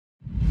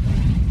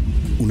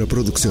una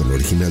producción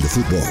original de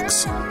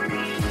Footbox.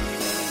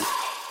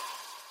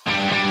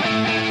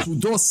 Su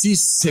dosis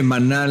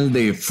semanal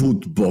de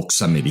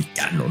Footbox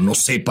americano. No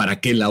sé para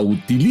qué la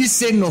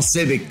utilice, no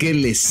sé de qué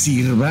le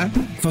sirva.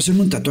 Fue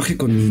hacerme un tatuaje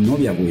con mi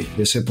novia, güey,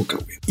 de esa época,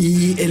 güey.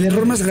 Y el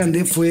error más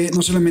grande fue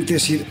no solamente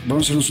decir,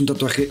 vamos a hacernos un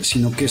tatuaje,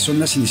 sino que son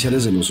las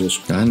iniciales de los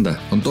dos.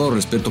 Anda, con todo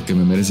respeto que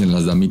me merecen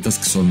las damitas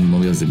que son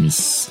novias de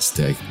mis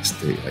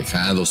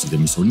ahijados y de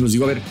mis sobrinos.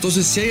 Digo, a ver,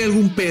 entonces si hay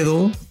algún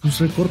pedo, pues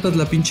recortas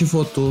la pinche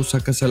foto,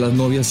 sacas a las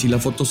novias y la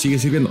foto sigue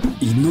sirviendo.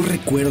 Y no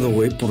recuerdo,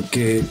 güey,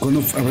 porque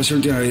cuando habrá sido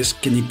la última vez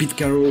que ni Pete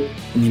Carroll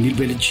ni Bill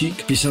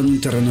Belichick pisan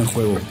un terreno de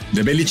juego.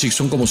 De Belichick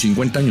son como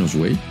 50 años,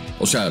 güey.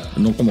 O sea,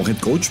 no como head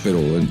coach, pero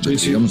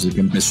digamos, desde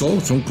que empezó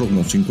son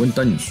como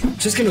 50 años.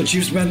 ¿Sabes que los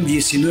Chiefs van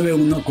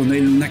 19-1 con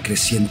él una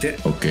creciente?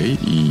 Ok,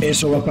 y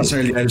eso va a pasar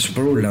el día del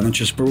Super Bowl, la noche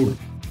del Super Bowl.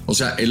 O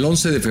sea, el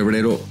 11 de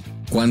febrero,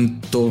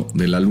 ¿cuánto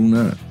de la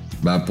luna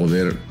va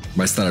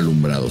a estar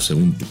alumbrado,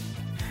 según tú?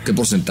 ¿Qué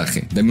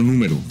porcentaje? Dame un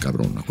número,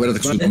 cabrón.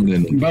 Acuérdate que soy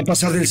hombre. Va a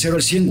pasar del 0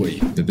 al 100, güey.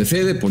 Desde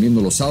Fede,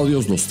 poniendo los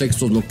audios, los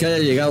textos, lo que haya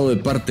llegado de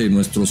parte de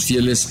nuestros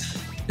fieles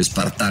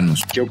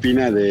espartanos. ¿Qué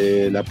opina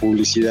de la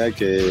publicidad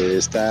que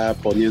está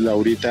poniendo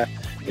ahorita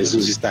en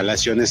sus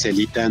instalaciones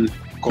Elitan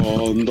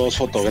con dos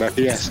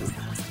fotografías?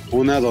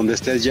 Una donde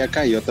está el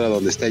Yaka y otra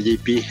donde está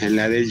JP. En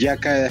la de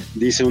Yaka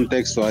dice un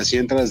texto, así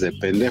entras de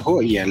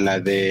pendejo, y en la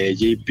de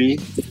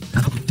JP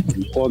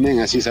ponen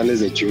así sales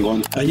de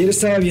chingón. Ayer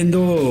estaba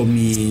viendo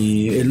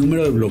el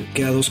número de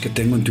bloqueados que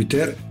tengo en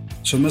Twitter.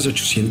 Son más de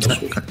 800,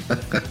 güey.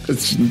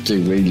 Pinche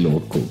güey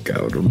loco,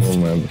 cabrón. No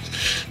mames.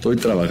 Estoy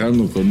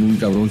trabajando con un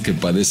cabrón que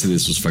padece de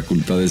sus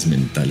facultades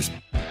mentales.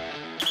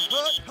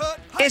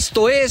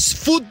 Esto es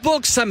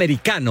Footbox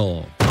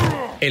Americano,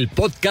 el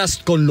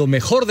podcast con lo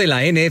mejor de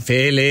la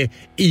NFL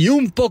y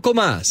un poco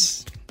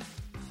más.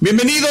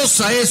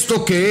 Bienvenidos a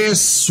esto que es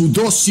su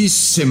dosis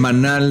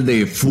semanal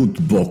de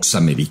Footbox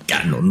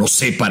americano. No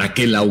sé para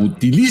qué la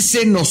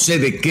utilice, no sé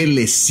de qué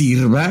le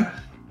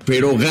sirva,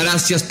 pero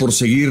gracias por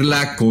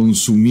seguirla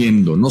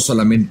consumiendo. No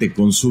solamente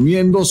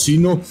consumiendo,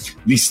 sino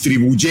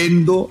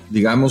distribuyendo,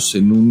 digamos,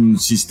 en un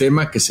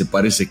sistema que se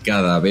parece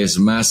cada vez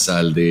más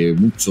al de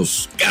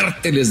muchos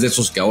cárteles de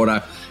esos que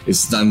ahora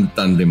están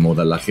tan de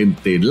moda. La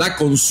gente la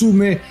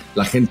consume,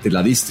 la gente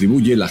la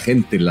distribuye, la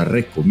gente la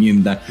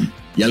recomienda.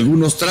 Y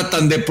algunos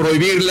tratan de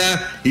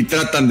prohibirla y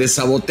tratan de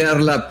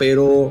sabotearla,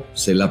 pero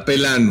se la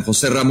pelan.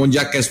 José Ramón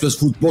Yaca, esto es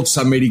Footbox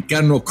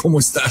americano. ¿Cómo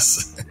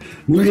estás?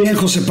 Muy bien,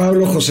 José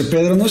Pablo, José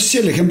Pedro. No sé si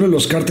el ejemplo de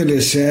los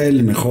cárteles sea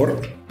el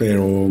mejor,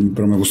 pero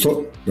me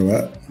gustó,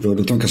 ¿verdad? Lo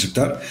tengo que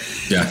aceptar.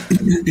 Ya.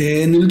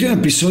 En el último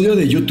episodio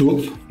de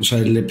YouTube, o sea,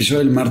 el episodio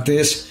del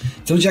martes,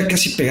 estamos ya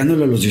casi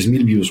pegándole a los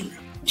 10,000 views, güey.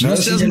 O sea, no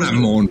seas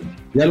mamón.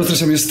 Ya los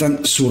 3 amigos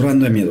están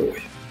zurrando de miedo,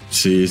 güey.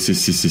 Sí.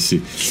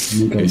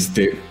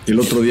 El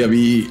otro día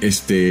vi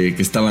que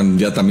estaban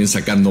ya también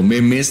sacando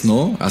memes,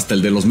 ¿no? Hasta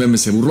el de los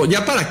memes se burló.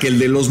 Ya para que el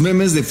de los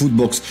memes de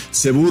Footbox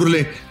se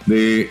burle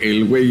de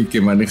el güey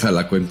que maneja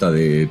la cuenta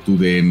de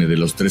TUDN, de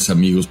los 3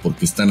 amigos,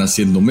 porque están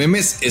haciendo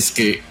memes, es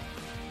que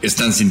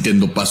están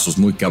sintiendo pasos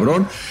muy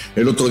cabrón.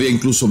 El otro día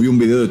incluso vi un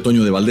video de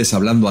Toño de Valdés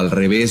hablando al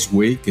revés,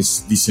 güey, que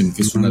dicen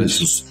que es una de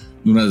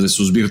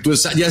sus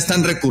virtudes. Ya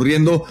están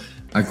recurriendo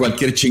a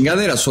cualquier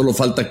chingadera, solo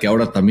falta que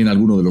ahora también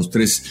alguno de los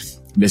 3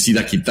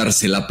 decida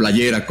quitarse la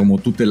playera como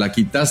tú te la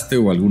quitaste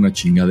o alguna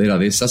chingadera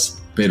de esas,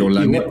 pero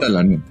la neta.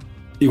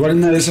 Igual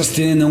una de esas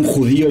tienen a un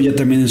judío ya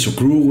también en su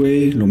crew,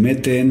 güey, lo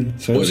meten,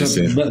 ¿sabes? Puede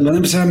ser. Van a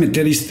empezar a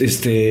meter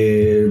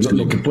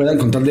lo que puedan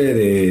con tal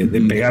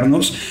de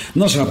pegarnos.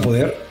 No se va a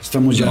poder,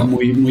 estamos ya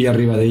muy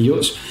arriba de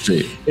ellos.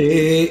 Sí.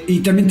 Y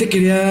también te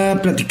quería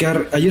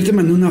platicar, ayer te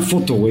mandé una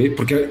foto, güey,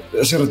 porque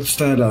hace rato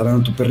estaba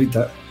ladrando tu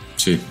perrita.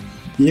 Sí.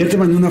 Y ayer te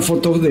mandé una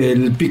foto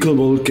del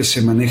pickleball que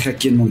se maneja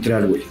aquí en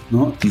Montreal, güey,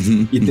 ¿no?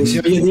 Y te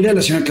decía, oye, dile a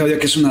la señora Claudia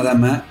que es una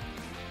dama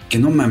que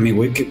no mame,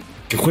 güey, que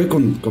juegue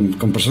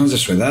con personas de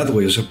su edad,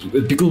 güey. O sea,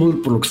 el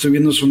pickleball, por lo que estoy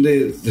viendo, son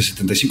de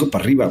 75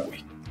 para arriba,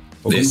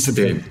 güey.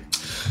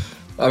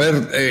 A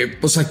ver,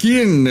 pues aquí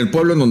en el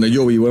pueblo en donde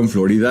yo vivo, en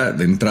Florida,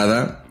 de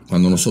entrada,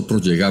 cuando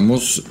nosotros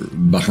llegamos,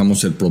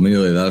 bajamos el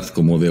promedio de edad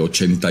como de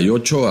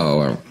 88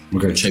 a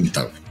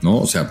 80, ¿no?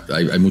 O sea,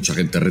 hay mucha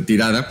gente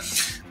retirada.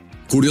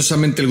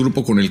 Curiosamente, el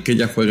grupo con el que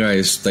ella juega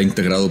está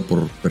integrado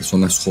por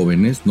personas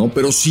jóvenes, ¿no?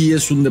 Pero sí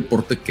es un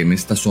deporte que en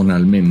esta zona,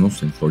 al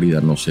menos en Florida,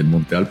 no sé, en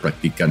Montreal,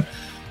 practican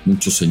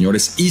muchos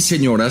señores y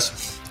señoras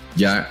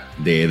ya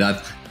de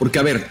edad. Porque,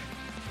 a ver,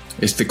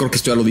 creo que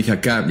esto ya lo dije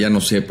acá, ya no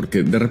sé,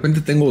 porque de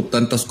repente tengo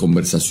tantas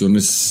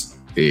conversaciones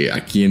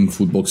aquí en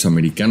Footbox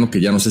americano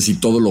que ya no sé si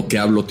todo lo que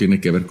hablo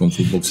tiene que ver con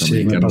Footbox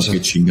americano, qué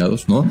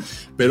chingados, ¿no?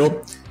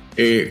 Pero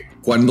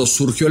cuando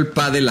surgió el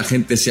pádel, la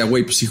gente decía,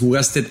 güey, pues si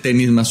jugaste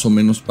tenis más o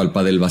menos para el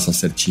pádel vas a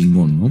ser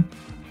chingón, ¿no?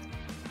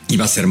 Y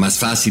va a ser más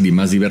fácil y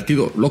más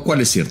divertido, lo cual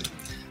es cierto.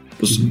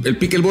 Pues el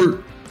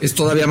pickleball es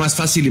todavía más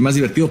fácil y más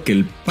divertido que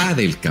el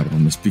pádel,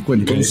 cabrón, ¿me explico?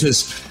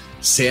 Entonces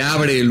se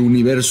abre el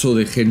universo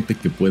de gente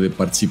que puede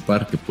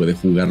participar, que puede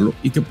jugarlo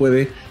y que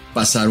puede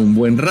pasar un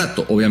buen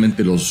rato.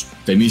 Obviamente los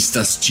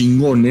tenistas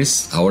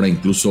chingones ahora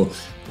incluso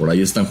Por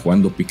ahí están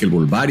jugando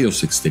pickleball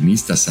varios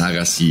extremistas,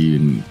 Agassi,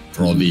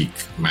 Roddick,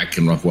 Mack,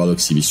 que no ha jugado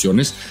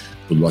exhibiciones,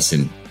 pues lo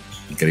hacen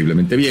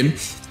increíblemente bien,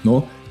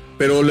 ¿no?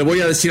 Pero le voy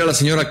a decir a la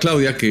señora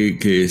Claudia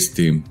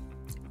que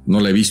no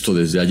la he visto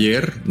desde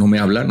ayer, no me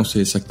habla, no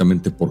sé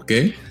exactamente por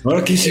qué.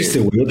 ¿Ahora qué hiciste,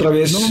 güey? ¿Otra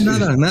vez? No,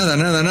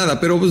 nada,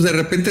 pero pues de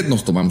repente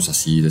nos tomamos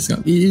así.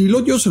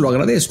 Yo se lo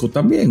agradezco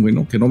también, güey,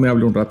 ¿no? Que no me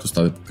hable un rato,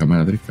 está de poca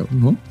madre, cabrón,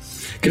 ¿no?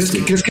 ¿Crees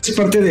que es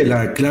parte de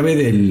la clave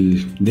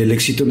del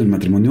éxito en el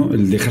matrimonio,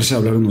 el dejarse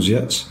hablar unos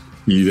días?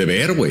 Y de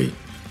ver, güey.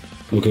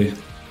 Ok.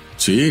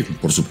 Sí,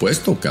 por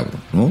supuesto,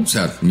 cabrón, ¿no? O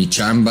sea, mi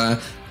chamba,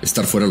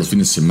 estar fuera los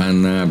fines de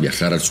semana,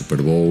 viajar al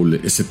Super Bowl,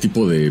 ese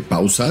tipo de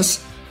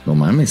pausas, no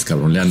mames,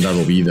 cabrón, le han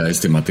dado vida a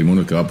este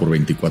matrimonio que va por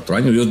 24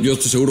 años. Yo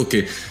estoy seguro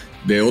que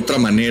de otra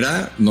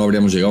manera no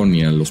habríamos llegado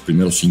ni a los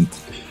primeros 5.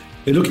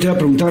 Es lo que te iba a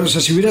preguntar, o sea,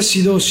 si hubieras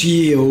sido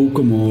CEO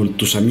como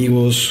tus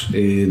amigos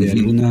de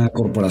alguna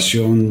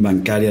corporación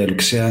bancaria, de lo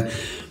que sea,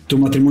 tu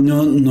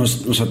matrimonio no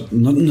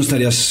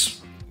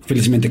estarías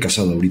felizmente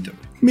casado ahorita.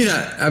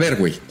 Mira, a ver,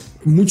 güey,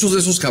 muchos de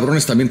esos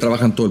cabrones también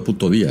trabajan todo el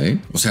puto día, ¿eh?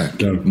 O sea,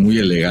 claro, muy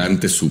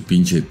elegante su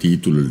pinche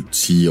título, el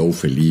CEO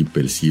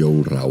Felipe, el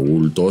CEO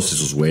Raúl, todos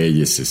esos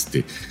güeyes,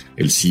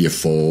 el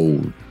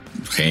CFO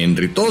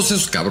Henry, todos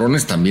esos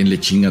cabrones también le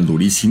chingan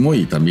durísimo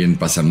y también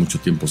pasan mucho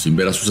tiempo sin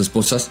ver a sus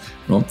esposas,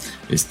 ¿no?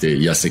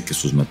 Y hace que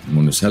sus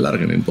matrimonios se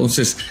alarguen.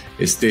 Entonces,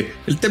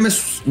 el tema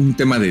es un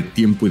tema de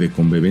tiempo y de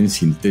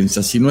convivencia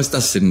intensa. Si no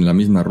estás en la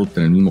misma ruta,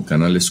 en el mismo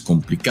canal, es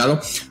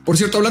complicado. Por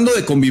cierto, hablando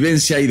de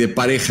convivencia y de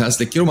parejas,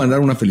 le quiero mandar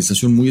una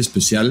felicitación muy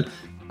especial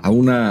a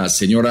una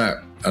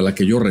señora a la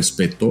que yo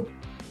respeto,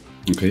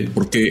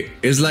 porque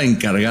es la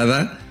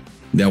encargada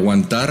de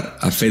aguantar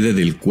a Fede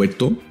del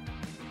Cueto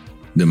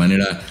de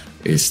manera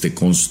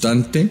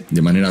constante,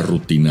 de manera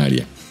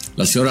rutinaria.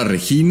 La señora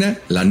Regina,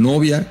 la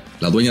novia,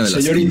 la dueña de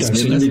las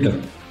señorita.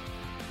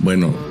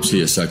 Bueno, sí,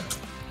 exacto.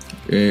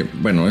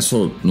 Bueno,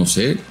 eso no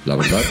sé, la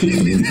verdad.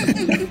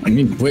 A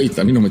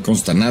mí no me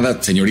consta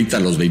nada. Señorita, a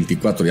los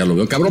 24 ya lo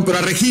veo, cabrón. Pero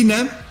a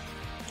Regina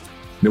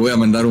le voy a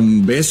mandar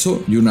un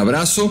beso y un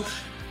abrazo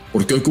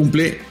porque hoy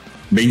cumple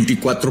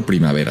 24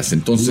 primaveras.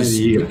 Entonces,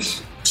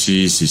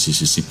 sí.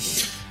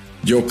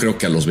 Yo creo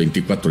que a los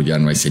 24 ya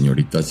no hay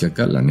señoritas de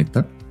acá, la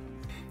neta.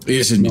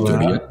 Esa es mi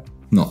teoría.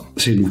 No.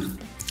 Sí, no.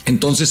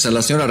 Entonces, a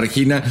la señora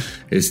Regina,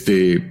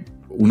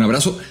 un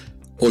abrazo.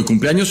 Hoy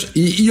cumpleaños.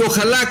 Y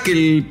ojalá que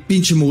el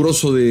pinche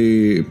mugroso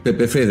de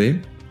Pepe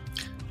Fede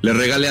le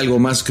regale algo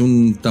más que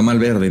un tamal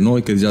verde, ¿no?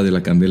 Y que es ya de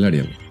la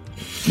Candelaria.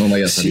 No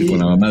vaya a salir con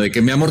la mamá de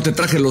que, mi amor, te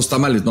traje los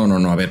tamales.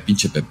 No. A ver,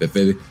 pinche Pepe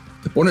Fede.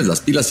 Te pones las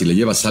pilas y le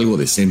llevas algo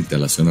decente a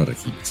la señora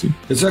Regina, ¿sí?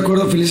 Estoy de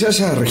acuerdo.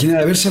 Felicidades a Regina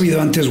de haber sabido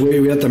antes, güey.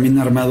 Hubiera también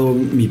armado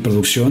mi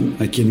producción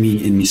aquí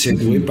en mi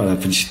set, güey, para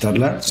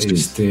felicitarla. Sí.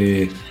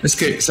 Es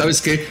que,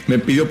 ¿sabes qué? Me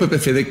pidió Pepe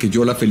Fede que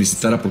yo la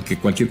felicitara porque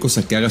cualquier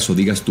cosa que hagas o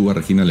digas tú a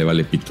Regina le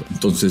vale pito.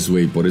 Entonces,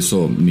 güey, por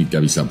eso ni te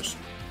avisamos.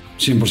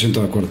 100%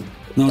 de acuerdo.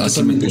 No, así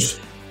totalmente.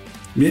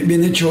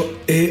 Bien hecho.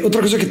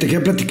 Otra cosa que te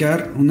quería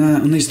platicar,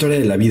 una historia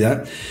de la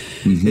vida.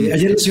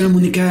 Ayer la señora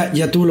Mónica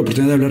ya tuvo la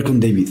oportunidad de hablar con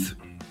David.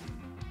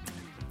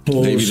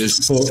 David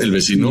es el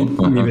vecino.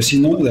 Mi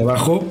vecino de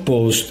abajo,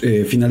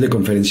 final de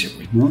conferencia,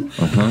 güey, ¿no?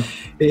 Ajá.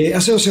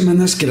 Hace 2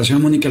 semanas que la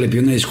señora Mónica le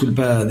pidió una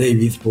disculpa a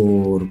David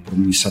por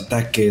mis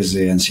ataques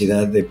de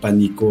ansiedad, de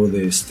pánico,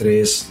 de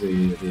estrés,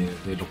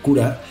 de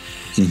locura.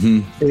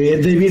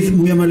 David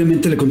muy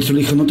amablemente le contestó, le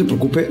dijo, no te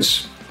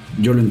preocupes,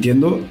 yo lo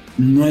entiendo,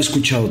 no he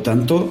escuchado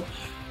tanto.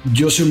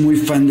 Yo soy muy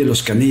fan de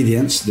los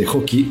Canadiens, de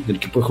hockey, del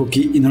equipo de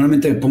hockey, y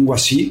normalmente me pongo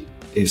así.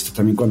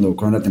 También cuando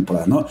la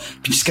temporada, ¿no?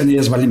 Pinches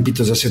Canadiens valen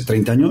pitos de hace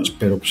 30 años,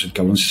 pero pues el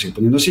cabrón se sigue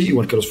poniendo así,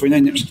 igual que los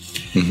 49ers.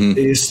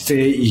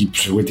 Y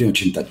pues el güey tiene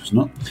 80 años,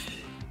 ¿no?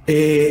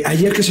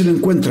 Ayer que se lo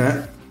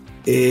encuentra,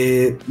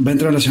 va a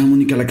entrar la señora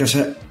Mónica a la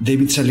casa.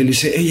 David sale y le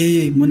dice,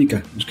 hey,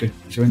 Mónica,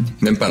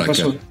 ven para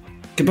acá.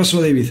 ¿Qué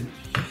pasó, David?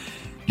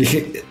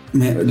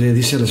 Le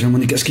dice a la señora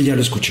Mónica, es que ya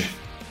lo escuché,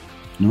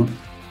 ¿no?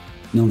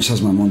 No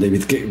seas mamón,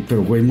 David.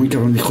 Pero, güey, muy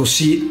cabrón. Dijo,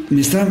 sí,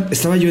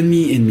 estaba yo en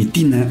mi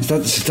tina.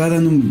 Se estaba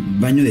dando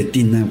un baño de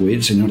tina, güey,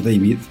 el señor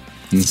David.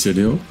 ¿En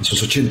serio? A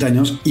sus 80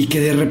 años. Y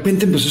que de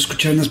repente empezó a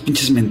escuchar unas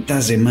pinches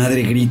mentadas de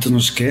madre, gritos, no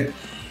sé qué.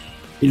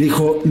 Y le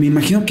dijo, me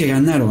imagino que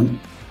ganaron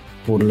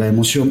por la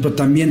emoción, pero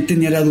también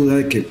tenía la duda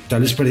de que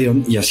tal vez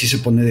perdieron y así se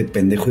pone de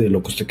pendejo y de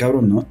loco este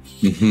cabrón, ¿no?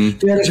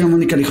 Entonces la señora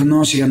Mónica le dijo,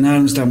 no, si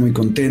ganaron, estaba muy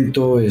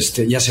contento,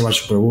 ya se va al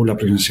Super Bowl la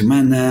primera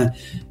semana,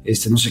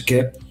 no sé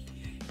qué.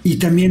 Y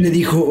también le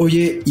dijo,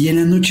 oye, y en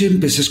la noche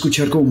empecé a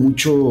escuchar como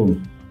mucho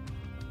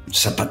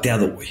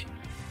zapateado, güey,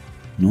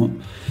 ¿no?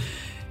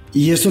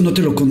 Y esto no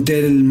te lo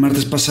conté el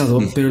martes pasado,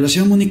 pero la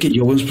señora Mónica y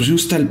yo, bueno, nos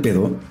pusimos tal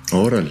pedo.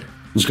 Órale.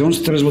 Nos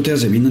quedamos 3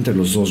 botellas de vino entre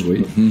los dos,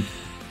 güey.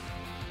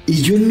 Y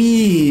yo en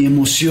mi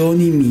emoción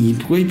y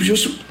güey, pues yo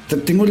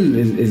tengo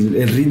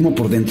el ritmo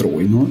por dentro,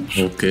 güey, ¿no?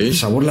 Ok. El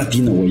sabor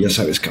latino, güey, ya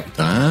sabes, cabrón.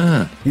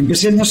 Ah.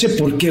 Empecé, no sé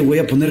por qué, güey,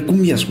 a poner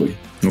cumbias, güey.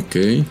 Ok.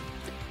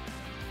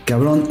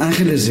 Cabrón,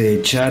 Ángeles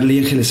de Charlie,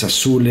 Ángeles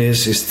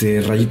Azules,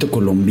 Rayito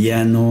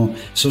Colombiano,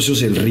 Socios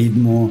del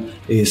Ritmo,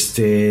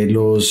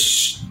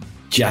 los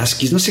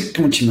Jazzkis, no sé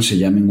cómo chinos se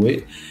llamen,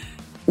 güey.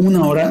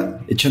 1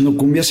 hora echando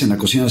cumbias en la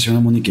cocina de la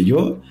señora Mónica y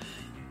yo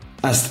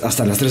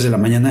hasta las 3 de la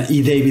mañana.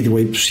 Y David,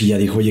 güey, pues sí, ya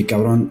dijo, oye,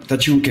 cabrón, está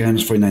chingón que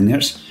ganes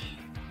 49ers,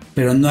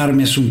 pero no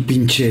armes un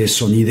pinche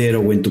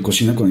sonidero, güey, en tu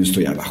cocina cuando yo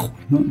estoy abajo,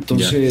 ¿no?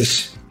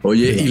 Entonces...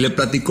 Oye, ¿y le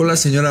platicó la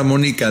señora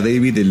Mónica a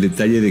David el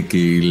detalle de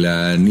que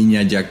la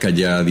niña Yaka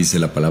ya dice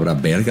la palabra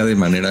verga de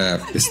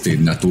manera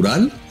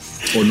natural?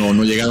 ¿O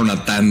no llegaron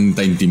a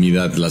tanta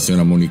intimidad la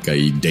señora Mónica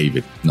y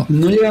David?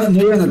 No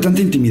llegan a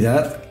tanta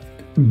intimidad.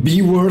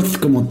 B-word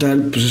como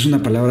tal, pues es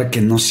una palabra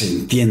que no se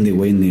entiende,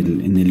 güey,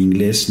 en el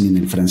inglés ni en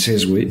el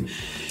francés, güey.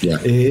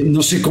 Yeah.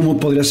 No sé cómo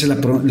podría ser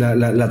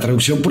la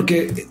traducción,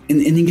 porque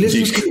en inglés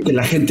no es como que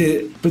la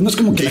gente, pues no es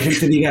como que la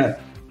gente diga...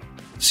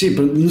 Sí,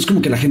 pero no es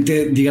como que la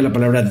gente diga la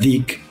palabra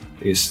dick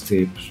pues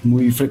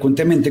muy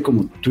frecuentemente,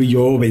 como tú y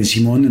yo o Ben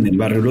Simón en el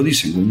barrio lo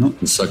dicen, güey, ¿no?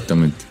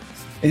 Exactamente.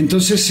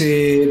 Entonces,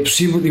 pues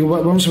sí, digo,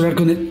 vamos a hablar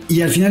con él. Y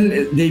al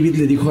final David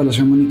le dijo a la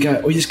señora Mónica,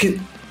 oye, es que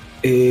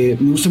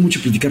me gusta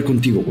mucho platicar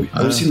contigo, güey.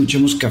 A ver si nos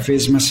echamos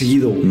cafés más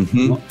seguido, güey,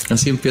 ¿no?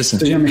 Así empieza.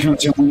 Entonces ya me dijeron,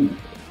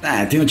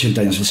 tiene 80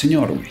 años el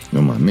señor, güey.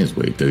 No mames,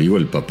 güey. Te digo,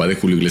 el papá de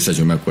Julio Iglesias,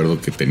 yo me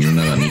acuerdo que tenía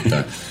una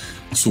damita...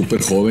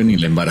 súper joven y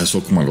la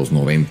embarazó como a los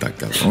 90,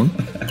 cabrón.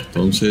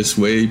 Entonces,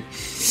 güey,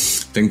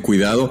 ten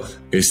cuidado.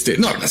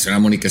 No, la señora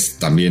Mónica es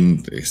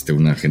también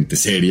una gente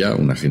seria,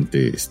 una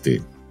gente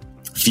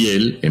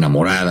fiel,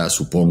 enamorada,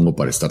 supongo,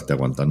 para estarte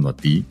aguantando a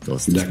ti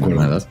todas estas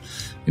jornadas.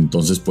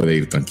 Entonces puede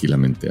ir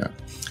tranquilamente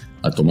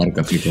a tomar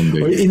café con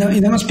David. Oye, y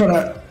nada más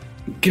para...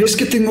 ¿Crees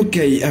que tengo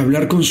que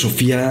hablar con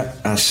Sofía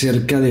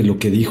acerca de lo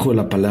que dijo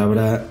la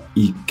palabra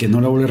y que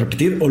no la vuelva a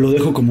repetir? ¿O lo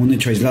dejo como un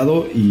hecho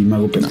aislado y me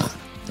hago pendejo?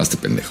 No, hazte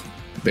pendejo.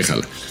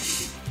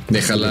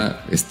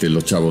 Déjala,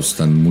 los chavos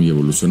están muy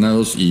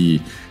evolucionados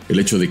y el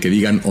hecho de que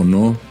digan o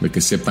no, de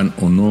que sepan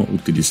o no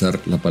utilizar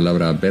la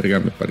palabra verga,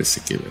 me parece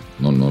que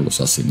no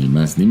los hace ni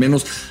más ni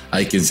menos.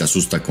 Hay quien se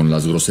asusta con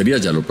las groserías,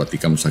 ya lo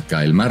platicamos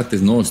acá el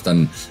martes, ¿no?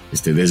 Están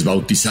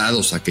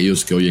desbautizados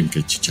aquellos que oyen que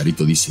el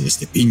Chicharito dice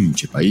este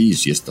pinche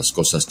país y estas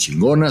cosas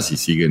chingonas y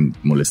siguen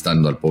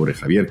molestando al pobre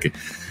Javier, que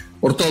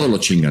por todo lo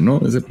chingan,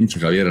 ¿no? Ese pinche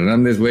Javier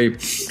Hernández, güey,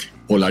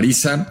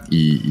 polariza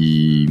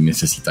y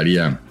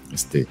necesitaría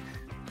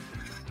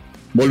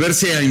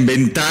volverse a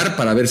inventar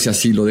para ver si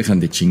así lo dejan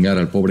de chingar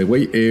al pobre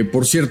güey.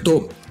 Por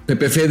cierto,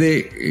 Pepe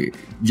Fede,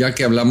 ya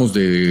que hablamos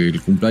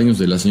del cumpleaños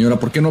de la señora,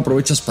 ¿por qué no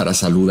aprovechas para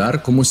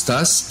saludar? ¿Cómo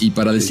estás? Y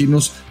para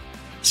decirnos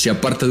si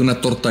aparte de una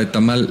torta de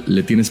tamal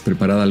le tienes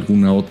preparada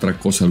alguna otra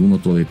cosa, algún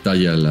otro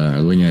detalle a la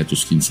dueña de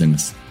tus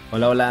quincenas.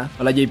 Hola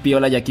JP,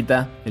 hola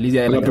Yaquita, feliz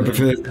día de la Pepe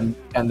Fede.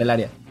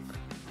 Candelaria.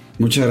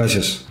 Muchas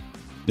gracias,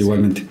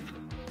 igualmente.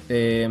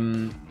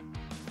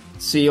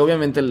 Sí,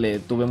 obviamente le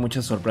tuve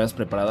muchas sorpresas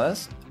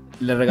preparadas.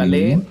 Le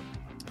regalé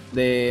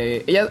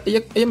ella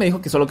me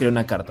dijo que solo quería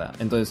una carta.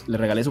 Entonces le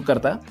regalé su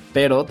carta,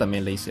 pero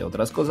también le hice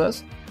otras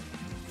cosas.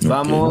 Okay.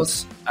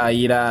 Vamos a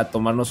ir a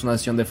tomarnos una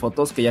sesión de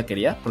fotos que ella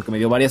quería, porque me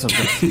dio varias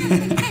opciones.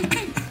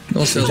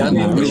 No sé,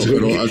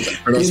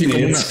 pero así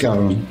como una,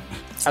 cabrón.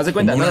 Haz de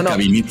cuenta, no.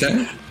 Cabinita.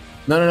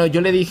 No,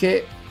 yo le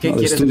dije ¿qué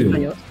quieres de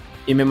cumpleaños?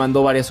 Y me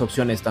mandó varias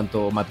opciones,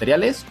 tanto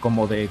materiales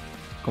como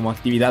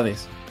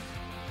actividades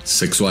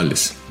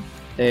sexuales.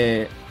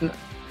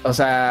 O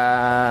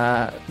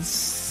sea,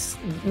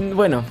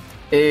 bueno,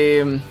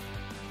 le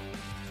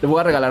voy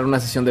a regalar una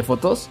sesión de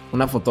fotos.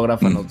 Una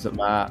fotógrafa nos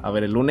va a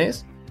ver el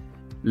lunes.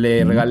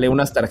 Le regalé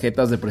unas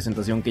tarjetas de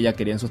presentación que ella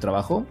quería en su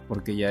trabajo,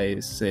 porque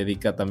ella se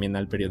dedica también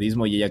al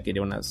periodismo y ella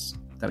quería unas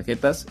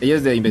tarjetas. Ella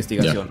es de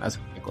investigación, hace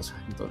cualquier cosa.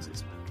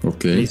 Entonces,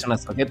 le hice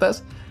unas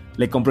tarjetas,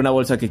 le compré una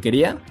bolsa que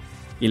quería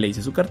y le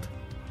hice su carta.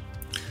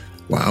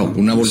 Wow,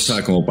 una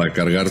bolsa como para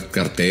cargar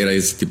cartera y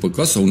ese tipo de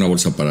cosas, o una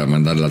bolsa para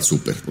mandarla al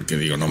súper, porque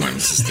digo, no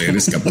mames,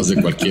 eres capaz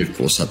de cualquier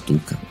cosa tú,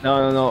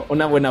 cabrón. No,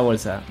 una buena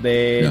bolsa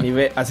de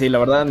nivel, así la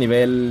verdad,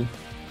 nivel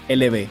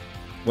LB,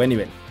 buen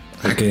nivel.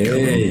 Ok.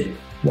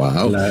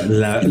 Wow.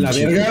 ¿La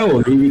verga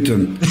o Louis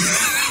Vuitton?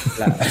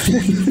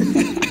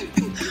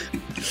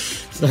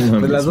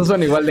 Pues las dos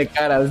son igual de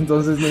caras,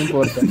 entonces no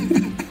importa.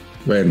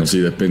 Bueno, sí,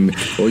 depende.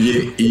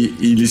 Oye,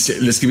 ¿y le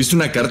escribiste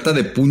una carta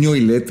de puño y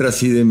letra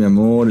así de mi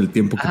amor, el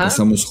tiempo que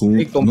pasamos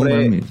juntos? Sí,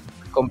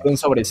 compré un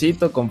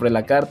sobrecito, compré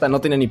la carta,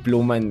 no tenía ni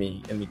pluma en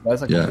mi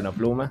casa, compré una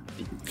pluma.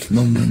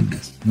 No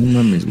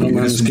mames, güey,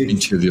 eres un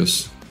pinche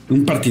Dios.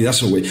 Un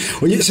partidazo, güey.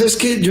 Oye, ¿sabes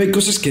qué? Yo hay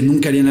cosas que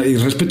nunca haría, y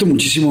respeto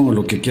muchísimo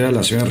lo que quiera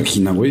la señora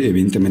Regina, güey,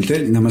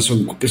 evidentemente, nada más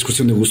es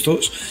cuestión de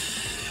gustos.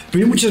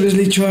 Pero yo muchas veces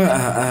le he dicho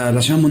a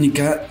la señora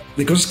Mónica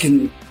de cosas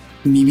que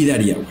mi vida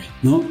haría, güey,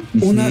 ¿no?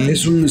 Una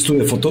es un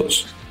estudio de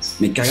fotos.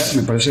 Me caga,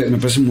 me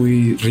parece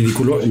muy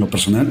ridículo en lo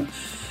personal.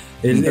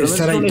 El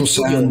estar ahí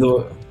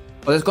posando.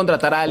 Puedes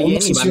contratar a alguien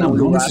y van a un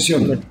lugar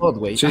de foto,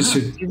 güey. Sí.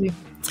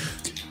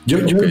 Yo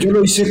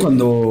lo hice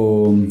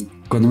cuando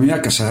me iba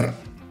a casar.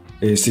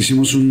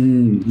 Hicimos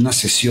una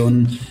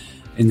sesión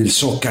en el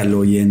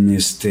Zócalo y en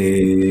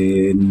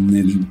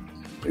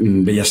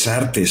Bellas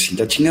Artes y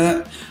la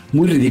chingada.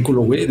 Muy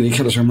ridículo, güey. Le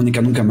dije a la señora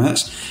Mónica nunca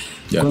más.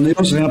 Cuando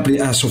íbamos a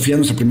ver a Sofía,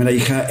 nuestra primera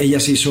hija, ella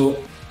se hizo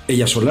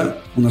ella sola,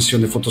 una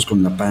sesión de fotos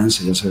con la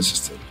panza, ya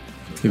sabes,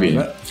 Qué bien.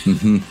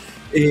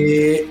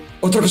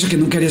 Otra cosa que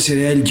nunca haría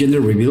sería el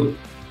gender reveal.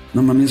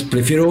 No mames,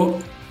 prefiero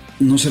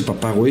no ser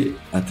papá, güey,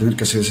 a tener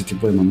que hacer ese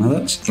tipo de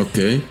mamadas. Ok.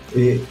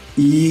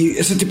 Y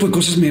ese tipo de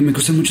cosas me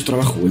cuestan mucho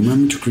trabajo, güey, me da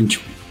mucho cringe,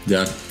 güey.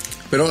 Ya.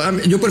 Pero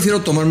yo prefiero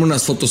tomarme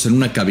unas fotos en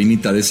una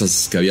cabinita de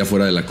esas que había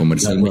fuera de la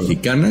comercial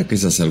mexicana, que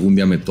esas algún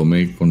día me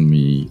tomé con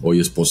mi hoy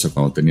esposa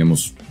cuando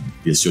teníamos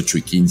 18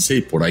 y 15,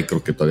 y por ahí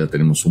creo que todavía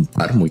tenemos un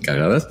par muy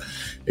cagadas,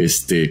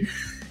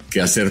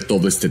 que hacer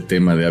todo este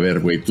tema de, a ver,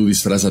 güey, tú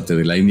disfrázate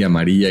de la India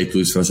María y tú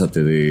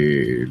disfrázate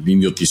del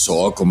indio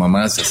Tizoc o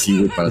mamás así,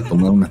 güey, para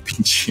tomar una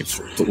pinche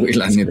foto, güey,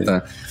 la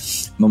neta,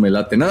 no me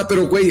late nada,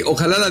 pero, güey,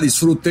 ojalá la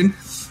disfruten.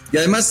 Y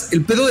además,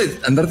 el pedo de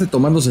andarte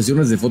tomando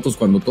sesiones de fotos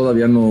cuando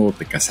todavía no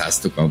te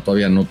casaste, cuando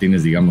todavía no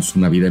tienes, digamos,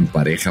 una vida en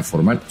pareja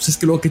formal, pues es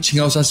que luego qué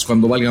chingados haces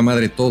cuando valga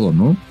madre todo,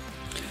 ¿no?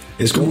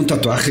 Es como un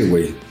tatuaje,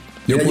 güey.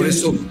 Yo por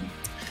eso,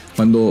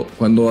 cuando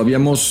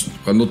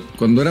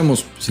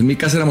éramos, pues en mi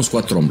casa éramos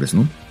 4 hombres,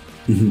 ¿no?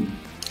 Uh-huh.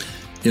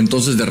 Y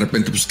entonces de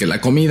repente, pues que la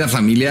comida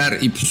familiar,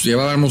 y pues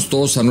llevábamos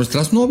todos a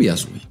nuestras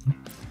novias, güey.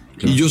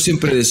 Claro. Y yo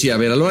siempre decía, a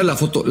ver, a la hora de la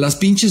foto, las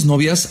pinches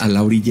novias a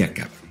la orilla,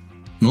 cabrón,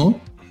 ¿no?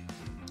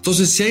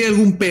 Entonces, si hay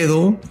algún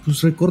pedo,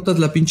 pues recortas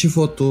la pinche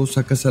foto,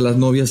 sacas a las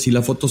novias y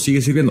la foto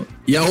sigue sirviendo.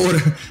 Y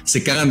ahora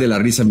se cagan de la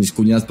risa mis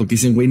cuñadas porque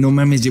dicen, güey, no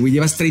mames, güey,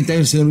 llevas 30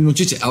 años haciendo el mismo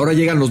chiste. Ahora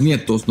llegan los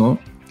nietos, ¿no?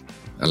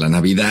 A la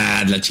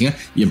Navidad, la chinga,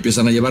 y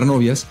empiezan a llevar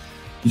novias.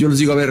 Y yo les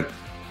digo, a ver,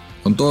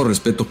 con todo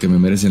respeto que me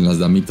merecen las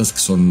damitas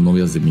que son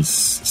novias de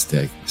mis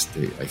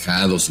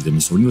ahijados y de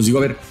mis sobrinos, digo,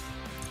 a ver,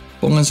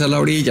 pónganse a la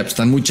orilla, pues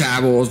están muy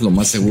chavos, lo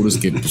más seguro es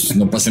que pues,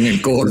 no pasen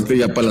el corte,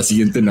 ya para la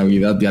siguiente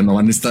Navidad ya no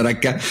van a estar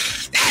acá.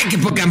 ¡Ay, qué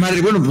poca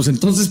madre! Bueno, pues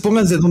entonces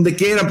pónganse donde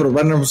quieran, pero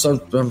van a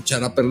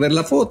echar a perder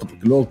la foto,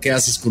 porque luego, ¿qué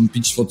haces con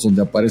pinches fotos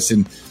donde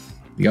aparecen,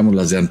 digamos,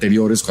 las de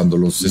anteriores,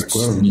 cuando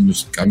estos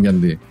niños cambian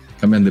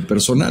de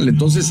personal?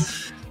 Entonces,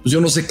 pues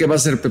yo no sé qué va a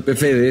hacer Pepe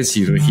Fede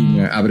si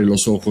Regina abre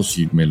los ojos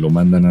y me lo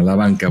mandan a la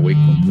banca, güey,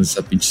 con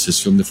esa pinche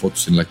sesión de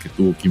fotos en la que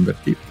tuvo que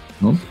invertir.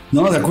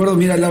 No, de acuerdo.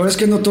 Mira, la verdad es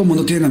que no todo el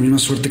mundo tiene la misma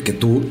suerte que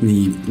tú,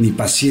 ni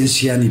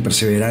paciencia, ni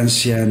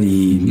perseverancia,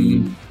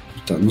 ni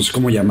no sé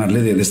cómo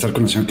llamarle, de estar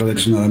con la señora Claudia,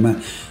 que es una dama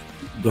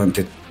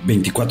durante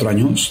 24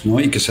 años, ¿no?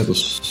 Y que sea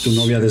tu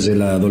novia desde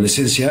la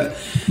adolescencia.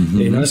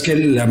 La verdad es que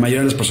la mayoría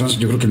de las personas,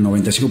 yo creo que el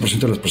 95%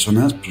 de las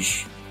personas, pues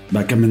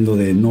va cambiando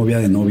de novia,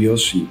 de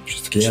novios, y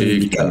pues, que ya es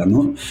delicada,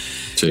 ¿no?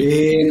 Sí.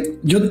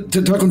 Yo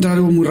te voy a contar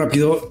algo muy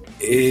rápido.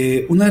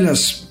 Una de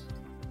las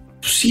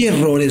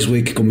errores,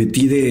 güey, que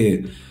cometí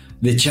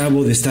de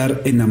chavo, de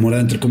estar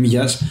enamorada, entre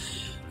comillas,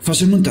 fue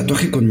hacerme un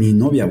tatuaje con mi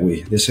novia,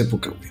 güey, de esa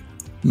época, güey,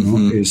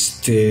 ¿no?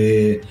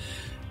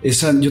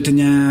 Yo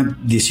tenía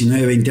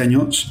 19, 20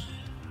 años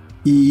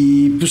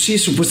y pues sí,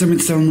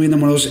 supuestamente estaban muy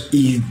enamorados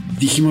y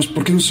dijimos,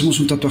 ¿por qué no hacemos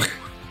un tatuaje?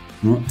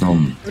 ¿No?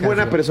 Es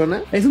buena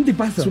persona. Es un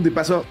tipazo. Es un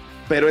tipazo,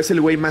 pero es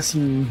el güey más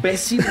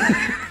imbécil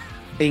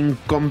e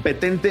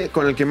incompetente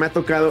con el que me ha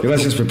tocado.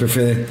 Gracias, Pepe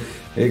Fede.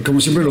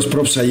 Como siempre, los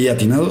props ahí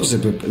atinados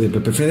de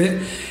Pepe Fede.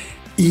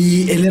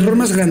 Y el error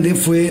más grande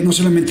fue no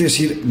solamente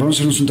decir, vamos a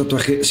hacernos un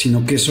tatuaje,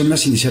 sino que son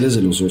las iniciales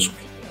de los dos,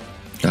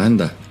 güey.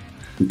 Anda.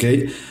 Ok.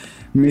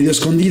 Medio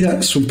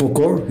escondidas un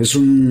poco. Es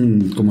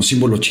un como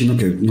símbolo chino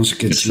que no sé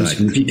qué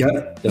significa.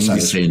 Ya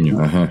sabes. Un diseño,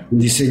 ¿no? Ajá. Un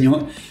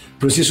diseño.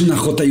 Pero sí es una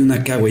J y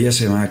una K, güey. Ya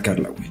se llama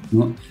Carla, güey,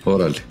 ¿no?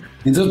 Órale.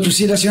 Entonces, pues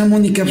sí, la señora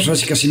Mónica, pues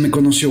así casi me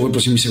conoció, güey,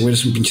 pues sí me dice, güey,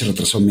 eres un pinche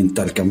retrasado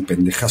mental, que un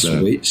pendejazo,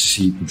 güey. Claro.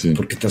 Sí,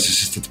 ¿por qué te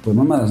haces este tipo de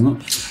mamadas, no?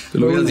 Te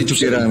lo hubieras dicho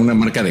que era una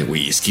marca de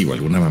whisky o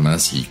alguna mamada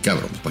así,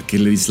 cabrón. ¿Para qué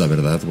le dices la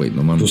verdad, güey?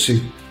 No mames. Pues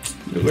sí.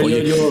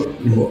 Oye,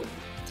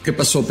 ¿qué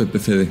pasó, Pepe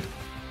Fede?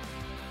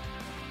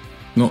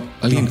 No,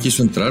 ¿alguien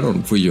quiso entrar o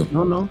fui yo?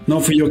 No,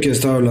 fui yo que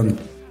estaba hablando.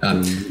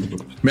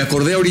 Me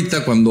acordé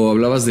ahorita cuando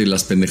hablabas de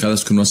las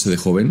pendejadas que uno hace de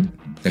joven,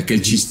 de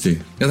aquel chiste.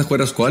 ¿Ya te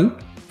acuerdas cuál?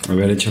 A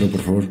ver, échalo,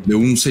 por favor. De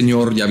un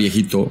señor ya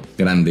viejito,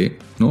 grande,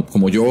 ¿no?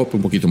 Como yo,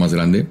 un poquito más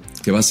grande,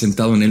 que va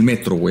sentado en el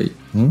metro, güey,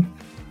 ¿no?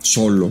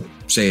 Solo,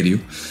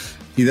 serio.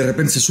 Y de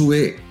repente se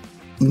sube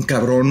un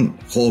cabrón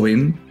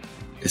joven,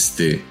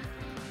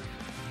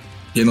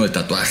 lleno de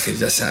tatuajes,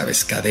 ya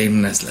sabes,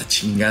 cadenas, la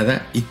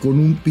chingada, y con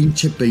un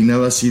pinche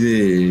peinado así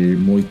de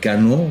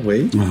moicano,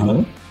 güey,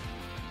 ¿no?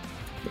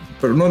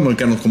 Pero no de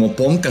moicano, como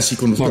punk, así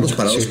con los pelos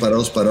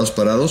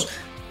parados.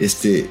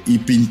 Y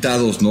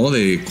pintados, ¿no?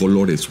 De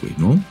colores, güey,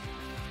 ¿no?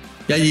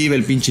 Y allí iba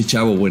el pinche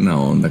chavo buena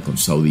onda con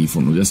sus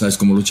audífonos, ya sabes,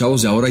 como los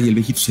chavos de ahora, y el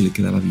viejito se le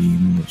quedaba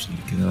viendo.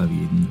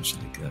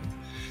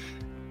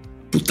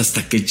 Puta,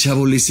 hasta que el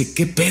chavo le dice,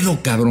 ¿qué pedo,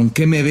 cabrón?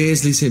 ¿Qué me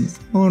ves? Le dice,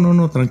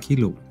 no,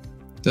 tranquilo.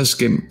 ¿Sabes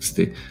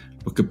qué?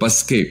 Lo que pasa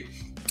es que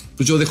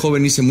pues yo de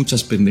joven hice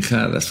muchas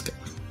pendejadas,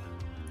 cabrón.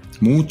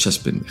 Muchas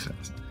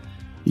pendejadas.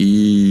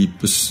 Y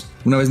pues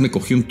una vez me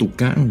cogí un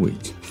tucán, güey.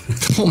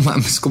 No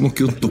mames, como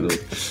que un tucán.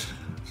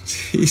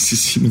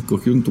 Sí, me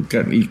cogió un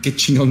tucán. Y qué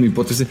chingón mi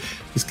hipótesis.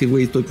 Es que,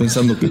 güey, estoy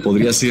pensando que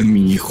podría ser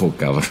mi hijo,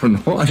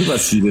 cabrón, ¿no? Algo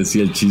así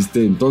decía el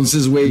chiste.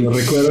 Entonces, güey. Lo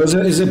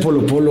recuerdo, es de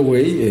Polo Polo,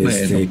 güey.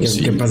 Bueno, pues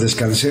que en paz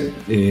descanse.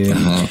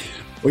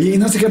 Oye, y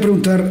no te quería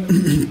preguntar,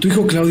 tu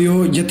hijo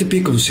Claudio ya te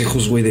pide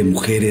consejos, güey, de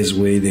mujeres,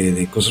 güey,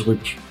 de cosas, güey.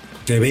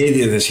 Te ve y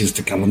de decir,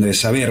 este cabrón debe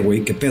saber,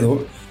 güey, ¿qué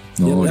pedo?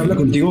 No, ¿Habla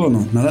contigo o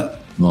no?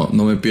 ¿Nada? No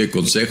me pide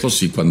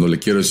consejos y cuando le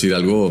quiero decir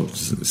algo,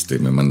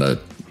 me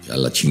manda a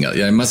la chingada.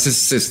 Y además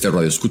es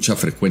radioescucha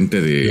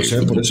frecuente de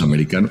fútbol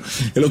americano.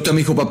 El otro día me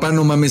dijo, papá,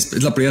 no mames,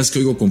 es la primera vez que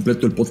oigo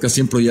completo el podcast,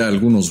 siempre oía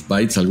algunos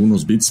bytes,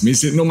 algunos bits. Me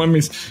dice, no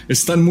mames,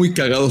 están muy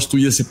cagados tú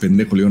y ese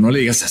pendejo. Le digo, no le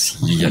digas así,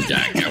 ya,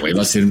 güey,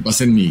 va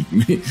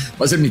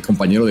a ser mi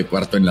compañero de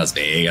cuarto en Las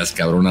Vegas,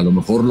 cabrón. A lo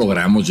mejor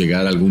logramos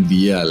llegar algún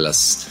día a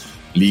las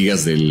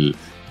ligas del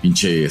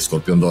pinche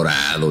Escorpión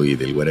Dorado y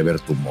del Wherever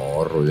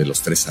Tomorrow y de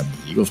los Tres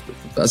Amigos.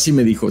 Pero así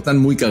me dijo, están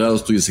muy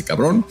cagados tú y ese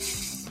cabrón.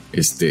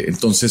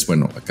 Entonces,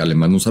 bueno, acá le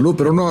mando un saludo,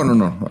 pero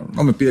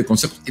no me pide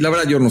consejos. Y la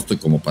verdad, yo no estoy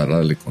como para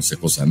darle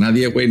consejos a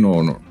nadie, güey.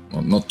 No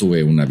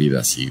tuve una vida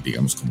así,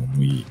 digamos, como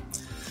muy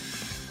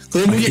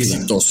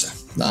exitosa.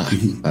 No,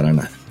 para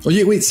nada.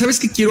 Oye, güey, ¿sabes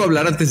qué quiero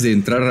hablar antes de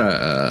entrar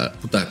a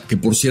puta? Que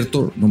por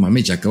cierto, no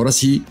mames, ya que ahora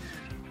sí,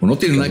 o no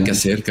tienes nada que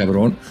hacer,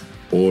 cabrón,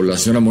 o la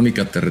señora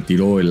Mónica te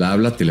retiró el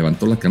habla, te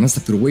levantó la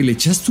canasta, pero güey, le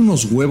echaste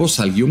unos huevos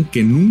al guión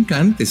que nunca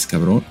antes,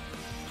 cabrón.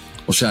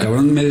 O sea,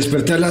 cabrón, me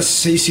desperté a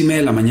las 6:30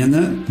 de la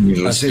mañana,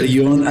 hacer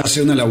guión,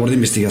 hacer una labor de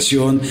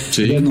investigación,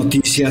 ver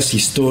noticias,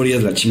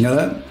 historias, la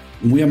chingada.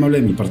 Muy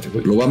amable de mi parte,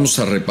 güey. Lo vamos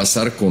a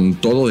repasar con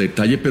todo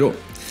detalle, pero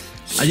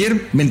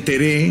ayer me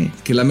enteré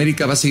que el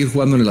América va a seguir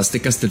jugando en el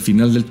Azteca hasta el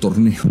final del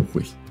torneo,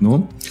 güey,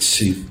 ¿no?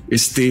 Sí.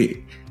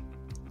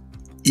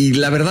 Y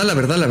la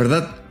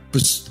verdad,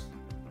 pues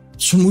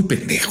son muy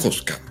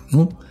pendejos, cabrón,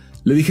 ¿no?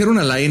 Le dijeron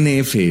a la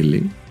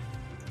NFL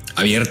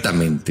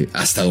abiertamente,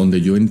 hasta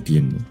donde yo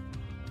entiendo,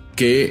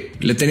 que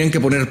le tenían que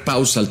poner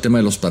pausa al tema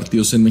de los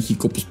partidos en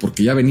México, pues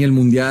porque ya venía el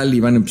Mundial y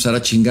iban a empezar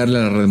a chingarle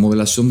a la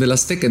remodelación del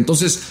Azteca.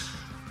 Entonces,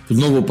 pues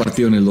no hubo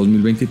partido en el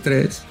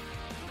 2023,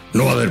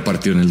 no va a haber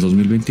partido en el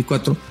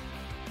 2024,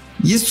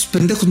 y estos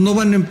pendejos no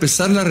van a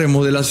empezar la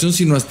remodelación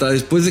sino hasta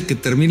después de que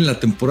termine la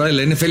temporada de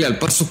la NFL, al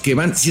paso que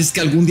van, si es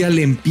que algún día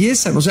le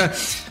empiezan. O sea,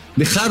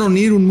 dejaron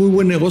ir un muy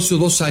buen negocio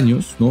 2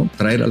 años, ¿no?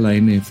 Traer a la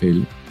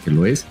NFL, que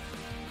lo es,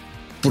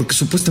 porque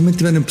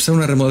supuestamente iban a empezar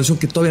una remodelación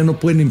que todavía no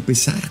pueden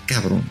empezar,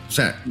 cabrón. O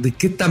sea, ¿de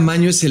qué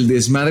tamaño es el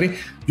desmadre?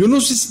 Yo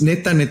no sé,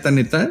 neta,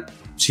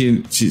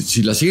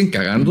 si la siguen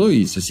cagando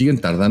y se siguen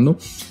tardando,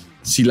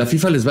 si la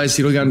FIFA les va a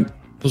decir, oigan,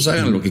 pues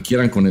hagan lo que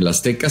quieran con el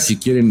Azteca, si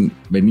quieren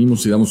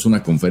venimos y damos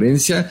una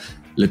conferencia,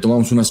 le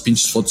tomamos unas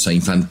pinches fotos a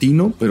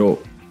Infantino,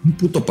 pero un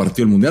puto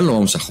partido del Mundial no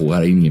vamos a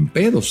jugar ahí ni en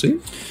pedos, ¿eh?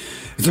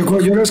 Yo la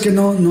verdad es que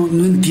no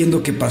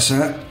entiendo qué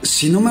pasa.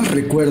 Si no mal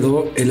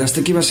recuerdo, el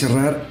Azteca iba a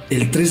cerrar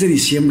el 3 de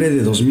diciembre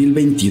de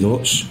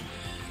 2022,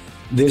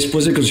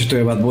 después del concierto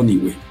de Bad Bunny,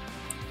 güey,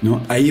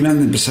 ¿no? Ahí iban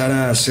a empezar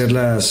a hacer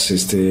las,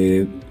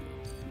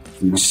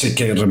 no sé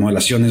qué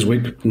remodelaciones,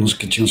 güey, no sé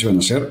qué chingos iban a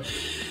hacer.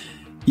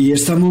 Y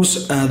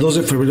estamos a 2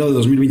 de febrero de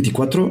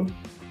 2024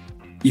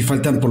 y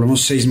faltan por lo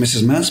menos 6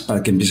 meses más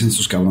para que empiecen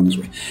sus cabrones,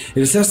 güey.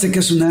 El Estadio Azteca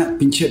es una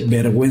pinche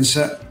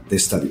vergüenza de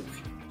estadio,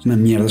 güey. Es una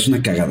mierda, es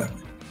una cagada,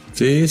 güey.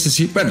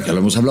 Sí. Bueno, ya lo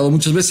hemos hablado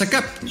muchas veces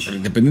acá.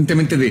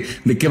 Independientemente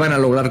de qué van a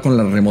lograr con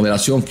la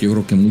remodelación, que yo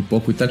creo que muy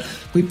poco y tal.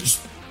 Güey, pues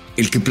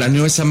el que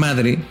planeó esa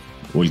madre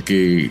o el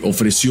que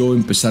ofreció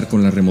empezar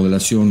con la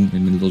remodelación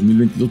en el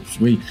 2022, pues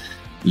güey,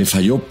 le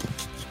falló por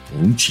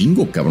un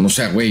chingo, cabrón. O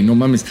sea, güey, no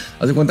mames.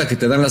 Haz de cuenta que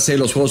te dan la sede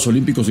de los Juegos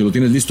Olímpicos y lo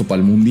tienes listo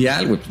para el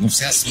Mundial, güey. Pues no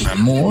seas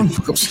mamón.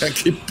 O sea,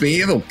 qué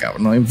pedo,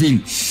 cabrón. No, en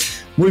fin,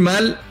 muy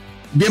mal.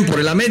 Bien por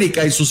el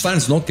América y sus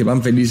fans, ¿no? Que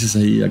van felices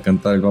ahí a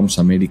cantar el Vamos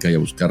a América y a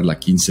buscar la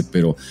 15,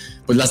 pero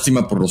pues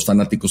lástima por los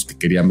fanáticos que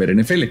querían ver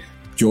NFL.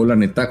 Yo, la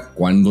neta,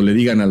 cuando le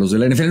digan a los de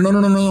la NFL, no,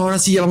 ahora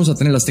sí ya vamos a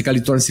tener el Azteca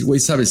listo, a decir, güey,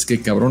 ¿sabes qué,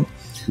 cabrón?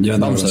 Ya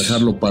vamos a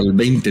dejarlo para el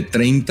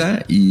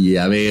 2030 y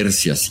a ver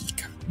si así,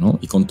 ¿no?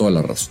 Y con toda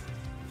la razón.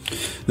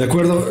 De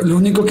acuerdo, lo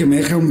único que me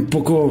deja un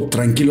poco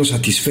tranquilo,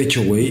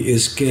 satisfecho, güey,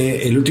 es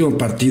que el último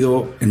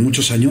partido en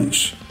muchos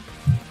años,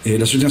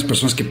 las últimas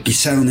personas que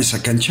pisaron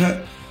esa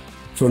cancha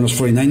fueron los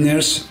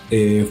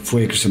 49ers,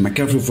 fue Christian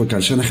McCaffrey, fue Kyle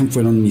Shanahan,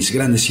 fueron mis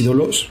grandes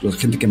ídolos, la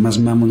gente que más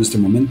mamo en este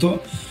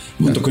momento,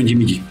 junto con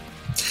Jimmy G.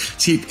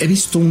 Sí, he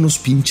visto unos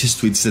pinches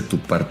tweets de tu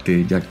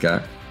parte,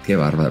 Yaka. Qué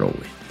bárbaro,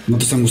 güey. ¿No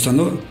te están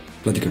gustando?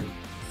 Platica.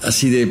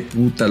 Así de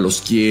puta,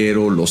 los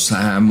quiero, los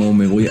amo,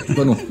 me voy a...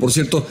 Bueno, por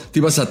cierto, te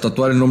ibas a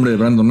tatuar el nombre de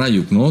Brandon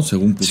Ayuk, ¿no?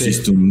 Según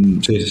pusiste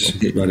un... Sí,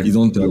 okay. Vale. ¿Y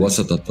dónde te lo vas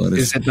a tatuar?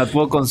 Que se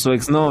tatuó con su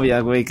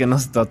exnovia, güey, que no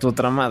se tatuó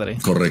otra madre.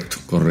 Correcto.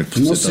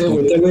 No sé,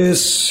 güey, tal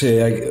vez...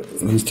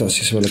 ¿Dónde está?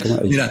 Sí se ve la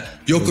cámara.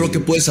 Mira, yo creo que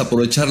puedes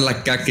aprovechar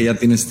la K que ya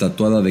tienes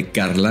tatuada de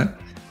Carla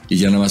y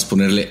ya nada más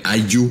ponerle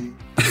Ayuk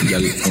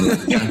con la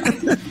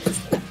K.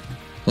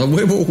 A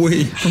huevo,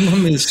 güey. No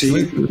mames.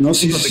 Sí, no,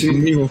 sí.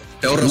 Conmigo.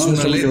 Te ahorras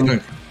una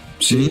letra.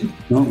 Sí,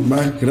 no,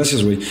 va,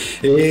 gracias, güey.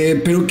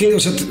 Pero qué, o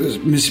sea,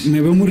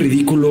 me veo muy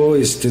ridículo,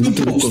 ¿no un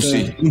te poco gusta?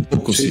 sí, un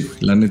poco sí, güey,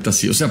 la neta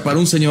sí. O sea, para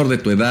un señor de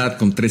tu edad,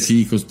 con 3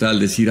 hijos, tal,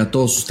 decir a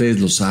todos ustedes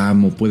los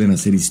amo, pueden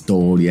hacer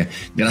historia,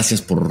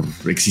 gracias por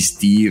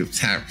existir. O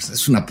sea,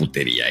 es una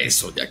putería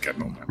eso, ya que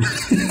no,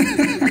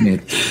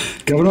 mames.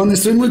 Cabrón,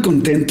 estoy muy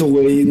contento,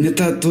 güey.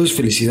 Neta, todo es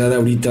felicidad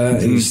ahorita.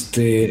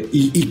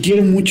 Y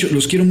quiero mucho,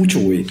 los quiero mucho,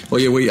 güey.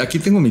 Oye, güey, aquí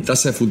tengo mi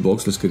taza de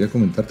Footbox, les quería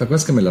comentar. ¿Te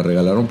acuerdas que me la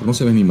regalaron? Pero no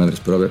se ven ni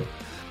madres, pero a ver.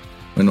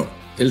 Bueno,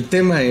 el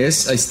tema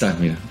es, ahí está,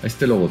 mira, ahí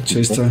está el logo. Sí,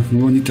 está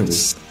muy bonita, güey.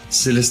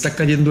 Se le está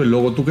cayendo el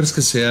logo. ¿Tú crees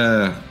que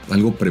sea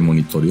algo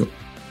premonitorio?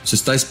 Se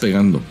está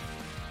despegando.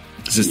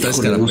 Se está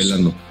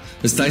escarapelando.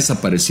 Está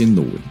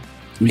desapareciendo,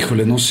 güey.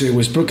 Híjole, no sé,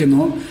 güey. Espero que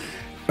no.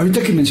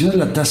 Ahorita que mencionas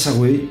la taza,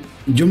 güey,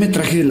 yo me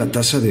traje la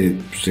taza de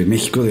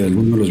México, de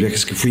alguno de los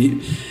viajes que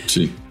fui.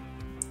 Sí.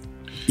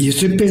 Y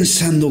estoy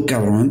pensando,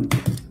 cabrón,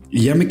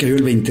 y ya me cayó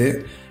el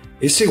 20.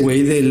 Ese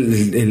güey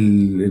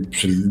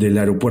del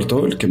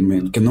aeropuerto, el que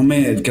no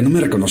me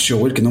reconoció,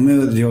 güey, el que no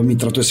me dio mi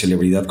trato de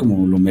celebridad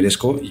como lo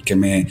merezco y que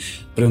me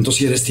preguntó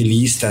si era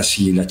estilista,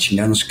 si la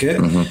chingada, no sé qué.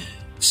 Uh-huh.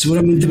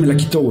 Seguramente me la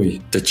quitó, güey.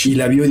 Y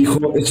la vio y dijo,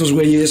 estos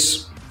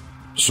güeyes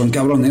son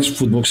cabrones,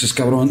 Footbox es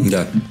cabrón.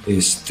 Ya.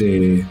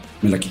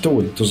 Me la quitó,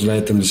 güey. Entonces la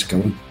de tener ese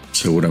cabrón.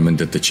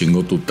 Seguramente te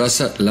chingó tu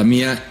taza. La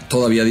mía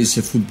todavía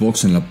dice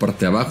Footbox en la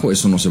parte de abajo.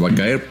 Eso no se va a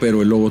caer,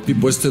 pero el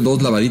logotipo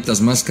 2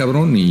 lavaditas más,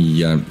 cabrón, y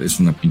ya es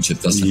una pinche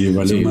taza. Sí,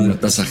 vale, una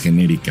taza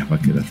genérica va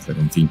a quedar,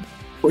 pero en fin.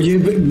 Oye,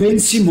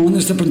 Ben Simón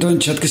está preguntando en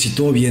chat que si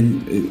todo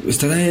bien.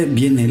 ¿Estará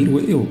bien él,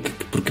 güey? ¿O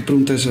por qué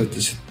pregunta esa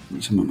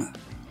mamada?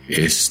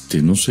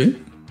 No sé.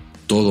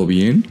 ¿Todo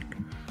bien?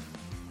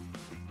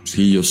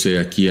 Sí, yo sé,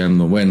 aquí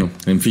ando. Bueno,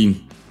 en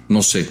fin,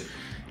 no sé.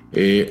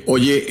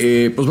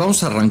 Oye, pues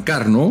vamos a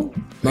arrancar, ¿no?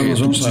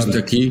 Vamos a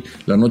aquí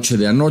la noche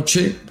de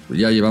anoche.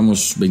 Ya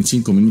llevamos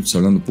 25 minutos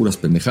hablando puras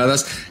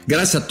pendejadas.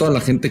 Gracias a toda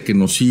la gente que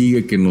nos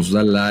sigue, que nos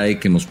da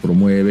like, que nos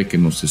promueve, que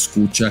nos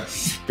escucha.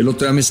 El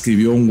otro día me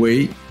escribió un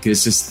güey que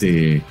es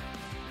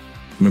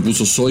me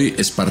puso, soy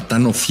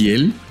espartano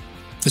fiel.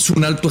 Es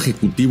un alto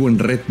ejecutivo en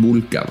Red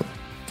Bull, cabrón,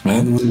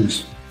 ¿no?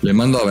 Le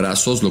mando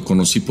abrazos, lo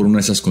conocí por una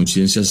de esas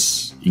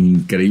coincidencias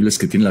increíbles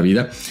que tiene la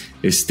vida.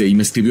 Y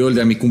me escribió el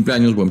día de mi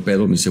cumpleaños, buen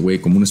pedo. Me dice, güey,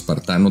 como un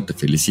espartano, te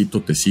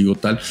felicito, te sigo,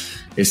 tal.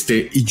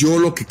 Y yo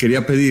lo que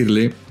quería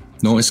pedirle,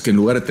 no, es que en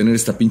lugar de tener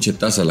esta pinche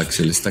taza a la que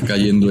se le está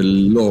cayendo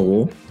el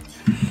logo,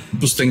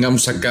 pues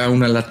tengamos acá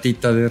una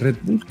latita de Red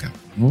Bull,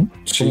 ¿no?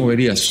 Sí. ¿Cómo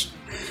verías?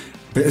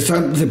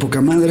 Está de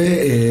poca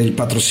madre el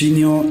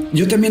patrocinio.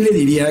 Yo también le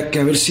diría que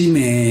a ver si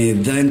me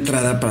da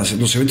entrada para hacer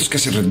los eventos que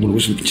hace Red Bull,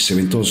 son pinches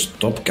eventos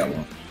top,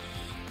 cabrón.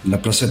 La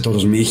Plaza de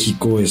Toros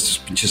México, estos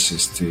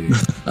pinches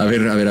A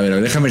ver,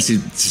 déjame ver si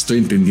estoy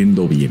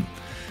entendiendo bien.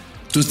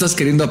 Tú estás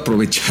queriendo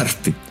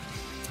aprovecharte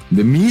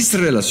de mis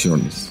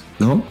relaciones,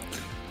 ¿no?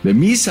 De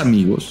mis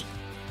amigos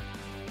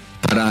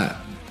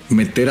para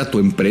meter a tu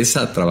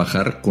empresa a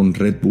trabajar con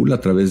Red Bull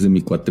a través de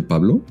mi cuate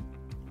Pablo.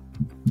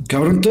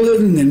 Cabrón, todo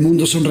en el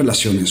mundo son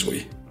relaciones,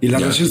 güey. Y las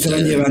relaciones te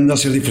van llevando a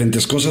hacer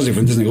diferentes cosas,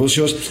 diferentes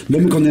negocios.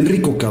 Veme con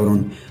Enrico,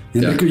 cabrón.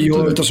 Enrico y yo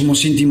ahorita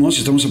somos íntimos y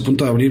estamos a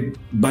punto de abrir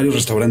varios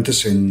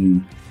restaurantes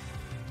en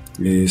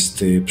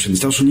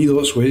Estados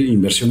Unidos, güey,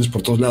 inversiones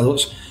por todos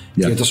lados.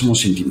 Y ahorita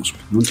somos íntimos,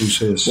 güey, ¿no?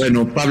 Entonces...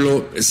 Bueno,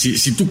 Pablo,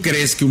 si tú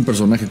crees que un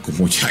personaje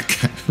como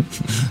Yaka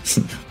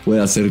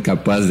pueda ser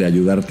capaz de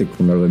ayudarte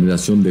con la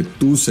organización de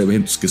tus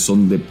eventos que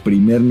son de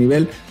primer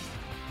nivel,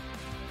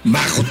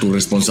 bajo tu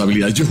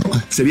responsabilidad, yo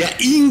sería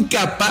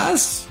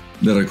incapaz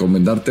de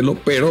recomendártelo,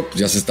 pero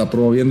ya se está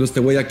promoviendo este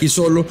güey aquí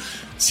solo.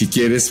 Si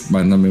quieres,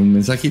 mándame un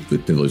mensajito y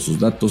te doy sus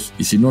datos.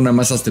 Y si no, nada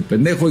más hazte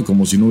pendejo y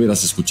como si no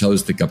hubieras escuchado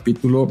este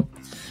capítulo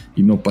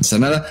y no pasa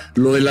nada.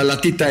 Lo de la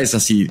latita es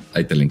así,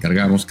 ahí te la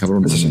encargamos,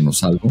 cabrón,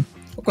 háganos algo.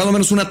 O cuando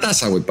menos una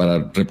taza, güey,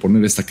 para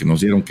reponer esta que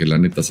nos dieron, que la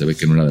neta se ve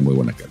que no era de muy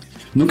buena calidad.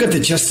 ¿Nunca te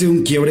echaste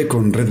un quiebre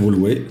con Red Bull,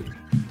 güey?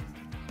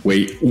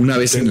 Güey, una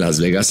vez en Las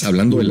Vegas,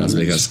 hablando de Las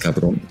Vegas,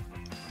 cabrón,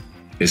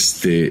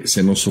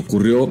 se nos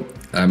ocurrió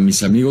a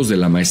mis amigos de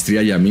la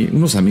maestría y a mí,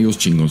 unos amigos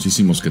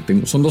chingoncísimos que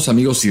tengo, son 2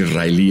 amigos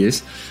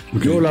israelíes.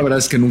 Okay. Yo la verdad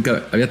es que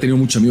nunca había tenido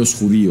muchos amigos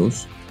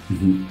judíos,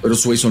 pero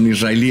son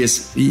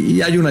israelíes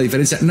y hay una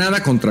diferencia,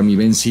 nada contra mi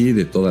Benzi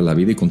de toda la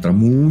vida y contra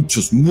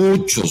muchos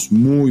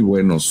muy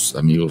buenos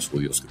amigos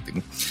judíos que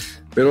tengo,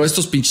 pero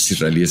estos pinches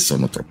israelíes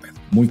son otro pedo,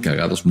 muy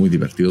cagados, muy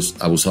divertidos,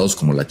 abusados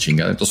como la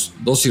chingada. Entonces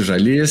 2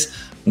 israelíes,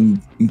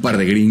 un par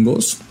de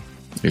gringos,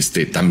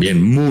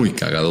 también muy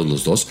cagados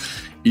los 2.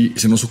 Y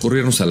se nos ocurrió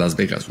irnos a Las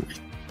Vegas,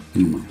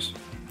 güey.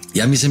 Y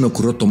a mí se me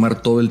ocurrió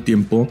tomar todo el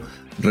tiempo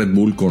Red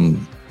Bull con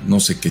no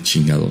sé qué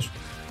chingados.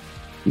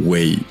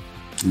 Güey,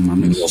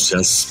 no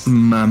seas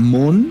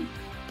mamón.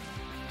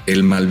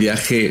 El mal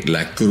viaje,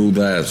 la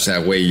cruda, o sea,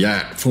 güey,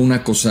 ya fue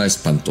una cosa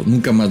espantosa.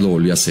 Nunca más lo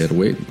volví a hacer,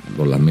 güey,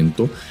 lo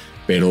lamento.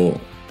 Pero,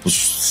 pues,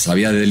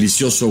 sabía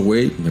delicioso,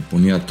 güey. Me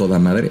ponía toda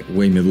madre.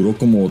 Güey, me duró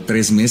como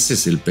 3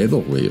 meses el pedo,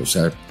 güey. O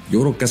sea,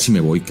 yo creo que casi me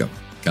voy, cabrón.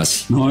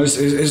 casi. No,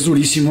 es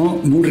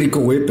durísimo, muy rico,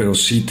 güey, pero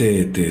sí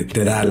te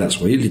da alas,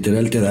 güey.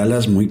 Literal te da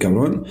alas, muy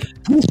cabrón.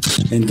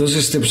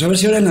 Entonces, pues a ver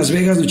si ahora en Las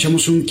Vegas nos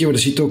echamos un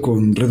quiebrecito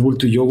con Red Bull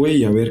tú y yo, güey,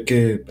 y a ver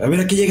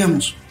a qué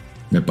llegamos.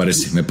 Me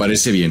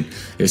parece bien.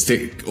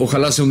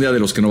 Ojalá sea un día de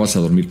los que no vas a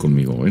dormir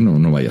conmigo, güey.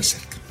 No vaya a ser.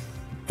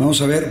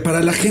 Vamos a ver,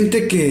 para la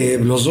gente que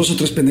los 2 o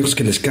 3 pendejos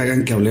que les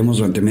cagan que hablemos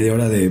durante media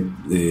hora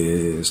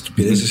de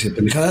estupideces y de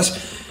pendejadas,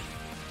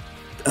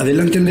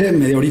 adelántenle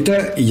media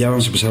horita y ya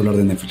vamos a empezar a hablar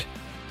de NFL.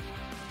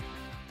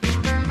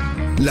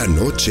 La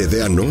noche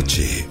de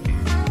anoche.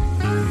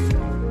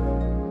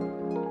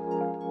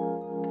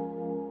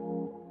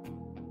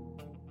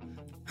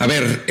 A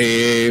ver,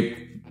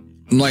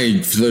 no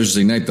hay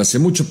Thursday Night hace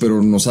mucho,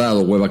 pero nos ha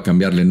dado hueva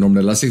cambiarle el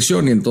nombre a la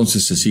sección y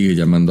entonces se sigue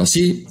llamando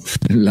así,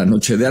 la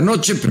noche de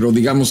anoche, pero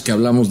digamos que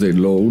hablamos de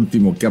lo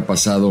último que ha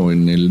pasado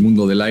en el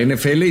mundo de la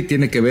NFL y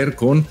tiene que ver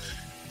con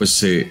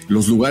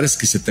los lugares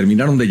que se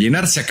terminaron de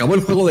llenar. Se acabó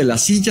el juego de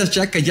las sillas,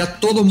 ya que ya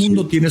todo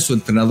mundo tiene su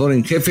entrenador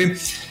en jefe.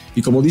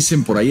 Y como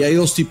dicen por ahí, hay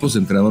 2 tipos de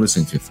entrenadores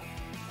en jefe,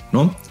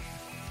 ¿no?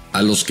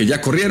 A los que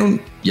ya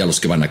corrieron y a los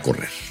que van a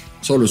correr.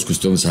 Solo es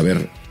cuestión de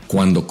saber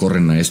cuándo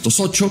corren a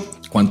estos 8,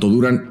 cuánto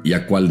duran y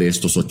a cuál de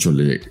estos 8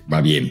 le va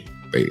bien.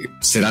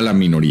 Será la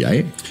minoría,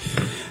 ¿eh?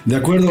 De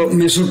acuerdo,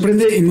 me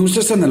sorprende y me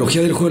gusta esta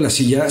analogía del juego de las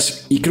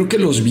sillas y creo que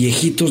los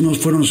viejitos no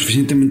fueron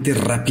suficientemente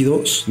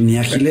rápidos ni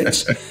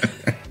ágiles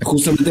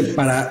justamente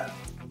para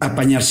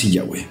apañar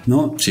silla, güey,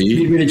 ¿no? Sí.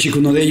 Bill Belichick,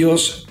 uno de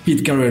ellos,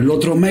 Pete Carroll, el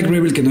otro, Mike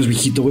Vrabel, que no es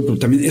viejito, güey, pero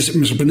también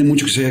me sorprende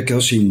mucho que se haya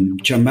quedado sin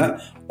chamba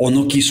o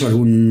no quiso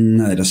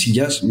alguna de las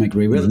sillas, Mike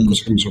Vrabel,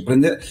 cosa que me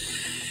sorprende.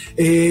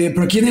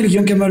 Pero aquí en el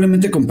guión que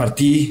amablemente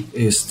compartí,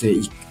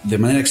 y de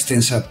manera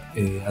extensa,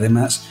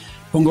 además,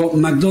 pongo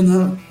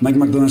Mike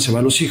McDonald se va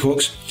a los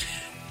Seahawks.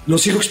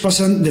 Los Seahawks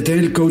pasan de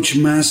tener el coach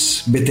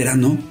más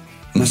veterano,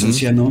 más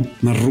anciano,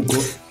 más ruco,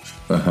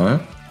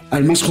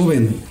 al más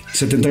joven.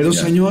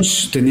 72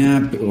 años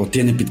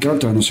tiene Pete Carroll,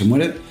 todavía no se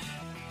muere,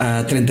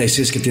 a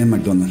 36 que tiene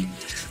McDonald.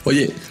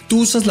 Oye,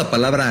 ¿tú usas la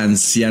palabra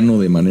anciano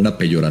de manera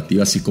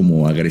peyorativa, así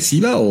como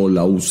agresiva, o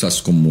la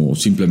usas como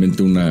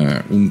simplemente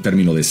un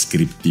término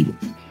descriptivo?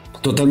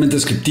 Totalmente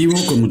descriptivo,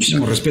 con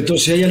muchísimo respeto.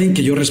 Si hay alguien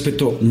que yo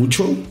respeto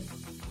mucho,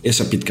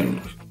 es a Pete Carroll.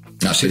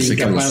 Pensé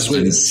que los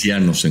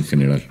ancianos en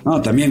general.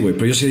 No, también, güey,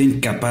 pero yo sería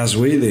incapaz,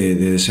 güey, de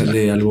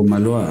desearle algo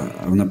malo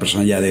a una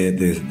persona ya de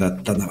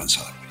edad tan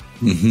avanzada.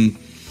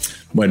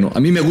 Bueno, a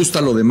mí me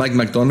gusta lo de Mike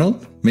McDonald.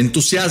 Me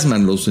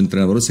entusiasman los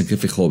entrenadores en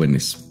jefe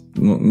jóvenes.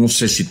 No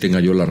sé si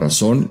tenga yo la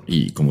razón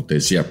y como te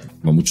decía,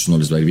 a muchos no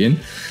les va a ir bien.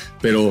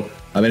 Pero,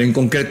 a ver, en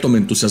concreto me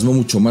entusiasmó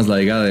mucho más la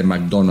llegada de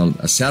McDonald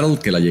a Seattle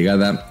que la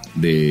llegada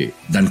de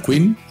Dan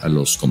Quinn a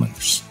los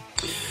Commanders.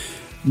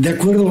 De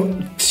acuerdo.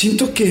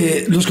 Siento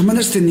que los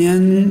Commanders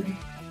tenían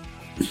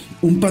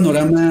un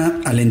panorama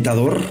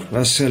alentador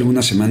hace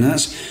algunas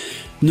semanas.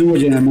 Nuevo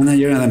general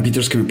manager, Adam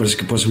Peters, que me parece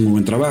que puede hacer un muy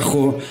buen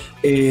trabajo.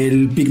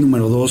 El pick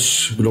número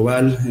 2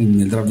 global en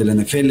el draft de la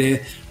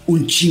NFL.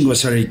 Un chingo de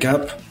salary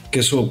cap, que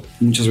eso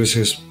muchas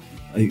veces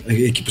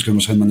hay equipos que no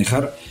saben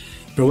manejar.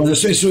 Pero bueno,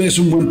 eso es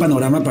un buen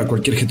panorama para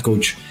cualquier head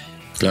coach.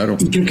 Claro.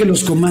 Y creo que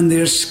los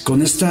Commanders,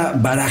 con esta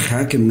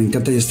baraja, que me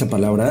encanta ya esta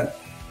palabra,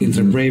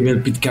 entre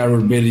Vrabel, Pete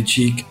Carroll,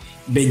 Belichick,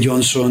 Ben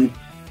Johnson,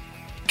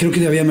 creo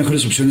que había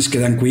mejores opciones que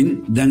Dan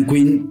Quinn. Dan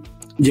Quinn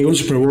llegó a un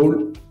Super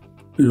Bowl,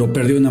 lo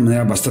perdió de una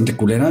manera bastante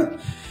culera.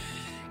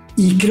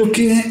 Y creo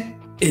que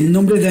el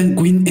nombre de Dan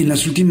Quinn en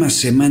las últimas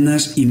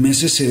semanas y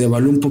meses se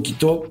devaluó un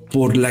poquito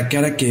por la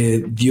cara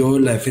que dio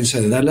la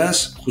defensa de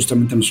Dallas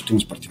justamente en los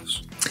últimos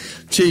partidos.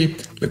 Sí,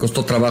 le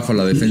costó trabajo a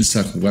la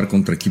defensa jugar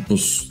contra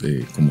equipos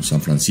como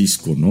San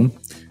Francisco, ¿no?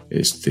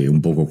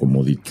 Un poco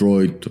como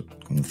Detroit,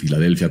 como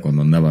Filadelfia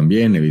cuando andaban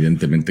bien,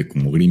 evidentemente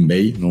como Green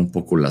Bay, ¿no? Un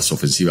poco las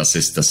ofensivas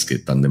estas que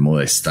tan de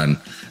moda están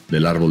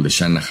del árbol de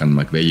Shanahan,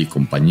 McVay y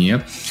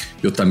compañía.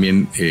 Yo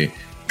también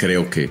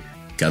creo que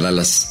a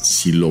Dallas,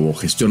 si lo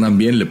gestionan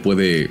bien, le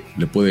puede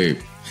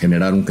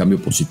generar un cambio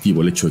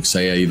positivo el hecho de que se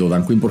haya ido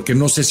Dan Quinn, porque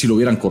no sé si lo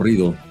hubieran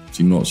corrido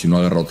si no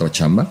agarra otra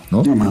chamba,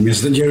 ¿no? No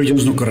mames, Jerry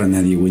Jones no corre a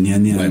nadie, güey, ni a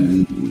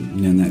nadie.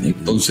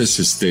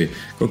 Entonces,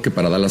 creo que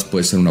para Dallas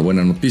puede ser una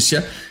buena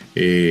noticia.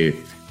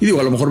 Y digo,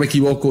 a lo mejor me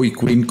equivoco y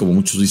Quinn, como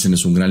muchos dicen,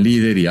 es un gran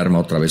líder y arma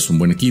otra vez un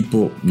buen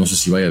equipo. No sé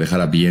si vaya a dejar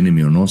a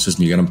Bieniemy o no. Esa es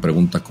mi gran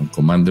pregunta con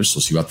Commanders,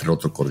 o si va a tener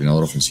otro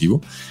coordinador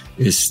ofensivo.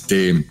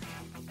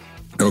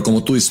 Pero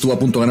como tú dices, estuvo a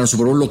punto de ganar el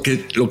Super Bowl.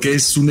 Lo que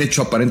es un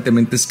hecho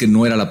aparentemente es que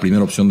no era la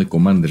primera opción de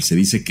Commanders. Se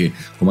dice que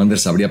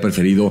Commanders habría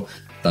preferido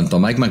tanto a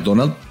Mike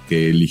McDonald,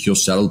 que eligió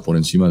Seattle por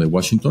encima de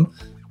Washington,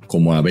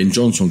 como a Ben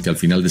Johnson, que al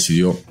final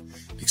decidió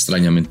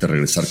extrañamente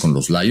regresar con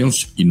los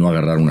Lions y no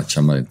agarrar una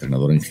chamba de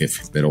entrenador en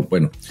jefe. Pero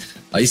bueno,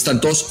 ahí están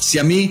todos. Si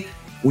a mí,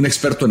 un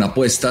experto en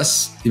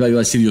apuestas, iba a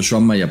decir Joshua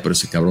Maya, pero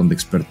ese cabrón de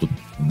experto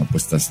en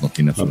apuestas no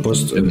tiene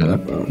absolutamente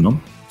nada,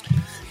 ¿no?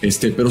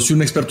 Pero si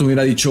un experto me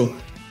hubiera dicho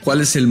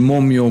cuál es el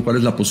momio, cuál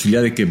es la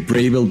posibilidad de que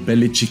Vrabel,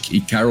 Belichick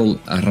y Carroll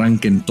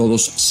arranquen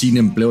todos sin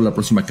empleo la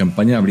próxima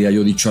campaña, habría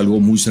yo dicho algo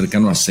muy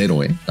cercano a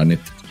 0, la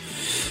neta.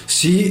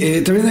 Sí,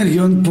 también en el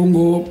guión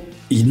pongo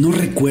Y no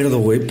recuerdo,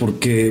 güey,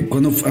 porque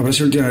cuando habrá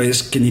sido la última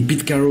vez que ni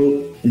Pete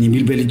Carroll ni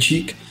Bill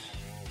Belichick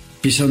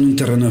pisaron un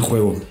terreno de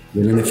juego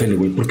del NFL,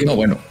 güey. Porque no,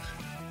 bueno,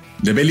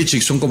 de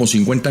Belichick son como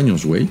 50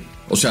 años, güey.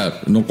 O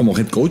sea, no como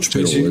head coach,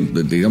 pero sí.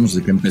 Digamos,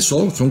 desde que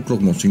empezó son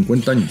como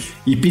 50 años.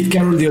 Y Pete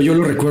Carroll, yo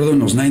lo recuerdo en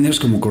los Niners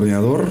como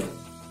coordinador.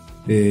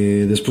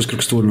 Después creo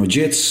que estuvo en los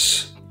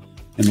Jets,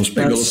 en los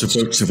Pats.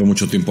 Luego se fue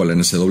mucho tiempo a la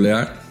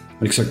NCAA.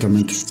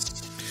 Exactamente.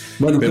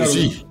 Bueno, pero claro,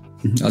 sí,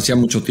 hacía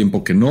mucho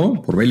tiempo que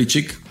no, por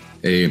Belichick.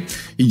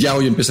 Y ya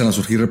hoy empiezan a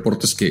surgir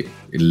reportes que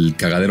el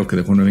cagadero que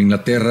dejó Nueva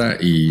Inglaterra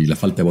y la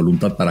falta de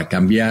voluntad para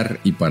cambiar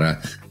y para,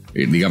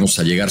 digamos,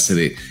 allegarse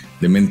de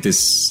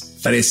mentes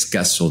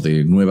frescas o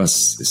de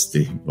nuevos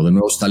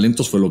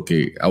talentos fue lo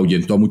que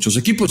ahuyentó a muchos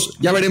equipos.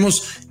 Ya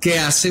veremos qué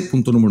hace,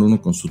 punto número 1,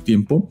 con su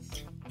tiempo.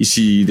 Y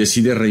si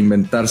decide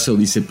reinventarse o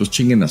dice, pues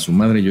chinguen a su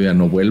madre, yo ya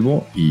no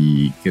vuelvo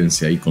y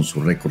quédense ahí con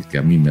su récord que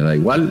a mí me da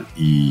igual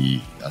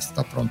y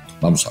hasta pronto.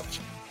 Vamos a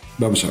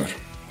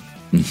ver.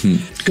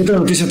 ¿Qué otra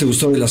noticia te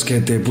gustó de las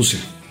que te puse?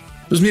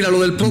 Pues mira, lo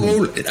del Pro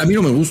Bowl, a mí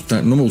no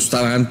me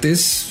gustaba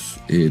antes,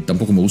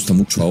 tampoco me gusta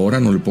mucho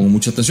ahora, no le pongo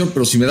mucha atención,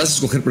 pero si me das a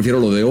escoger,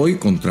 prefiero lo de hoy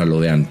contra lo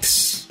de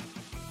antes.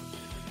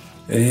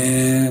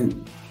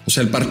 O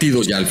sea, el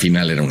partido ya al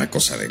final era una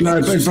cosa de...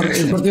 Claro, el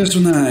partido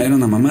era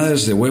una mamada,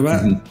 es de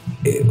hueva.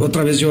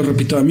 Otra vez yo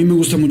repito, a mí me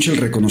gusta mucho el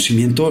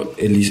reconocimiento,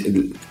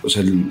 el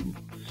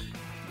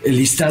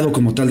listado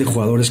como tal de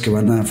jugadores que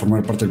van a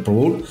formar parte del Pro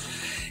Bowl.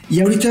 Y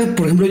ahorita,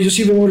 por ejemplo, yo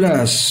sí veo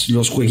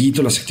los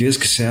jueguitos, las actividades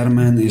que se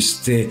arman.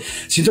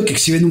 Siento que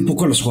exhiben un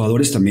poco a los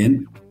jugadores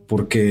también,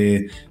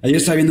 porque ayer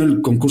estaba viendo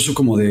el concurso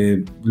como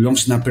de long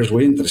snappers,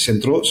 güey, entre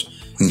centros.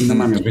 Y no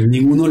mames,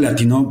 ninguno le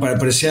atinó.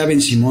 Parecía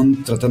Ben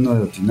Simón tratando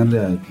de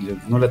atinarle,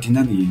 no le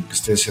atinan y que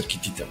esté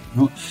cerquitita,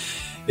 ¿no?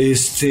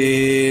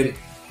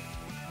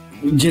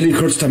 Jalen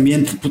Hurts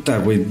también, puta,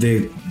 güey,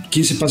 de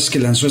 15 pases que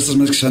lanzó, estas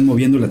más que se van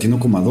moviendo, le atinó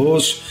como a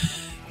 2.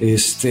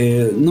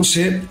 No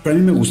sé, pero a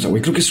mí me gusta,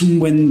 güey. Creo que es un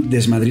buen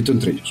desmadrito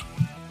entre ellos.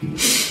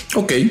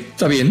 Ok,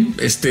 está bien.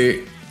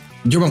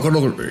 Yo me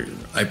acuerdo,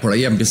 por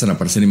ahí empiezan a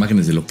aparecer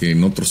imágenes de lo que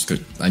en otros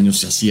años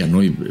se hacía,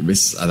 ¿no? Y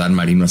ves a Dan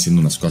Marino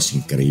haciendo unas cosas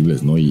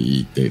increíbles, ¿no?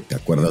 Y te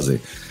acuerdas de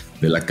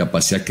la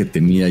capacidad que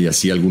tenía y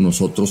así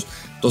algunos otros.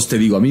 Entonces te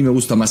digo, a mí me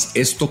gusta más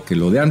esto que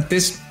lo de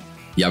antes.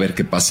 Y a ver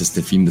qué pasa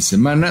este fin de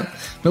semana.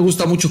 Me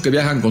gusta mucho que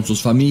viajan con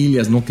sus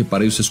familias, ¿no? Que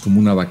para ellos es como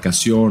una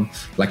vacación,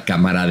 la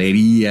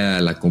camaradería,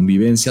 la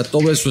convivencia,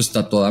 todo eso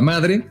está toda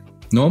madre,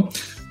 ¿no?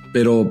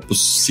 Pero pues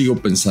sigo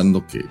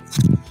pensando que,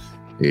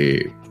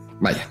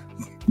 vaya,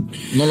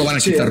 no lo van a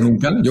quitar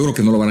nunca. Yo creo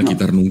que no lo van a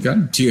quitar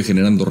nunca. Sigue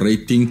generando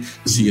rating,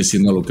 sigue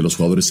siendo lo que los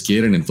jugadores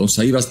quieren. Entonces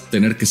ahí vas a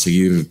tener que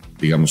seguir,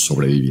 digamos,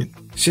 sobreviviendo.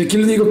 Sí, aquí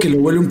le digo que lo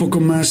vuelve un poco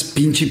más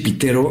pinche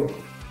pitero.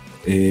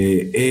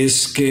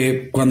 Es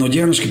que cuando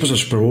llegan los equipos al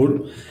Super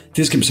Bowl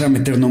tienes que empezar a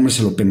meter nombres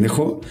a lo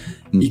pendejo.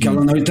 Y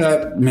cabrón,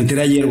 ahorita me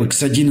enteré ayer, güey, que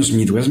está Geno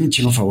Smith, güey. Hazme un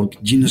chingo favor,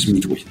 Geno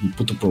Smith, güey, el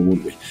puto Pro Bowl,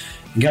 güey.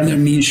 Gardner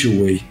Minshew,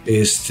 güey.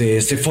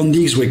 Stephon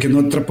Diggs, güey, que no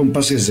atrapa un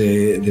pase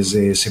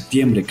desde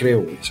septiembre,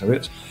 creo, güey,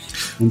 ¿sabes?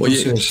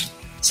 Entonces, oye,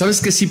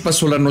 ¿sabes qué sí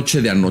pasó la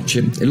noche de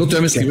anoche? El otro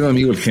día me escribió mi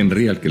amigo el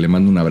Henry, al que le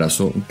mando un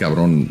abrazo, un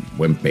cabrón,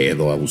 buen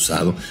pedo,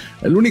 abusado.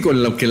 El único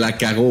en lo que la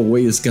cagó,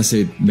 güey, es que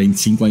hace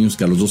 25 años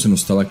que a los dos se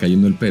nos estaba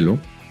cayendo el pelo.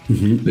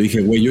 Le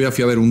dije, güey, yo ya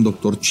fui a ver un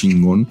doctor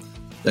chingón.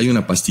 Hay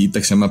una pastillita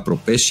que se llama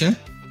Propecia,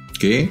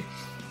 que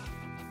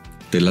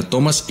te la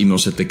tomas y no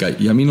se te cae.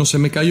 Y a mí no se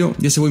me cayó.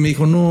 Y ese güey me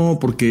dijo, no,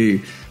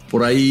 porque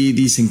por ahí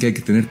dicen que hay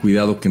que tener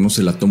cuidado que no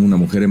se la tome una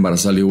mujer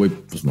embarazada. Y yo, güey,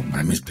 pues no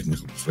mames,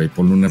 pendejo, pues, güey,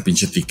 ponle una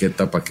pinche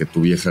etiqueta para que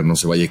tu vieja no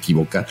se vaya a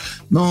equivocar.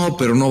 No,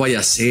 pero no vaya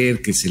a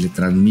ser que se le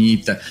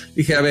transmita.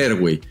 Dije, a ver,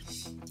 güey,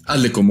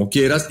 hazle como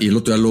quieras. Y el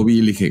otro día lo vi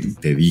y le dije,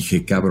 te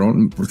dije,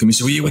 cabrón, porque me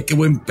dice, oye, güey, qué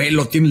buen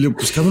pelo tiene. Le digo,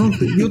 pues cabrón,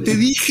 yo te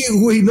dije,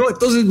 güey, no.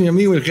 Entonces mi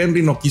amigo el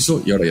Henry no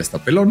quiso y ahora ya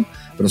está pelón,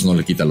 pero eso no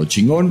le quita lo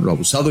chingón, lo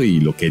abusado y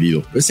lo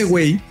querido. Ese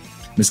güey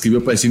me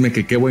escribió para decirme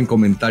que qué buen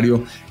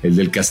comentario el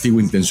del castigo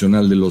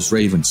intencional de los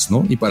Ravens,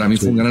 ¿no? Y para mí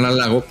fue un gran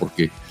halago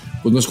porque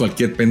pues no es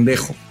cualquier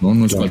pendejo, ¿no?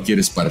 No es cualquier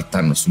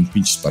espartano, es un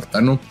pinche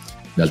espartano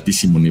de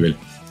altísimo nivel.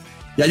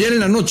 Y ayer en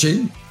la noche,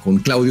 con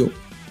Claudio,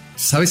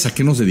 ¿sabes a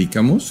qué nos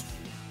dedicamos?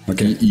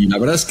 Okay. Y la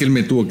verdad es que él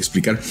me tuvo que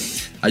explicar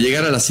a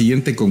llegar a la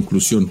siguiente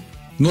conclusión.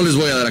 No les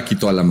voy a dar aquí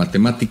toda la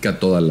matemática,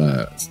 todas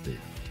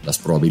las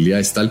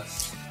probabilidades tal.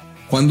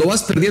 Cuando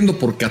vas perdiendo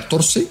por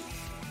 14,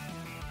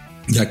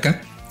 de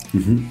acá,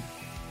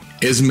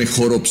 es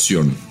mejor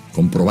opción,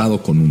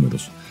 comprobado con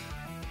números.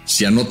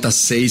 Si anotas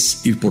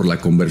 6, ir por la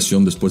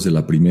conversión después de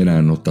la primera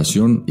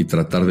anotación y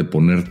tratar de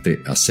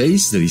ponerte a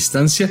 6 de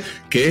distancia,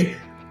 que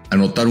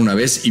anotar una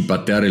vez y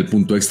patear el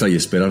punto extra y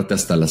esperarte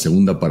hasta la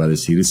segunda para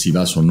decidir si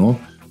vas o no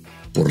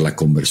por la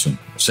conversión.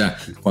 O sea,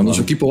 cuando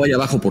su equipo vaya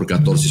abajo por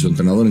 14 y su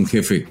entrenador en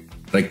jefe,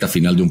 recta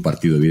final de un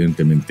partido,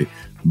 evidentemente,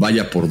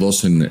 vaya por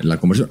 2 en la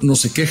conversión, no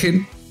se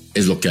quejen,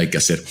 es lo que hay que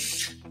hacer.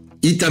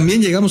 Y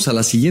también llegamos a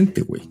la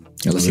siguiente, güey,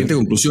 a la siguiente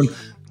conclusión.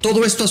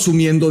 Todo esto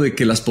asumiendo de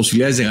que las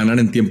posibilidades de ganar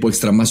en tiempo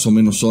extra más o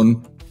menos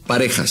son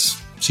parejas.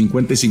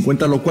 50 y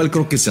 50, lo cual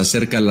creo que se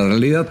acerca a la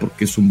realidad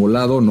porque es un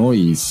volado, ¿no?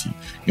 Y si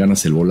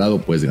ganas el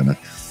volado, puedes ganar.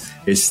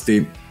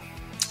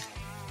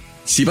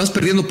 Si vas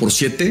perdiendo por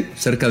 7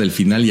 cerca del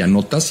final y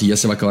anotas y ya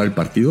se va a acabar el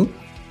partido,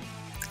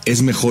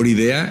 es mejor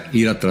idea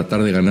ir a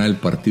tratar de ganar el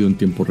partido en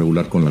tiempo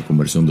regular con la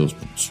conversión de 2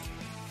 puntos.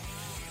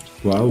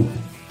 Wow.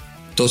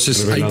 Entonces,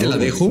 revelador, ahí te la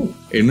dejo.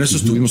 En eso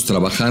estuvimos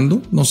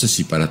trabajando. No sé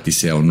si para ti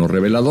sea o no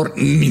revelador,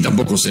 ni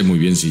tampoco sé muy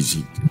bien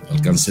si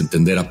alcanzas a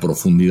entender a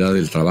profundidad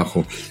el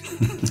trabajo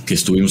que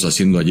estuvimos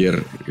haciendo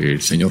ayer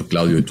el señor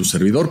Claudio y tu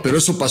servidor, pero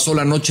eso pasó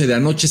la noche de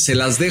anoche. Se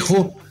las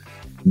dejo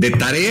de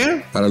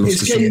tarea para los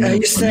que son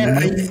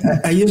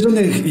ahí es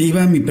donde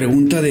iba mi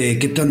pregunta de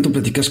qué tanto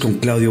platicas con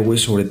Claudio, güey,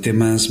 sobre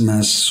temas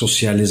más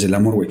sociales del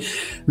amor, güey.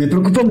 Me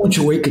preocupa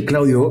mucho, güey, que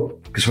Claudio,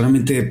 que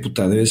solamente,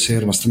 puta, debe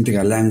ser bastante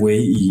galán, güey,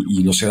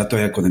 y lo será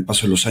todavía con el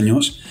paso de los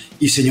años,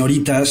 y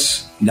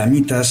señoritas,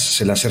 damitas,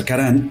 se le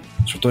acercarán,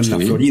 sobre todo en la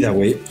Florida,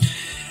 güey.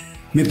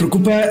 Me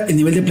preocupa el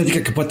nivel de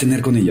plática que pueda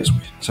tener con ellas,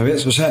 güey,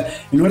 ¿sabes? O sea,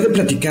 en lugar de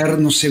platicar,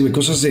 no sé, güey,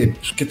 cosas de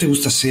pues, qué te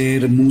gusta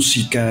hacer,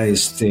 música,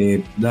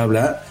 bla,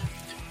 bla.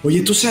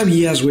 Oye, ¿tú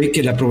sabías, güey,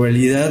 que la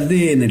probabilidad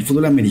de en el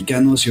fútbol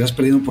americano, si vas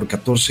perdiendo por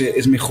 14,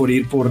 es mejor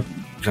ir por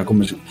la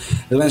conversión?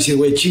 Les van a decir,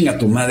 güey, chinga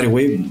tu madre,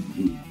 güey,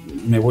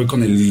 me voy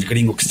con el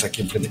gringo que está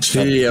aquí enfrente.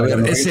 Sí, a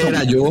ver, ese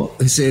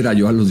era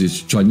yo a los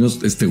 18 años.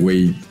 Este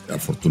güey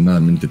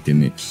afortunadamente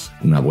tiene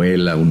una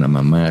abuela, una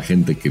mamá,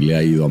 gente que le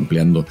ha ido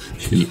ampliando.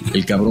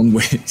 El cabrón,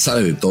 güey,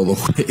 sabe de todo,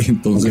 güey.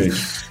 Entonces,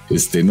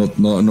 no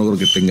creo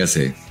que tenga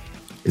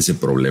ese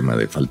problema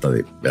de falta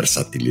de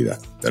versatilidad.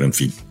 Pero en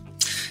fin,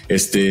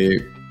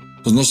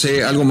 pues no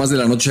sé, algo más de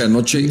la noche a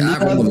noche.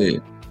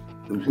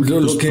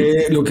 Bueno,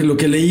 lo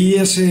que leí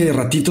hace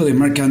ratito de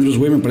Mark Andrews,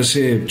 güey, me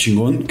parece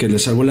chingón, que le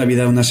salvó la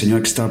vida a una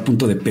señora que estaba a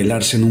punto de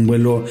pelarse en un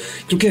vuelo,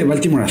 creo que de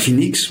Baltimore a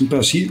Phoenix, un pedo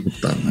así.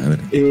 Puta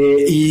madre.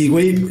 Y,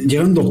 güey,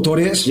 llegaron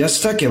doctores, ya se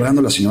estaba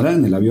quebrando la señora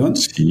en el avión.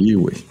 Sí,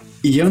 güey.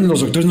 Y llegaron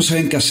los doctores, no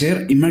saben qué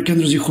hacer. Y Mark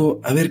Andrews dijo,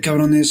 a ver,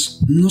 cabrones,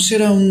 ¿no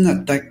será un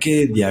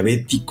ataque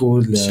diabético?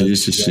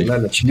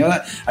 La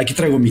chingada. Aquí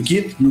traigo mi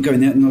kit,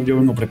 yo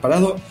vengo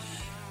preparado.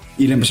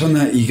 Y le empezaron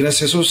y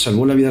gracias a eso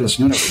salvó la vida a la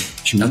señora,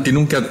 güey. ¿A ti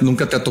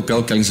nunca te ha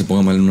tocado que alguien se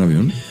ponga mal en un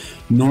avión?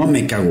 No,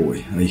 me cago,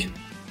 güey, ahí.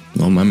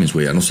 No mames,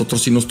 güey. A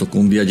nosotros sí nos tocó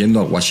un día yendo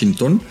a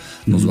Washington.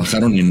 Nos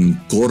bajaron en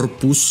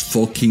Corpus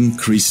fucking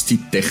Christi,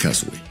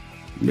 Texas,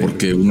 güey.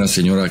 Porque una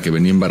señora que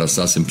venía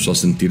embarazada se empezó a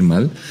sentir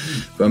mal.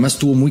 Pero además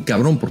estuvo muy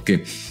cabrón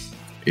porque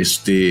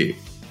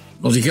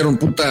nos dijeron,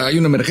 puta, hay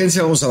una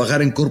emergencia, vamos a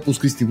bajar en Corpus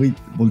Christi, güey.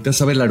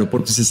 Volteas a ver el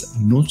aeropuerto y dices,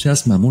 no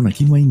seas mamón,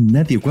 aquí no hay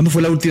nadie. ¿Cuándo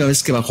fue la última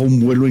vez que bajó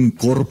un vuelo en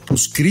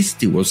Corpus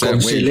Christi, güey? O sea,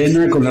 con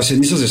Selena, con las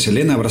cenizas de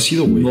Selena habrá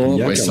sido, güey. No,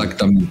 ya,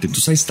 exactamente.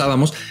 Entonces ahí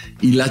estábamos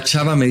y la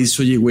chava me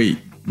dice, oye, güey,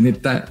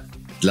 neta,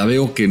 la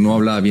veo que no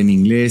hablaba bien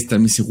inglés.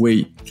 También me dice,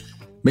 güey,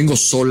 vengo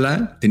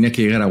sola, tenía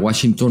que llegar a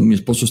Washington, mi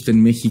esposo está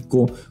en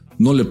México,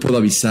 no le puedo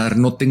avisar,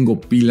 no tengo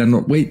pila,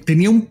 no, güey,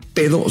 tenía un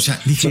pedo, o sea,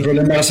 dije... ¿Pero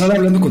la embarazada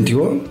hablando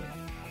contigo?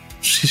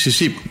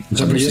 Sí. O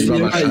sea,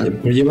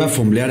 pero lleva a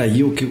fomblear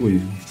allí o qué, güey.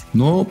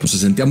 No, pues se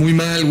sentía muy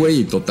mal,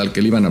 güey, y total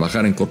que le iban a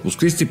bajar en Corpus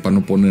Christi para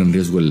no poner en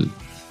riesgo el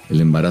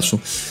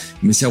embarazo.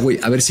 Y me decía, güey,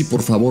 a ver si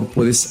por favor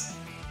puedes,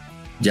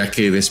 ya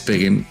que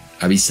despeguen,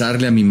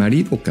 avisarle a mi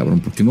marido,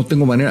 cabrón, porque no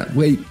tengo manera.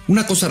 Güey,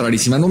 una cosa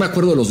rarísima, no me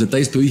acuerdo de los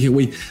detalles, pero dije,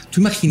 güey,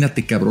 tú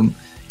imagínate, cabrón,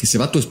 que se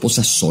va tu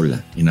esposa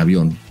sola en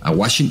avión a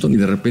Washington y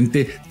de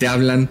repente te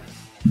hablan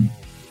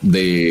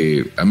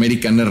de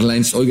American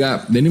Airlines,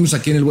 oiga, venimos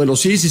aquí en el vuelo,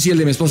 sí, el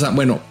de mi esposa,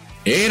 bueno,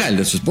 era el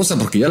de su esposa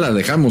porque ya la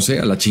dejamos,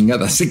 a la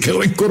chingada, se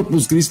quedó en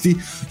Corpus Christi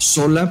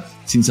sola,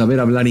 sin saber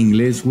hablar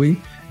inglés, güey,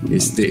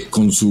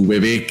 con su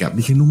bebé,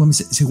 dije, no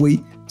mames, ese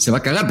güey se va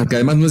a cagar, porque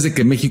además no es de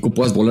que México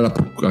puedas volar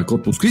a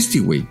Corpus Christi,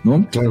 güey,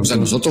 ¿no? Claro, o sea,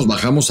 nosotros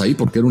bajamos ahí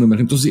porque era una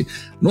emergencia. Entonces,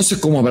 no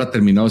sé cómo habrá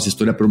terminado esa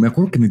historia, pero me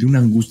acuerdo que me dio una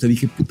angustia.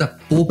 Dije, puta,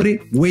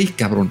 pobre güey,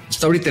 cabrón.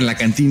 Está ahorita en la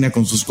cantina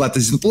con sus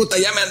cuates diciendo, puta,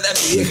 ya me andé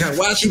a mi vieja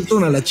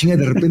Washington a la chinga y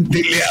de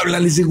repente le habla,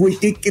 le dice, güey,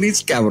 ¿qué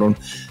crees, cabrón?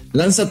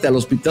 Lánzate al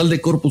hospital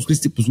de Corpus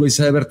Christi. Pues, güey,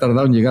 se debe haber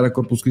tardado en llegar a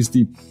Corpus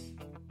Christi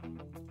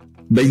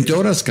 20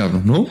 horas,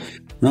 cabrón, ¿no?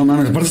 No,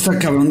 mames, aparte está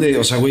cabrón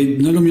o sea, güey,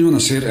 no es lo mismo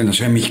nacer en la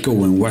Ciudad de México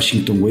o en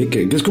Washington, güey,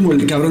 que es como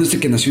el cabrón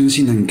que nació en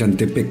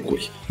Sinancantepec,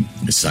 güey.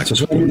 Exacto. O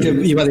sea,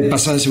 solamente iba de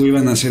pasada, ese güey iba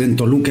a nacer en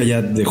Toluca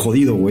ya de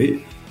jodido, güey,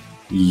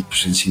 y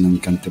pues en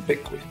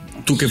Sinancantepec, güey.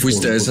 ¿No? Tú que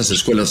fuiste a esas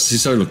escuelas, sí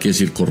sabes lo que quiere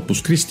decir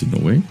Corpus Christi, ¿no,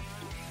 güey?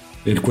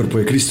 El cuerpo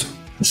de Cristo.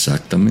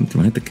 Exactamente,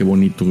 imagínate qué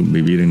bonito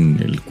vivir en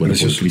el cuerpo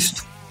de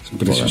Cristo.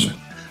 Precioso.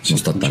 No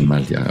está tan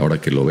mal ya,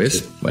 ahora que lo ves,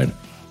 sí. Bueno,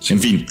 sí. En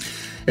fin.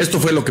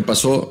 Esto fue lo que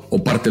pasó,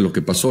 o parte de lo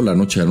que pasó la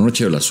noche de la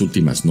noche o las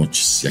últimas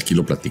noches. Y aquí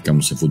lo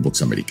platicamos en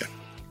Footbox Americano.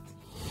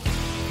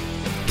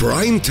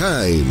 Prime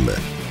Time.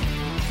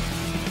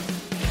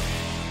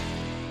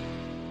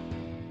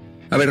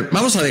 A ver,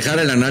 vamos a dejar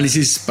el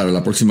análisis para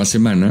la próxima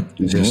semana,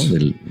 ¿no?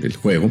 del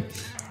juego.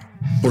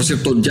 Por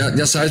cierto,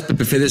 ya sabes,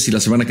 Pepe Fede, si la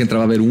semana que entra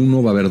va a haber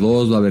 1, va a haber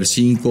 2, va a haber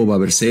 5, va a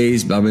haber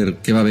 6,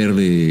 ¿qué va a haber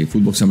de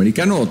Footbox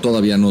Americano o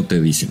todavía no te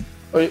dicen?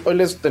 Hoy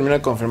les termino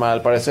de confirmar,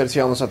 al parecer sí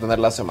vamos a tener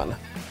la semana.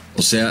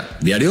 O sea,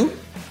 ¿diario?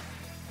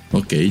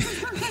 Ok.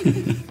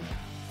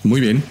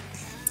 Muy bien.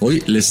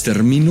 Hoy les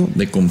termino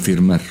de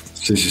confirmar.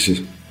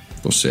 Sí.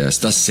 O sea,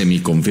 está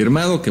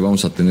semi-confirmado que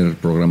vamos a tener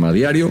programa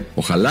diario.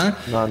 Ojalá.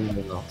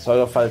 No.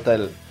 Solo falta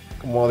el,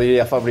 como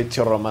diría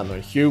Fabrizio Romano,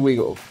 el here we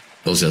go.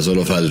 O sea,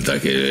 solo falta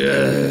que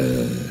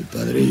el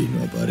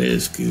padrino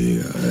aparezca y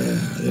diga,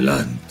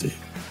 adelante.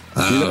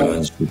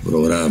 Hagan su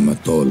programa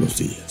todos los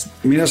días.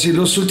 Mira, si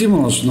los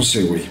últimos, no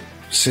sé, güey,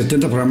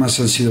 70 programas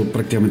han sido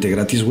prácticamente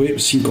gratis, güey.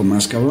 5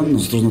 más, cabrón.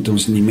 Nosotros no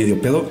tenemos ni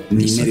medio pedo,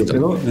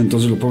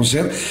 entonces lo podemos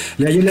hacer.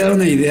 Ayer le he dado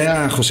una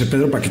idea a José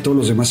Pedro para que todos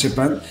los demás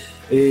sepan.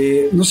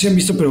 No se han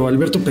visto, pero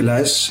Alberto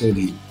Peláez,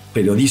 el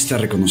periodista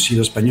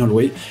reconocido español,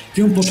 güey,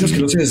 tiene un podcast que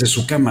lo hace desde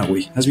su cama,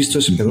 güey. ¿Has visto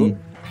ese pedo?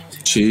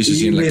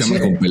 Sí, en la cama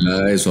con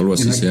Peláez o algo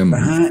así se llama.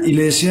 Ajá, y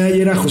le decía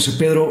ayer a José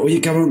Pedro,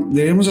 oye, cabrón,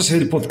 deberíamos hacer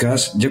el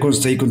podcast, ya cuando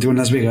esté ahí contigo en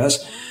Las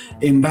Vegas,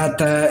 en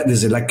bata,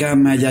 desde la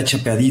cama, ya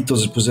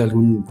chapeaditos, después de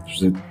algún,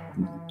 pues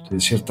de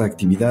cierta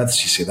actividad,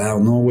 si se da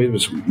o no, güey,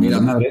 pues mira,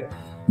 madre.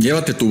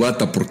 Llévate tu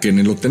bata, porque en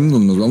el hotel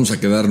donde nos vamos a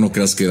quedar no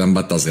creas que dan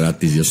batas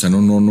gratis. O sea,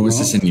 no es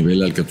ese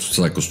nivel al que tú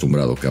estás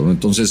acostumbrado, cabrón.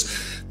 Entonces,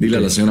 dile a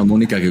la señora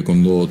Mónica que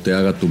cuando te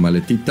haga tu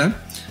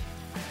maletita,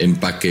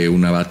 empaque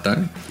una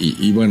bata.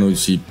 Y bueno, y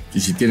si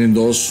tienen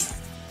dos,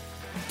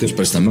 pues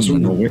préstame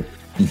una, güey.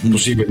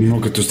 Pues sí, mismo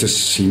que tú estés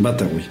sin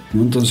bata, güey,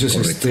 ¿no? Entonces,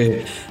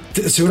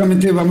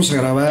 seguramente vamos a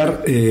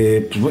grabar,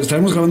 pues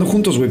estaremos grabando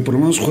juntos, güey, por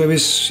lo menos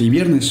jueves y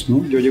viernes,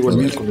 ¿no? Yo llego el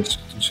miércoles,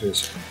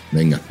 entonces.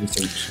 Venga.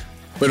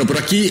 Bueno, pero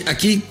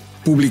aquí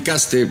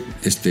publicaste,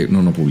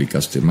 no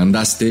publicaste,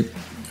 mandaste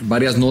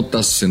varias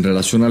notas en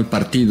relación al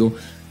partido.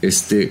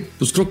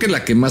 Pues creo que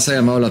la que más ha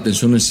llamado la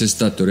atención es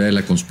esta teoría de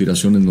la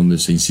conspiración en donde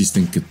se insiste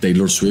en que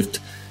Taylor Swift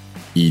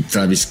y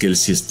Travis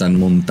Kelce están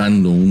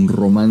montando un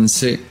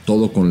romance,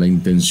 todo con la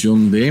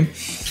intención de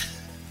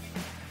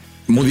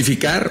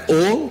modificar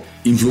o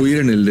influir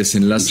en el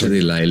desenlace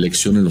de la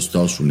elección en los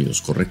Estados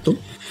Unidos, ¿correcto?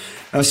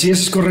 Así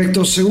es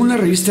correcto. Según la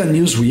revista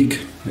Newsweek,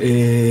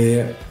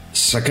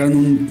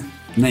 sacaron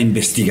una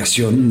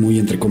investigación, muy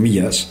entre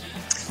comillas.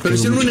 Pero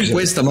hicieron una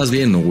encuesta más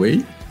bien, ¿no,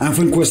 güey?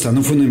 Fue encuesta,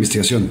 no fue una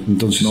investigación.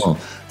 Entonces, no,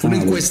 fue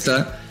una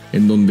encuesta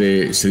en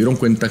donde se dieron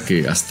cuenta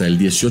que hasta el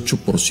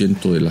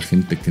 18% de la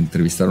gente que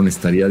entrevistaron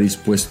estaría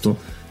dispuesto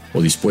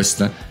o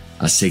dispuesta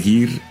a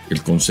seguir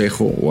el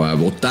consejo o a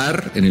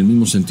votar en el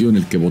mismo sentido en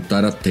el que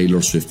votara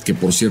Taylor Swift, que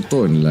por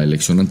cierto en la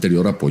elección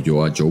anterior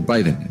apoyó a Joe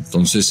Biden.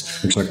 Entonces,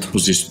 exacto,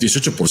 pues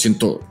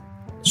 18%.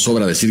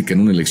 Sobra decir que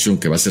en una elección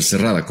que va a ser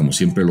cerrada, como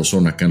siempre lo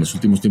son acá en los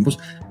últimos tiempos,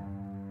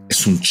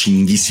 es un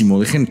chinguísimo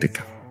de gente,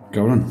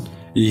 cabrón.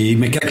 Y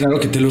me queda claro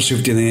que Taylor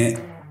Swift tiene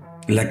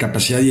la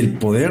capacidad y el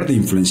poder de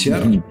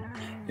influenciar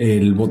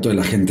el voto de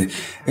la gente.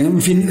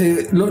 En fin,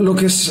 lo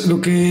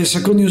que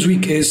sacó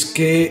Newsweek es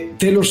que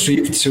Taylor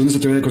Swift, según esta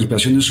teoría de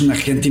conspiración, es un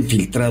agente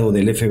infiltrado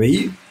del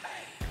FBI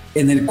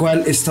en el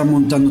cual está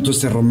montando todo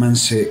este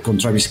romance con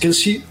Travis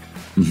Kelce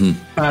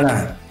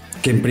para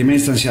que en primera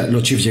instancia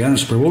los Chiefs llegaran al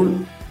Super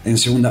Bowl, en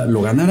segunda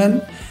lo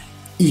ganaran,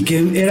 y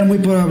que era muy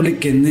probable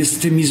que en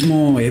este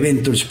mismo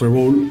evento, el Super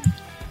Bowl,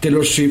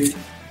 Taylor Swift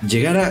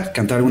llegara,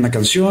 cantara una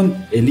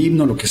canción, el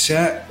himno, lo que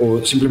sea,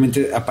 o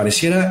simplemente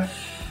apareciera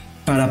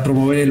para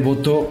promover el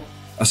voto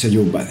hacia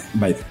Joe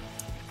Biden.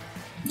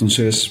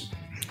 Entonces,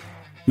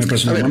 me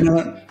parece una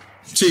buena.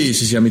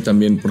 Sí, a mí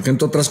también, porque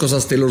entre otras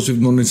cosas Taylor Swift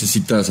no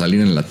necesita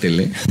salir en la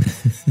tele,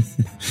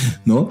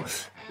 ¿no?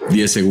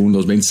 10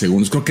 segundos, 20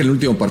 segundos. Creo que en el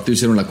último partido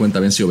hicieron la cuenta,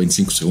 habían sido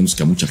 25 segundos,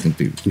 que a mucha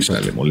gente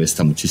le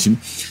molesta muchísimo.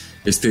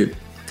 Que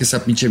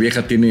esa pinche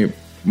vieja tiene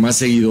más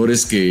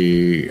seguidores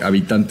que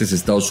habitantes de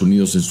Estados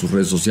Unidos en sus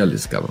redes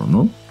sociales, cabrón,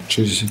 ¿no?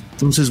 Sí.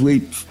 Entonces,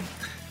 güey,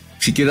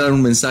 si quiere dar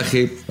un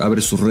mensaje,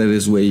 abre sus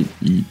redes, güey,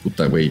 y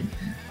puta, güey,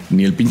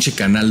 ni el pinche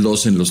Canal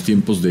 2 en los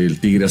tiempos del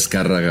Tigre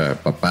Azcárraga,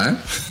 papá,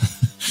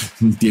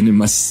 tiene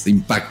más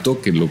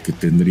impacto que lo que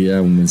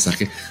tendría un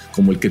mensaje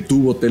como el que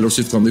tuvo Taylor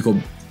Swift cuando dijo,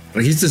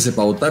 regístrense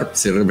para votar,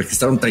 se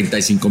registraron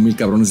 35,000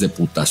 cabrones de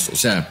putazo. O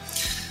sea,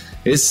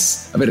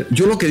 a ver,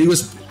 yo lo que digo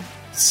es,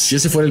 si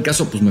ese fuera el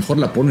caso, pues mejor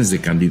la pones de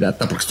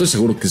candidata, porque estoy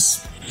seguro que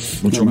es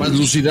mucho más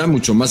lúcida,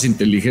 mucho más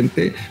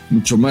inteligente,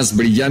 mucho más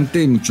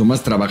brillante y mucho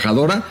más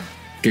trabajadora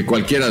que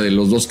cualquiera de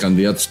los dos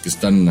candidatos que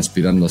están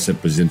aspirando a ser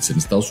presidentes en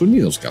Estados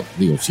Unidos, cabrón.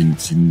 Digo,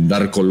 sin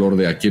dar color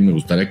de a quién me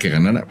gustaría que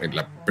ganara.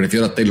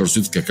 Prefiero a Taylor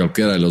Swift que a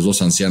cualquiera de los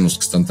dos ancianos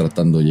que están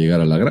tratando de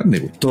llegar a la grande,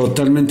 güey.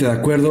 Totalmente de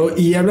acuerdo.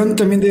 Y hablando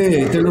también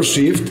de Taylor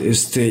Swift,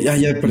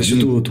 ya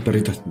apareció tu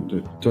perrita.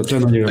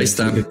 No llegó. Ahí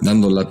está,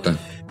 dando lata.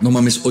 No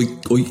mames, hoy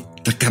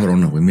está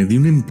cabrona, güey. Me di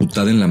una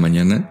emputada en la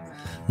mañana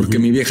porque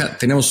mi vieja,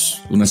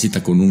 teníamos una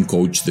cita con un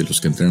coach de los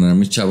que entrenan a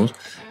mis chavos.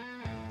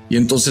 Y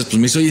entonces, pues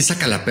me dice, oye,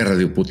 saca la perra.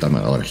 Digo, puta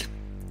madre, órale.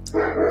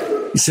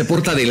 Y se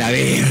porta de la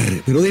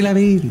ver, pero de la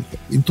ver.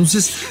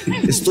 Entonces,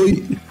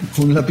 estoy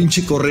con la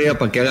pinche correa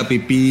para que haga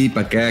pipí,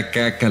 para que haga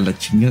caca, la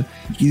chingada.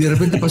 Y de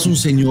repente pasa un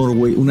señor,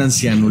 güey, un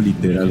anciano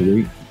literal,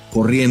 güey,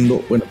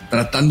 corriendo, bueno,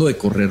 tratando de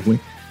correr, güey.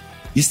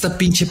 Y esta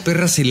pinche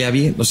perra se le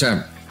avienta, o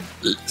sea,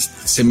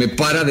 se me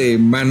para de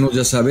manos,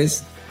 ya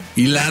sabes,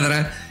 y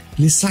ladra.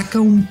 le saca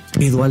un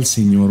pedo al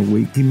señor,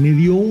 güey, que me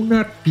dio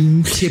una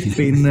pinche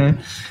pena.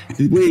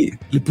 Güey,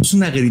 le puso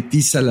una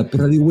gritiza a la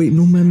perra. Digo, güey,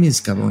 no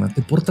mames, cabrona,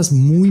 te portas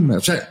muy mal.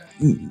 O sea,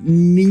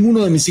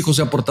 ninguno de mis hijos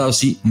se ha portado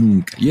así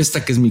nunca. Y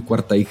esta que es mi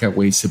cuarta hija,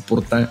 güey, se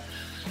porta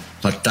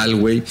fatal,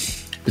 güey.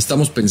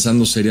 Estamos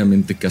pensando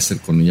seriamente qué hacer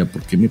con ella,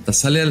 porque neta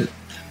sale al...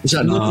 O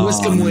sea, no es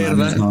que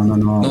muerda.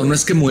 No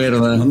es que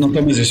muerda. No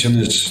tomes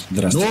decisiones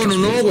drásticas.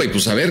 No, güey.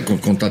 Pues a ver,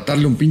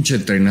 contratarle un pinche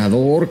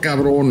entrenador,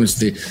 cabrón.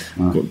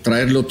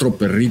 Traerle otro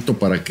perrito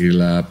para que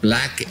la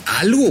plaque.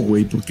 Algo,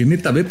 güey. Porque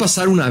neta, ve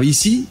pasar una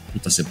bici,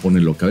 puta, se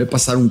pone loca. Ve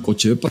pasar un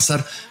coche, ve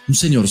pasar un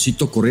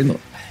señorcito corriendo.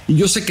 Y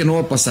yo sé que no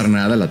va a pasar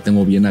nada, la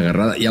tengo bien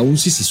agarrada. Y aún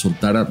si se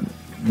soltara,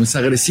 no es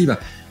agresiva.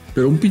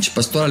 Pero un pinche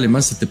pastor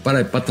alemán se te para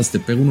de patas, te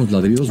pega unos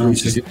ladridos, güey.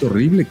 Se siente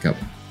horrible,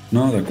 cabrón.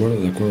 No, de acuerdo.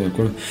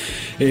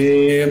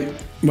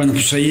 Bueno,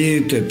 pues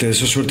ahí te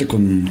deseo suerte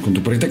con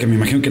tu perrita, que me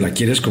imagino que la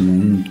quieres como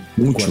un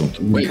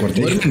cuarto.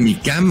 Duerme en mi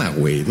cama,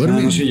 güey. Duerme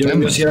en mi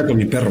cama. Yo sí era con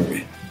mi perro,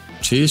 güey.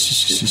 Sí.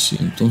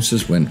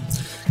 Entonces, bueno.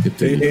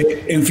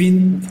 En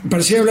fin,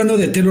 para seguir hablando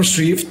de Taylor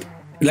Swift,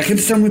 la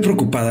gente está muy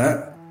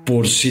preocupada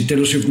por si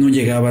Taylor Swift no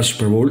llegaba al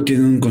Super Bowl.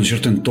 Tiene un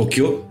concierto en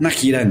Tokio, una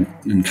gira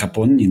en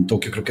Japón y en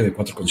Tokio, creo que de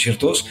 4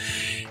 conciertos.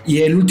 Y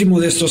el último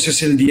de estos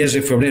es el 10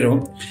 de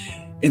febrero.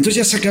 Entonces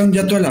ya sacaron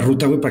ya toda la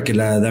ruta, güey, para que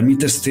la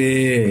damita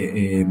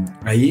esté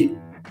ahí.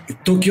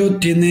 Tokio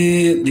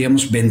tiene,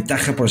 digamos,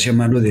 ventaja, por así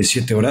llamarlo, de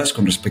 7 horas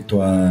con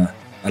respecto a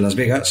Las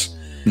Vegas.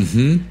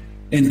 Uh-huh.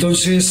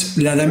 Entonces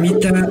la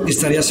damita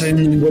estaría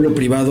saliendo en un vuelo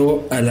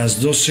privado a las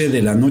 12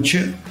 de la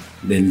noche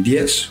del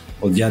 10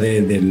 o ya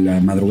de la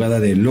madrugada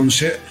del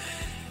 11.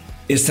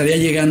 Estaría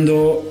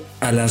llegando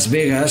a Las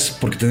Vegas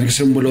porque tendría que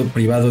ser un vuelo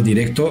privado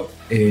directo.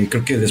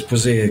 Creo que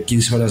después de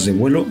 15 horas de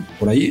vuelo,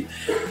 por ahí.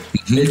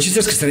 El chiste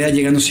es que estaría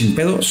llegando sin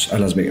pedos a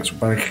Las Vegas.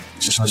 No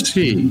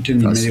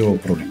tiene ni medio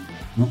problema,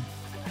 ¿no?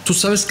 ¿Tú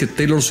sabes que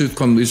Taylor Swift,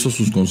 cuando hizo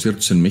sus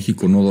conciertos en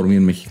México, no dormía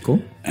en México?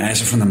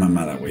 Eso fue una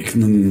mamada, güey.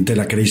 No te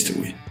la creíste,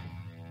 güey.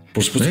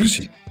 Por supuesto que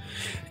sí.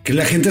 Que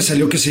la gente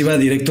salió que se iba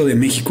directo de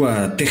México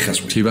a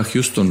Texas, güey. Se iba a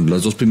Houston.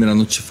 Las 2 primeras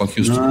noches fue a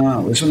Houston.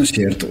 No, eso no es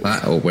cierto.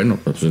 Bueno,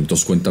 pues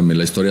entonces cuéntame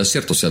la historia,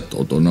 ¿cierto? O sea,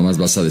 o nada más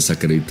vas a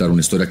desacreditar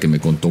una historia que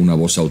me contó una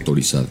voz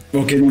autorizada.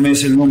 Ok, no me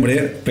es el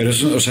nombre, pero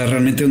es, o sea,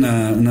 realmente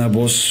una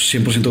voz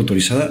 100%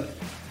 autorizada.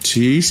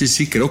 Sí,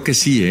 creo que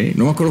sí, ¿eh?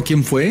 No me acuerdo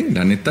quién fue,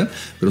 la neta,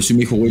 pero sí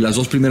me dijo, güey, las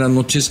 2 primeras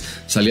noches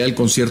salía del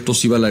concierto,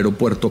 se iba al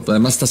aeropuerto.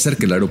 Además está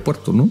cerca el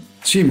aeropuerto, ¿no?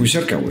 Sí, muy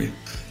cerca, güey.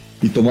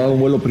 Y tomaba un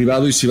vuelo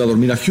privado y se iba a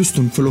dormir a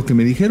Houston, fue lo que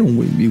me dijeron,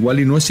 güey.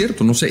 Igual y no es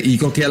cierto, no sé. Y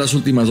creo que ya las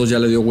últimas 2 ya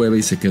le dio hueva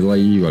y se quedó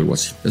ahí o algo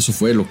así. Eso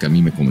fue lo que a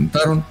mí me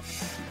comentaron.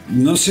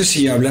 No sé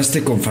si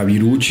hablaste con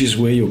Fabiruchis,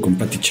 güey, o con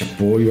Pati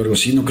Chapoy o algo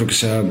así. No creo que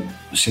sea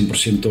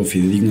 100%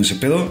 fidedigno ese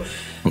pedo.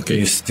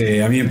 Okay.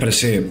 A mí me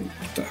parece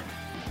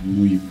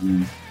muy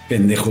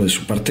pendejo de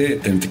su parte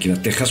tenerte que ir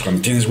a Texas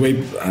cuando tienes, güey,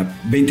 a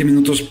 20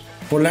 minutos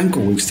Polanco,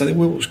 güey, que está de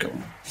huevos,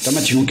 cabrón. Está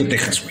más chingón que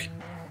Texas, güey.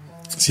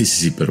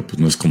 Sí, pero pues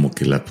no es como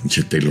que la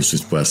pinche Taylor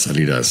Swift pueda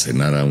salir a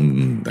cenar a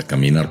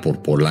caminar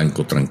por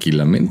Polanco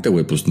tranquilamente,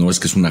 güey. Pues no, es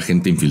que es una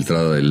agente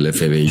infiltrada del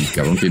FBI,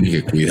 cabrón, tiene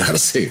que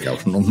cuidarse,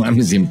 cabrón. No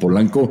mames, y en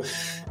Polanco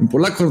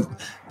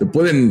te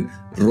pueden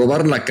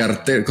robar la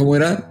cartera. ¿Cómo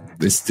era?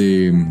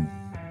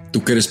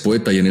 Tú que eres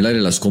poeta y en el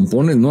aire las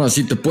compones, ¿no?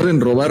 Así te pueden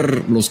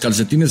robar los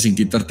calcetines sin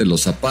quitarte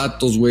los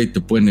zapatos, güey.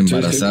 Te pueden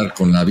embarazar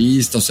con la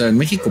vista. O sea, en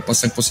México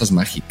pasan cosas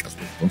mágicas,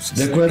 güey. Entonces,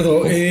 de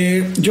acuerdo.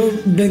 Yo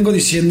vengo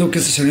diciendo que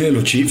este salió de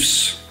los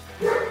Chiefs,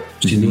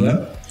 sin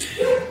duda.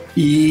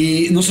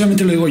 Y no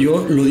solamente lo digo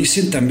yo, lo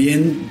dicen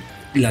también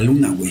la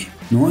luna, güey,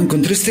 ¿no?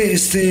 Encontré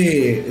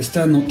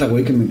esta nota,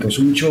 güey, que me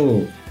causó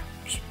mucho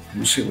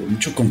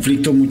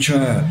conflicto, me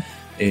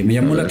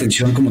llamó la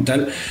atención como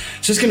tal.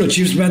 ¿Sabes que los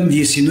Chiefs van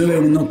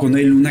 19-1 cuando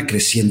hay luna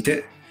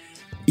creciente?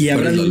 Y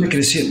habrá luna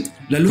creciente.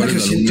 La luna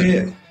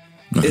creciente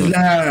es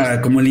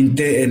como el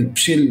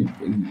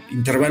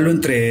intervalo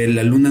entre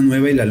la luna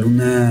nueva y la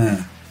luna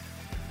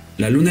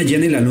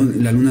llena y la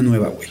luna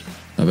nueva, güey.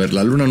 A ver,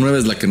 ¿la luna nueva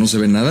es la que no se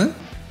ve nada?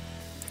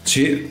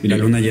 Sí, y la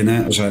luna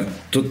llena, o sea,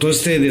 todo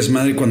este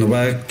desmadre cuando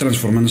va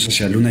transformándose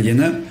hacia luna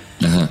llena,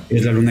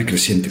 es la luna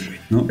creciente, güey,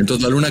 ¿no?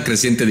 Entonces la luna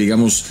creciente,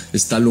 digamos,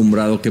 está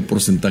alumbrado, ¿qué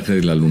porcentaje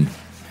de la luna?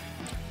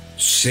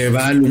 Se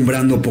va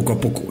alumbrando poco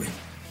a poco, güey.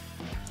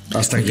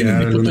 Hasta que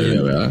la luna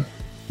llena, ¿verdad?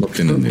 No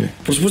tienen idea.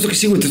 Por supuesto que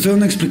sí, güey, te estoy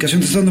dando una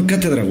explicación, te estoy dando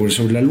cátedra, güey,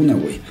 sobre la luna,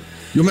 güey.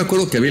 Yo me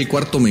acuerdo que había el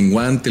cuarto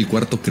menguante, el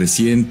cuarto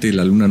creciente,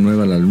 la luna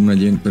nueva, la luna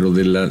llena, pero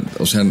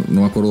o sea,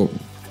 no me acuerdo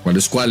cuál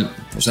es cuál.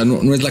 O sea,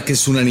 no es la que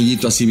es un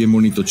anillito así bien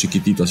bonito,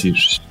 chiquitito, así.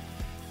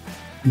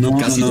 No.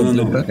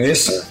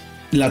 Es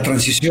la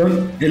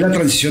transición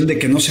de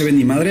que no se ve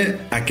ni madre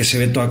a que se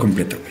ve toda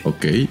completa, güey.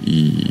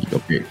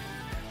 Ok.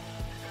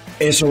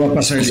 Eso va a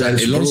pasar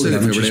el 11 de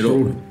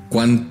febrero.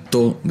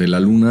 ¿Cuánto de la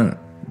luna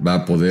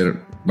va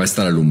a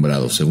estar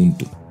alumbrado, según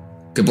tú?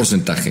 ¿Qué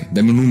porcentaje?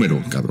 Dame un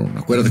número, cabrón.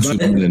 Acuérdate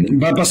que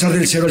va a pasar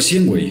del 0 al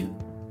 100, güey.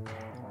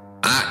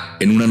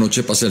 En una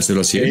noche pasa del 0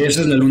 al 100.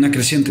 Esa es la luna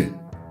creciente.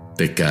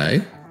 ¿Te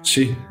cae?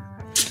 Sí.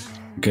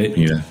 Ok.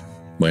 Mira.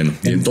 Bueno,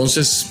 y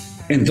entonces...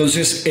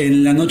 Entonces,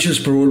 en la noche del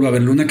Super Bowl va a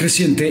haber luna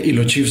creciente y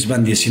los Chiefs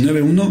van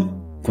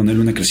 19-1 con el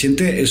luna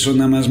creciente. Eso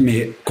nada más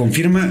me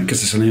confirma que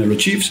este es el año de los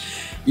Chiefs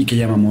y que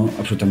ya mamó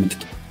absolutamente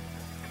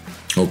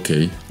todo. Ok.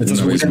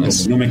 Estás jugando,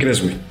 no me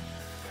crees, güey.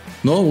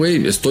 No,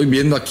 güey, estoy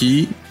viendo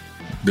aquí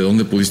de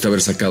dónde pudiste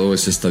haber sacado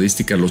esa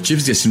estadística. Los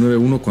Chiefs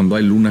 19-1 cuando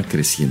hay luna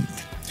creciente.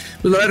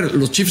 Pues a ver,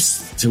 los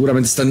Chiefs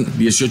seguramente están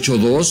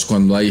 18-2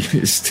 cuando hay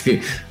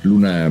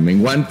luna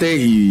menguante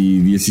y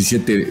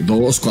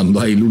 17-2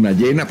 cuando hay luna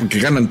llena, porque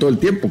ganan todo el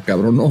tiempo,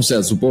 cabrón, ¿no? O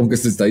sea, supongo que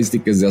esta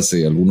estadística es de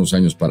hace algunos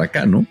años para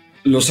acá, ¿no?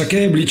 Lo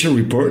saqué de Bleacher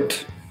Report.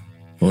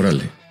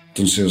 Órale.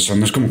 Entonces, o sea,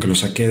 no es como que lo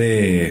saqué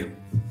de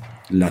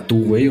La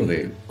Tú, güey, o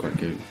de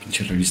cualquier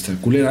pinche revista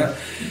culera.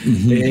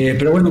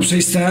 Pero bueno, pues ahí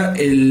está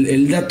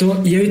el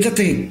dato. Y ahorita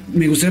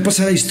me gustaría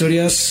pasar a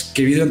historias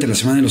que vi durante la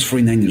semana de los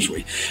 49ers,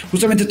 güey.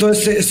 Justamente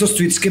todos estos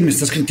tweets que me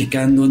estás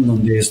criticando, en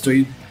donde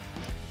estoy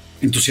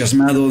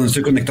entusiasmado, donde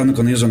estoy conectando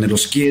con ellos, donde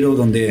los quiero,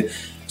 donde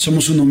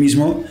somos uno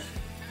mismo,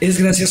 es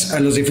gracias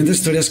a las diferentes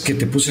historias que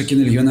te puse aquí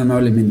en el guión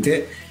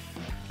amablemente.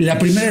 La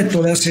primera de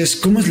todas es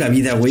cómo es la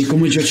vida, güey,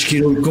 cómo es George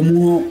Kittle,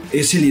 cómo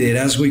es el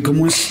liderazgo y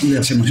cómo es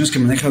las emociones que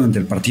maneja durante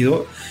el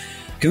partido.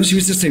 Que no sé si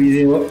viste este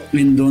video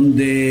en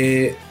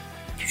donde,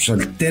 pues,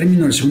 al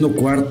término del segundo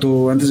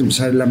cuarto, antes de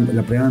empezar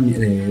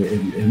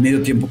el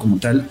medio tiempo como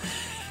tal,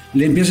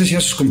 le empieza a decir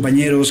a sus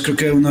compañeros, creo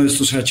que uno de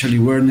estos era Charlie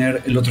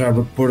Werner, el otro era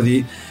Brock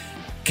Purdy,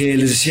 que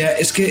les decía,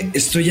 es que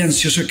estoy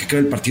ansioso de que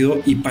acabe el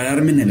partido y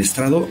pararme en el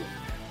estrado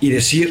y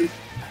decir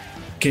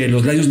que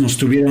los Lions nos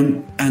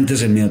tuvieron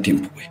antes del medio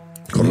tiempo, güey.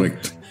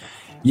 Correcto.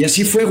 Y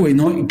así fue, güey,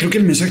 ¿no? Creo que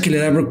el mensaje que le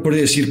da a Brock Purdy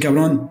es decir,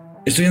 cabrón,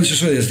 estoy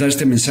ansioso de dar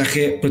este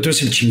mensaje, pero tú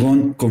eres el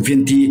chingón, confía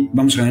en ti,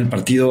 vamos a ganar el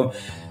partido.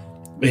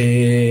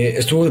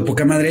 Estuvo de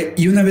poca madre.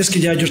 Y una vez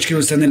que ya George Kittle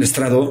está en el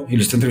estrado y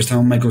lo está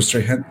entrevistando Michael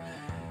Strahan,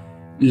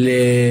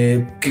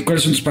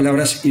 ¿cuáles son tus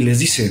palabras? Y les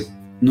dice,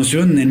 nos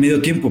tuvieron en el medio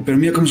tiempo, pero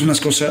mira cómo son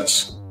las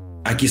cosas,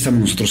 aquí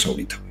estamos nosotros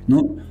ahorita,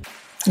 ¿no?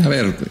 A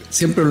ver,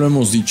 siempre lo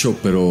hemos dicho,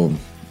 pero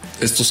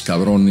estos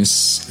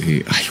cabrones,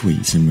 ay, güey,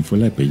 se me fue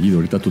el apellido,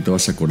 ahorita tú te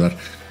vas a acordar,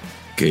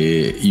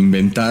 que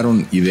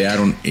inventaron,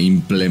 idearon e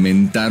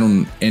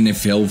implementaron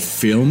NFL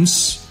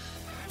Films,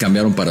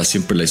 cambiaron para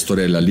siempre la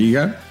historia de la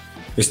liga.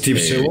 Steve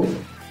Sable.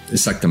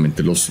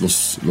 Exactamente, los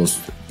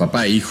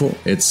papá e hijo,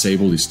 Ed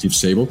Sable y Steve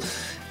Sable,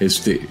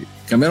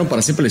 cambiaron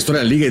para siempre la historia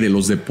de la liga y de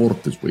los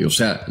deportes, güey. O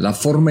sea, la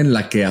forma en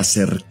la que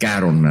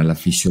acercaron al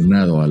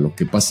aficionado a lo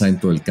que pasa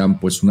dentro del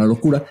campo es una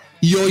locura.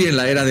 Y hoy en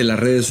la era de las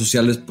redes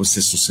sociales, pues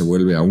eso se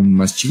vuelve aún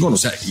más chingón. O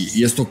sea,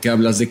 y esto que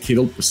hablas de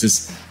Kittle, pues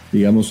es,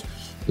 digamos,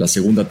 la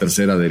segunda,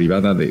 tercera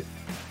derivada de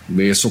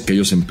eso que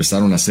ellos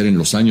empezaron a hacer en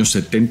los años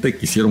 70 y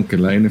quisieron que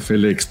la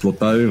NFL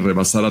explotara y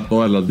rebasara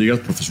todas las ligas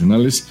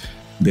profesionales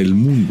del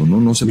mundo,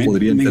 ¿no? No se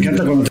podría entender. Me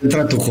encanta cuando te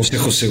entra tu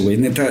José, güey,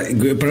 neta.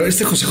 Pero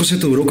este José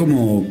te duró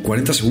como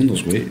 40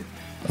 segundos, güey.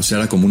 O sea,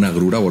 ¿era como una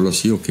grura o algo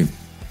así o qué?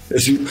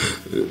 Sí,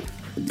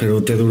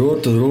 pero te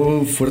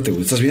duró fuerte,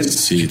 güey. ¿Estás bien?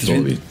 Sí,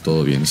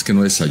 todo bien. Es que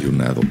no he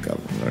desayunado,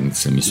 cabrón.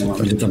 Se me hizo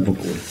no, yo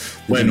tampoco, güey.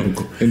 Bueno,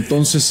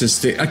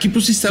 entonces, aquí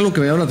pusiste algo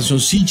que me llamó la atención.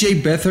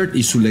 CJ Beathard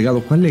y su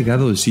legado. ¿Cuál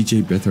legado de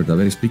CJ Beathard? A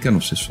ver,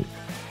 explícanos eso.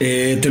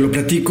 Te lo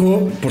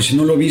platico, por si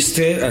no lo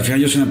viste. Al final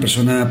yo soy una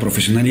persona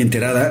profesional y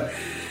enterada.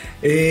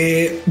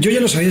 Yo ya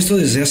lo sabía esto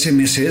desde hace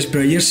meses,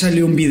 pero ayer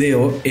salió un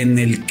video en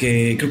el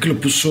que creo que lo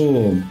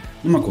puso,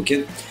 no me acuerdo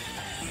quién,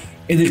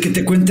 en el que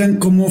te cuentan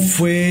cómo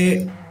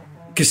fue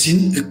que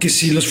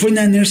si los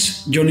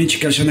 49ers, John Lynch y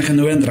Kyle Shanahan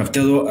no hubieran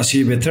drafteado a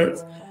CJ Beathard,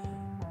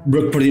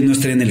 Brock Purdy no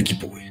estaría en el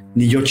equipo, güey.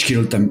 Ni George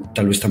Kittle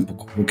tal vez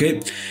tampoco, ¿ok?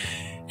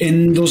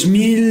 En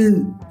 2000,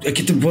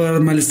 aquí te puedo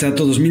dar mal este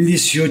dato,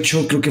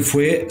 2018 creo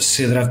que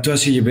se draftó a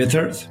CJ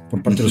Beathard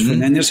por parte de los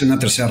 49ers en una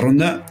tercera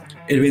ronda.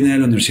 Él viene de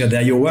la Universidad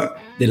de Iowa,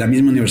 de la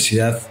misma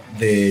universidad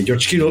de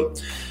George Kittle.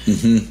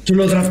 Entonces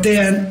lo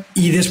draftean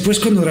y después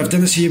cuando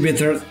draftean a CJ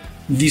Beathard,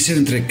 dicen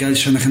entre Kyle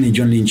Shanahan y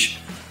John Lynch,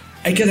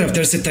 hay que draftear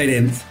a este tight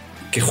end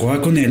que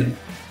juega con él,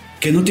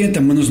 que no tiene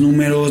tan buenos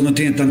números, no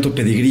tiene tanto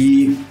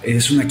pedigrí,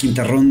 es una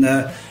quinta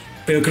ronda,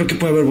 pero creo que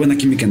puede haber buena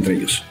química entre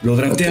ellos. Lo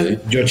draftean,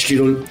 George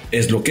Kittle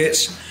es lo que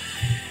es.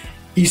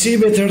 Y CJ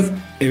Beathard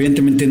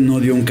evidentemente no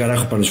dio un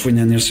carajo para los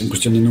 49ers en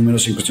cuestión de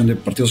números, en cuestión de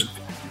partidos.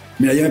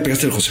 Mira, ya me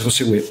pegaste el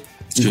José, güey.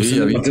 En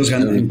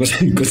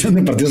cuestión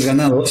de partidos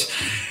ganados.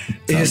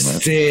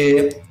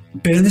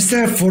 Pero en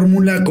esta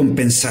fórmula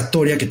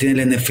compensatoria que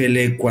tiene la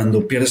NFL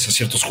cuando pierdes a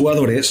ciertos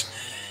jugadores,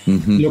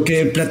 lo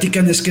que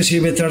platican es que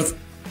CJ Beathard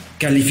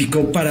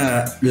calificó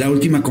para la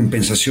última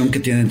compensación que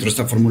tiene dentro de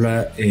esta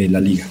fórmula la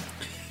liga.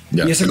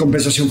 Y esa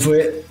compensación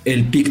fue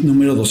el pick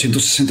número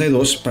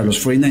 262 para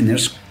los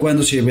 49ers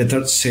cuando CJ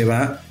Beathard se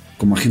va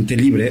como agente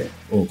libre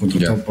o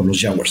contratado por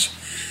los Jaguars.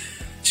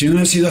 Si no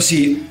hubiera sido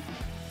así,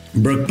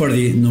 Brock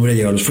Purdy no hubiera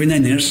llegado a los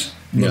 49ers,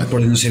 Brock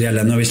Purdy no sería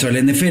la nueva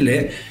historia de la NFL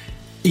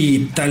y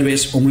tal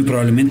vez o muy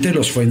probablemente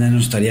los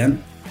 49ers estarían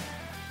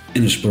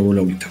en el Super Bowl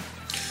ahorita.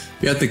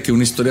 Fíjate que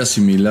una historia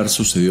similar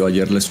sucedió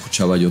ayer, la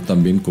escuchaba yo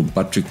también con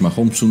Patrick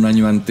Mahomes. Un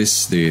año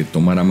antes de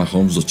tomar a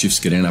Mahomes, los Chiefs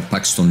querían a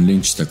Paxton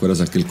Lynch. ¿Te acuerdas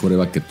de aquel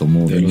quarterback que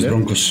tomó de los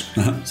Broncos?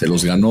 Ajá. Se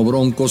los ganó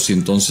Broncos y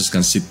entonces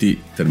Kansas City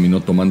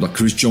terminó tomando a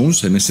Chris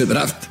Jones en ese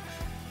draft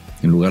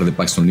en lugar de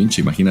Paxton Lynch,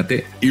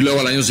 imagínate. Y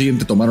luego al año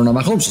siguiente tomaron a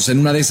Mahomes. O sea,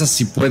 en una de esas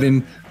si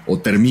pueden o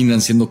terminan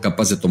siendo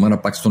capaces de tomar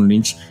a Paxton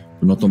Lynch,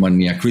 pues no toman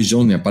ni a Chris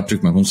Jones ni a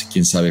Patrick Mahomes y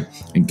quién sabe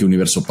en qué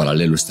universo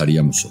paralelo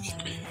estaríamos hoy.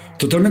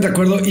 Totalmente de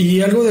acuerdo.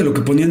 Y algo de lo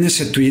que ponía en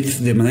ese tweet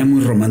de manera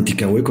muy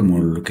romántica, güey, como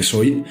lo que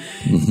soy,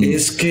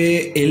 es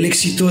que el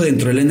éxito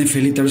dentro del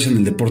NFL y tal vez en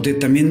el deporte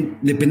también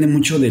depende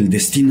mucho del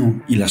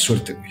destino y la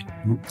suerte, güey,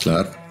 ¿no?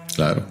 Claro.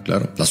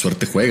 La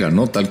suerte juega,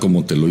 ¿no? Tal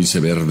como te lo hice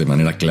ver de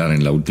manera clara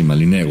en la última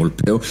línea de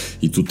golpeo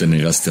y tú te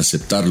negaste a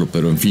aceptarlo.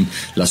 Pero en fin,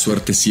 la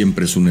suerte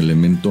siempre es un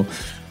elemento.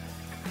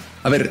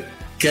 A ver,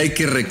 que hay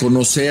que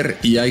reconocer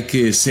y hay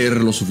que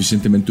ser lo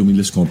suficientemente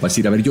humildes como para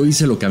decir, a ver, yo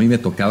hice lo que a mí me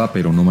tocaba,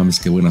 pero no mames,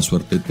 qué buena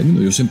suerte he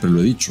tenido. Yo siempre lo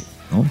he dicho,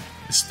 ¿no?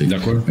 De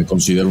acuerdo. Me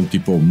considero un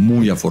tipo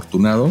muy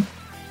afortunado,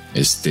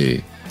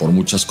 por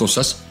muchas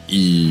cosas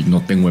y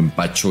no tengo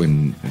empacho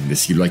en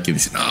decirlo. Hay que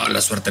decir, no, la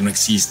suerte no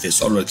existe,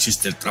 solo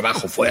existe el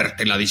trabajo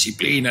fuerte, la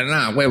disciplina,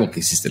 nada, huevo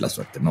que existe la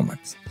suerte, no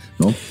mames,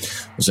 ¿no?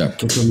 O sea,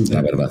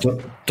 la verdad.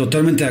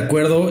 Totalmente de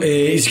acuerdo.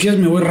 Y si quieres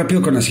me voy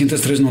rápido con las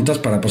siguientes 3 notas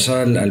para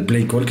pasar al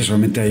play call, que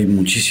solamente hay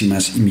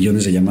muchísimas y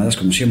millones de llamadas,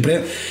 como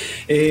siempre.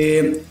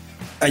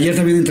 Ayer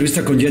también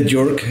entrevista con Jet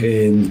York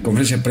en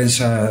conferencia de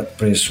prensa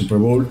pre-Super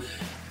Bowl.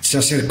 Se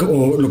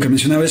acercó, lo que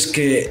mencionaba es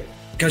que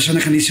Kyle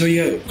Shanahan dice,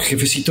 oye,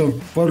 jefecito,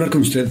 ¿puedo hablar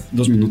con usted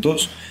 2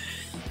 minutos?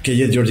 Que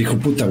Jet York dijo,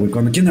 puta, güey,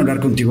 cuando quieren hablar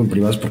contigo en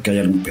privado es porque hay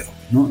algún pedo,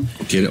 ¿no?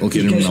 O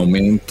quieren un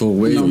aumento,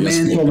 güey. Un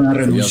aumento, van a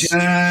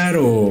renunciar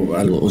o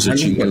algo. O se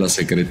chinga la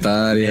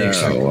secretaria.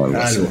 Exacto, o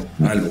algo,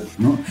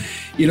 ¿no?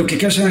 Y lo que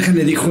Kyle Shanahan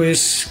le dijo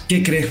es,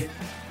 ¿qué cree?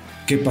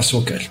 ¿Qué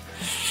pasó, Kyle?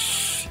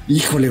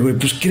 Híjole, güey,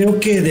 pues creo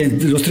que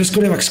de los 3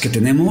 quarterbacks que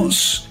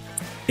tenemos,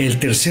 el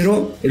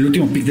tercero, el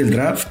último pick del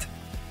draft,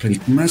 el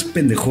más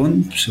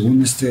pendejón,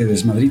 según este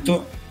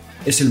desmadrito,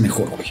 es el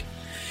mejor, güey.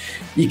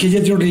 Y que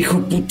Jet York le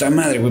dijo, puta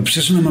madre, güey, pues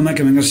es una mamá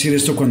que venga a decir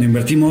esto cuando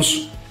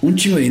invertimos un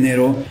chingo de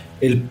dinero,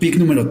 el pick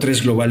número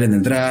 3 global en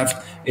el draft,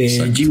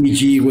 Jimmy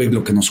G, güey,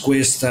 lo que nos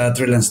cuesta,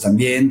 Trey Lance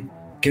también.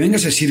 Que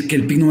vengas a decir que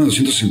el pick número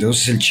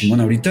 262 es el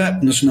chingón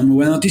ahorita, no es una muy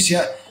buena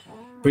noticia,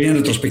 pero ya en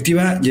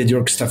retrospectiva, Jet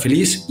York está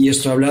feliz y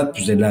esto habla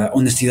pues, de la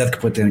honestidad que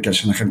puede tener Kyle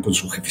Shanahan con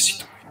su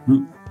jefecito,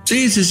 ¿no?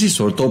 Sí,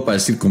 sobre todo para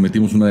decir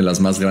cometimos una de las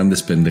más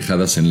grandes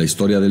pendejadas en la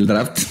historia del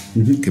draft,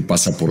 que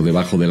pasa por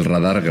debajo del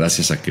radar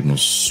gracias a que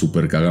nos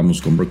super cagamos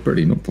con Brock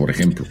Purdy, ¿no? Por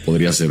ejemplo,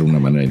 podría ser una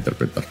manera de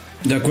interpretar.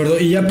 De acuerdo,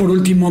 y ya por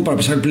último, para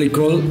pasar el play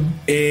call,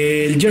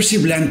 el jersey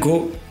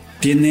blanco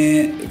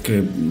tiene,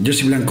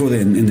 jersey blanco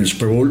en el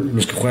Super Bowl,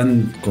 los que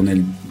juegan con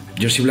el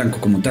jersey blanco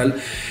como tal,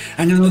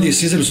 han ganado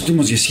 16 de los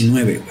últimos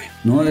 19, güey,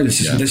 ¿no? El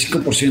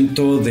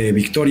 65% de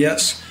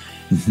victorias,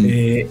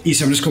 y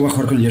San Francisco va a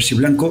jugar con el jersey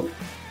blanco.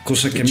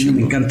 Cosa que a mí no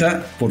me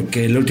encanta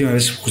porque la última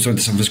vez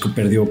justamente San Francisco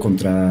perdió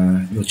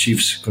contra los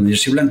Chiefs con el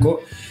jersey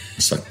blanco.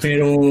 Exacto.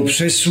 Pero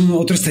pues, es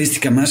otra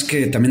estadística más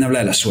que también habla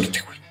de la suerte,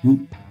 güey,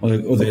 ¿no?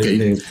 O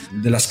de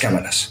las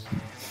cábalas.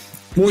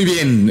 Muy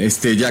bien,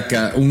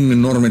 Yaka, un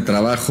enorme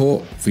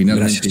trabajo.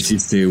 Finalmente Gracias.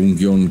 hiciste un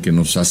guión que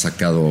nos ha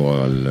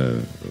sacado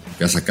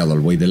al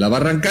buey de la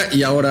barranca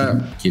y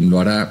ahora quien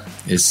lo hará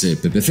es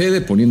Pepe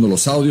Fede, poniendo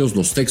los audios,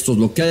 los textos,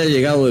 lo que haya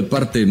llegado de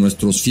parte de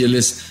nuestros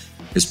fieles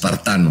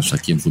espartanos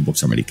aquí en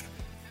Footbox América.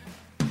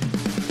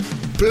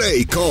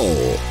 Play Call.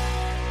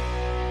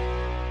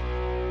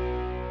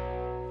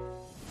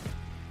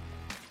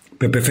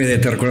 Pepe Fede,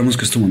 te recordamos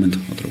que es tu momento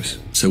otra vez.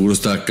 Seguro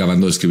está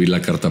acabando de escribir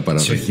la carta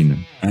para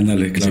Regina.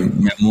 Ándale, claro. Sí,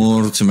 mi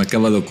amor, se me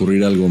acaba de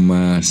ocurrir algo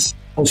más.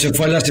 O se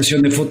fue a la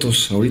sesión de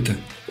fotos ahorita.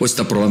 O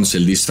está probándose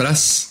el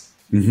disfraz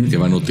que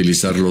van a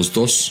utilizar los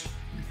dos.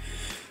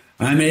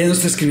 Mira, ya nos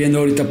está escribiendo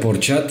ahorita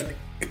por chat.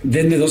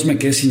 Denme 2, me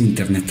quedé sin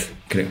internet,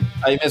 creo.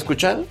 ¿Ahí me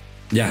escuchan?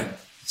 Ya.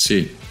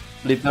 Sí.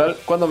 Literal,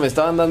 cuando me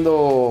estaban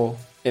dando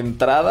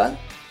entrada,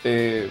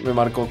 me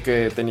marcó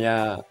que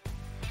tenía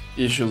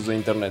issues de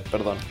internet,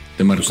 perdón.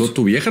 ¿Te marcó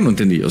tu vieja? No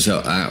entendí. O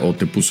sea, o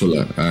te puso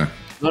la...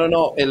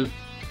 No, el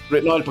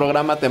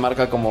programa te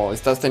marca como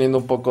estás teniendo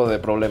un poco de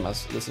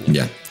problemas de señal.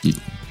 Ya,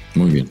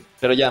 muy bien.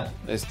 Pero ya,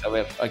 a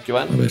ver, aquí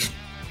van. A ver.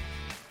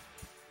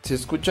 Si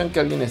escuchan que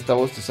alguien está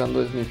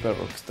bostezando, es mi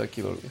perro que está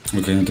aquí dormido.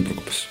 Ok, no te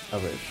preocupes. A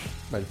ver,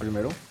 va el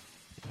primero.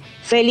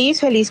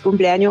 Feliz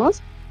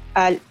cumpleaños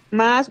al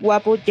más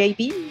guapo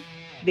JB,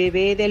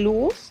 bebé de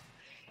luz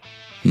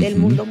del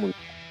mundo mundial.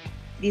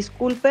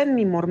 Disculpen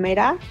mi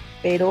mormera,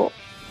 pero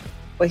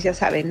pues ya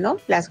saben, ¿no?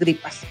 Las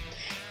gripas.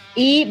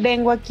 Y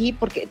vengo aquí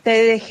porque te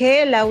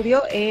dejé el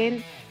audio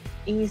en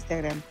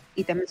Instagram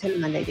y también se lo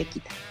mandé a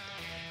Yaquita,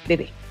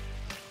 bebé.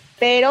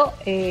 Pero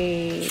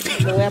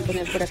lo voy a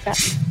poner por acá.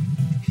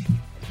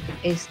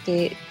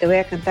 Te voy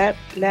a cantar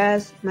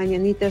las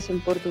mañanitas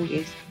en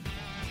portugués.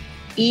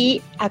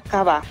 Y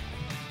acaba.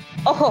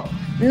 Ojo,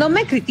 no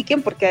me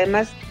critiquen porque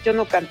además yo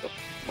no canto.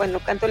 Bueno,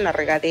 canto en la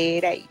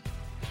regadera y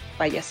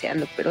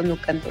payaseando, pero no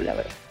canto, la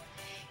verdad.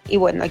 Y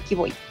bueno, aquí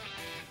voy.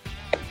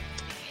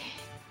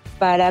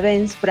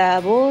 Parabéns para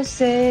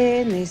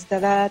você nesta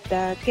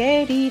data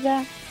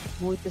querida.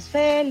 Muitas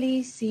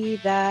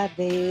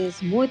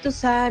felicidades,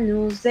 muitos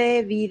años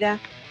de vida.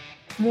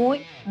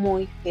 Muy,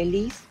 muy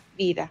feliz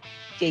vida,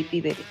 JP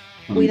Bebé.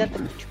 Cuídate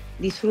mucho,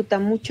 disfruta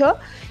mucho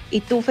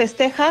y tú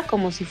festeja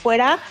como si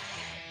fuera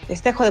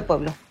festejo de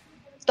pueblo.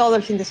 Todo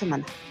el fin de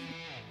semana.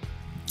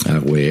 A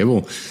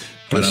huevo.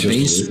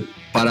 Precioso,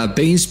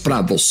 Parabéns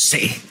para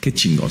você. Qué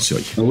chingón se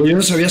oye. No, güey, yo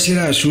no sabía si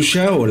era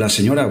Susha o la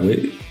señora,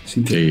 güey.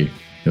 Sí,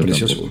 yo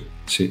precioso, tampoco. güey.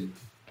 Sí.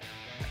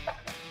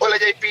 Hola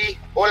JP,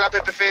 hola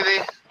Pepe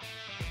Fede,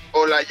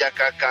 hola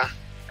Yakaka.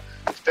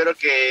 Espero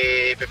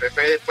que Pepe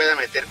Fede pueda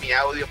meter mi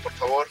audio, por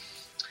favor.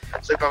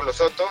 Soy Pablo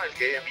Soto, el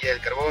que vive en Villa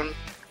del Carbón,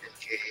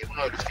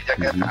 uno de los que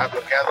Yaka ha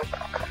bloqueado.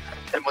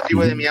 El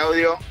motivo de mi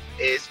audio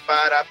es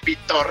para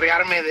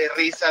pitorrearme de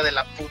risa de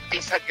la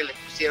putiza que le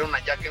pusieron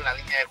a Yaka en la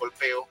línea de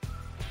golpeo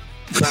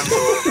cuando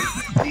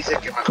dice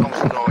que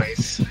Mahomes no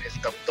es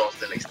el top 2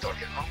 de la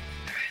historia, ¿no?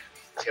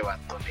 Che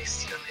vato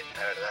necio,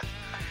 la verdad.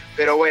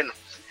 Pero bueno,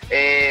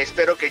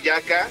 espero que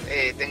Yaka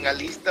tenga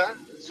lista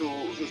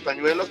sus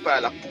pañuelos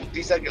para la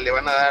putiza que le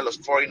van a dar a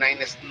los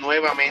 49ers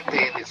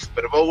nuevamente en el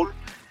Super Bowl.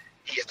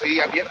 Y estoy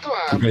abierto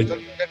a apostar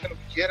con Yaka lo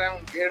que quiera,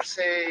 un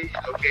jersey,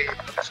 lo que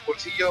su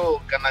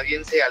bolsillo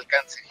canadiense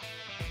alcance.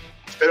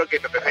 Espero que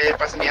Pepe Fede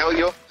pase mi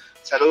audio.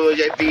 Saludos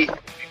JP,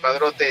 mi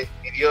padrote,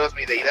 mi Dios,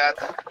 mi deidad.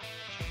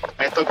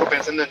 Me toco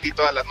pensando en ti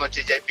todas las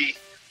noches, JP.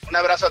 Un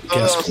abrazo a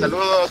todos,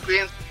 saludos,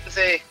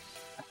 cuídense.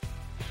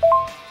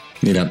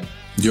 Mira,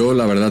 yo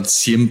la verdad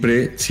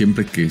siempre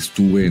que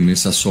estuve en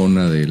esa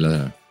zona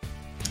del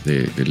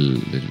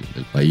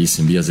país,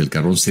 en Villas del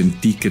Carbón,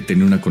 sentí que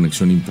tenía una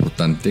conexión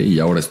importante y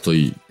ahora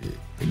estoy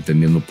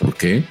entendiendo por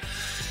qué.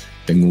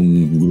 Tengo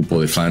un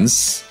grupo de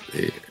fans.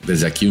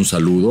 Desde aquí un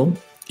saludo.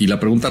 Y la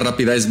pregunta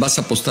rápida es, ¿vas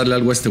a apostarle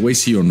algo a este güey,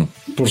 sí o no?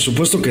 Por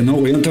supuesto que no,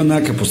 güey. No tengo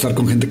nada que apostar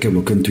con gente que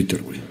bloquea en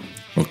Twitter, güey.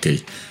 Ok,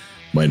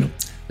 bueno.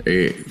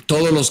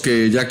 Todos los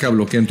que Yaka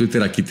bloquean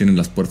Twitter aquí tienen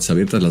las puertas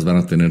abiertas, las van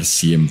a tener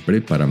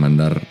siempre para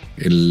mandar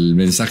el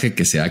mensaje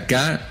que sea.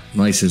 Acá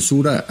no hay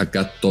censura,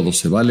 acá todo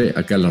se vale,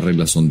 acá las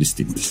reglas son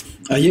distintas.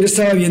 Ayer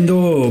estaba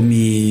viendo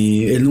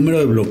el número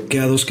de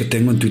bloqueados que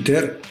tengo en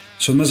Twitter,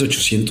 son más de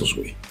 800,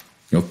 güey.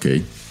 Ok,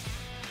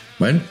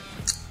 bueno,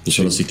 pues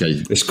solo sí que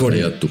hay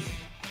escoria. Tú.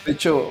 De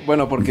hecho,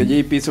 bueno, porque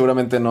JP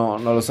seguramente no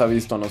los ha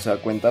visto, no se da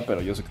cuenta,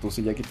 pero yo sé que tú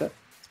sí, Yakita,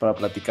 es para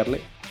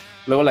platicarle.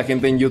 Luego la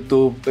gente en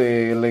YouTube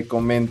le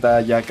comenta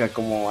a Yaka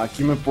como,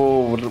 aquí me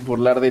puedo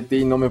burlar de ti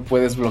y no me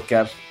puedes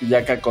bloquear. Y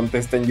Yaka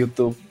contesta en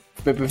YouTube,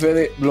 Pepe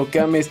Fede,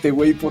 bloqueame este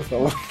güey, por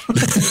favor.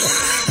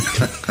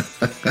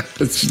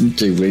 Es un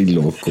güey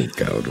loco,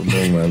 cabrón,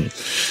 no mames.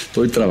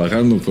 Estoy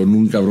trabajando con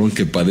un cabrón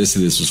que padece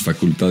de sus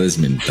facultades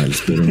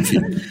mentales, pero en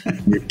fin,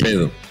 mi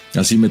pedo,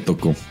 así me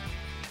tocó.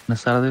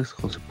 Buenas tardes,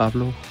 José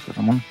Pablo, José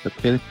Ramón,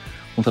 Pepe Fede.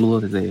 Un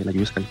saludo desde la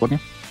lluviosa California.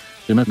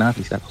 Primero que nada,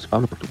 felicidades a José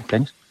Pablo por tu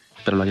cumpleaños.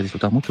 Espero lo hayas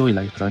disfrutado mucho y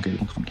la hayas pasado increíble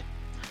con tu familia.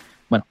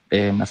 Bueno,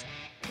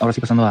 ahora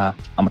sí pasando a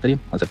materia,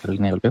 acerca de la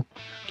línea de golpeo.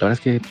 La verdad es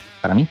que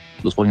para mí,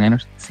 los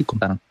 49ers sí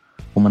contaron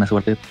con buena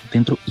suerte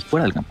dentro y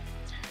fuera del campo.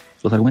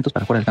 Los argumentos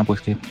para fuera del campo es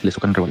que les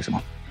tocaron rivales de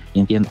modo. Y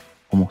entiendo,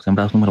 como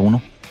sembrados número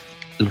 1,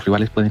 los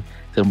rivales pueden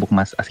ser un poco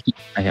más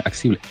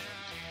accesibles.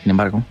 Sin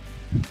embargo,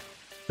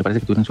 me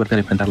parece que tuvieron suerte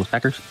de enfrentar a los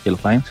Packers y a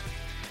los Lions,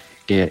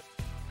 que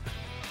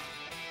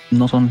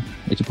no son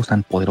equipos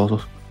tan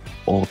poderosos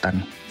o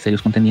tan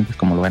serios contendientes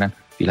como lo eran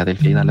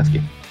Filadelfia y Dallas,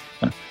 que,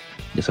 bueno,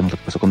 ya sabemos lo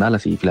que pasó con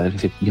Dallas y Filadelfia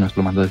se vino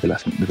desplomando desde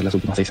las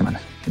últimas 6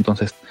 semanas.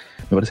 Entonces,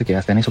 me parece que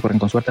hasta en eso corren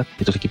con suerte,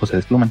 estos equipos se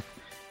desploman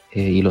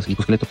y los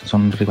equipos que le tocan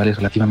son rivales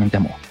relativamente a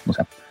modo. O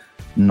sea,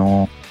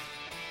 no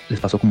les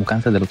pasó como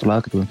Kansas del otro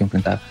lado, que tuvieron que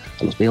enfrentar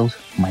a los Bills,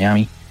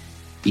 Miami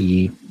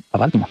y a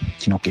Baltimore,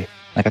 sino que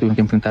acá tuvieron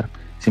que enfrentar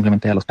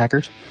simplemente a los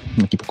Packers,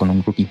 un equipo con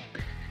un rookie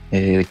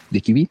de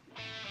QB,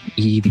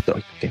 y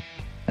Detroit, que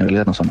en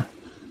realidad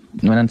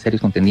no eran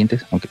serios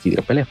contendientes, aunque sí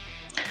dieron pelea.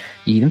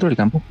 Y dentro del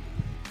campo,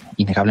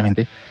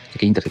 innegablemente,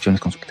 que hay intersecciones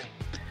con suerte,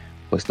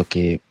 puesto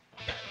que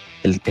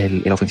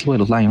el ofensivo de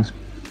los Lions,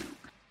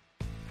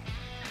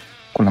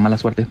 con la mala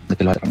suerte de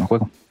que lo agarraron a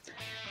juego,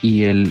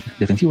 y el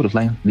defensivo de los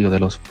Lions, de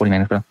los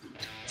 49ers, perdón,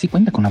 sí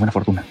cuenta con una buena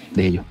fortuna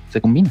de ello,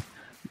 se combina.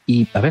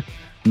 Y a ver,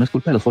 no es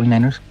culpa de los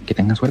 49ers que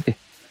tengan suerte,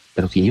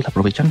 pero si ellos la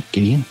aprovechan,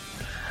 qué bien.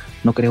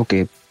 No creo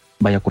que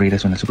vaya a ocurrir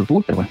eso en el Super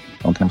Bowl, pero bueno,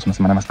 aún tenemos una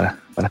semana más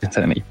para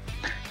pensar en ello.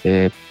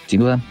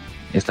 Sin duda,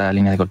 esta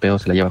línea de golpeo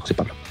se la lleva José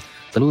Pablo.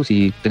 Saludos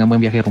y tengan buen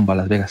viaje rumbo a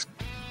Las Vegas.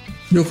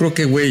 Yo creo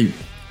que, güey,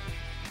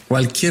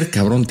 cualquier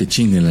cabrón te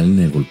chinga en la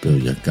línea de golpeo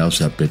ya acá. O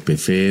sea, Pepe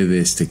Fede,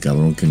 este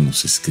cabrón que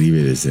nos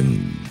escribe desde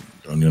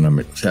la Unión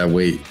Americana. O sea,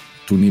 güey,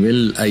 tu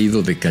nivel ha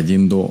ido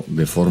decayendo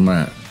de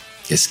forma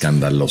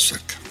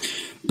escandalosa.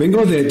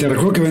 Te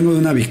recuerdo que vengo de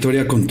una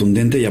victoria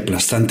contundente y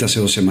aplastante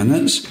hace 2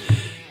 semanas.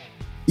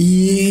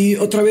 Y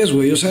otra vez,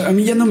 güey, o sea, a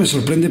mí ya no me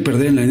sorprende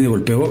perder en la línea de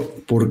golpeo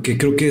porque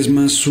creo que es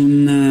más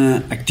una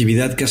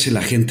actividad que hace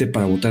la gente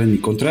para votar en mi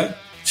contra,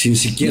 sin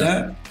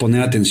siquiera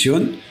poner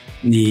atención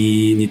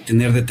ni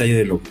tener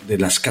detalle de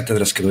las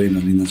cátedras que doy en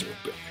las líneas de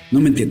golpeo. No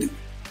me entienden.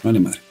 Vale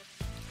madre.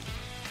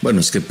 Bueno,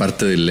 es que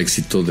parte del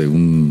éxito de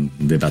un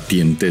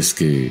debatiente es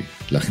que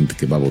la gente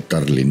que va a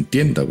votar le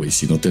entienda, güey.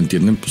 Si no te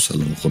entienden, pues a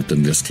lo mejor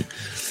tendrías que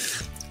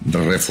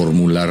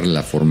reformular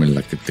la forma en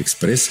la que te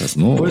expresas,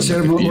 ¿no? Puede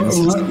ser, me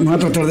voy a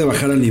tratar de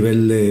bajar al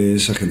nivel de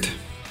esa gente.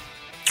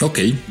 Ok.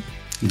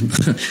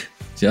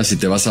 Ya si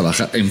te vas a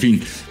bajar, en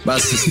fin,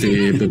 vas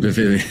PPF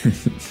de...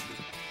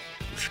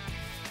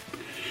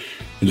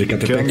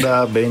 ¿Qué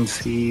onda,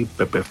 Benzi,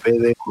 Pepe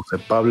Fede, José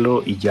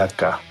Pablo y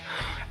Yaka?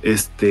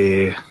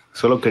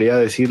 Solo quería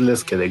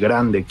decirles que de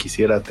grande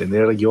quisiera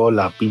tener yo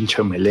la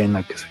pinche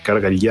melena que se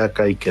carga el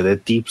Yaka y que dé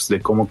tips de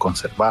cómo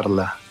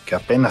conservarla, que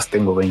apenas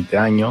tengo 20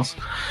 años,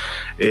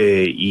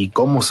 y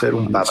cómo ser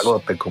un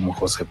padrote como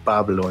José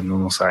Pablo en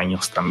unos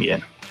años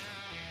también.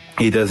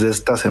 Y desde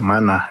esta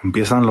semana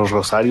empiezan los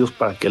rosarios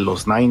para que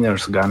los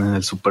Niners ganen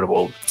el Super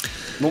Bowl.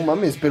 No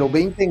mames, pero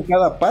 20 en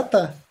cada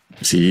pata.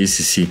 Sí.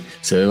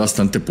 Se ve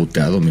bastante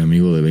puteado, mi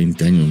amigo de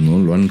 20 años, ¿no?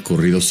 Lo han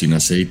corrido sin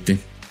aceite.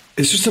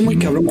 Eso está muy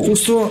cabrón.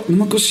 Justo, no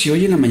me acuerdo si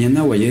hoy en la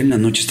mañana o ayer en la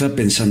noche estaba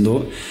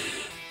pensando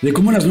de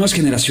cómo las nuevas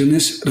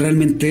generaciones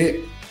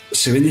realmente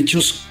se ven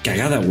hechos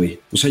cagada, güey.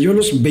 O sea, yo a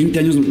los 20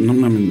 años, no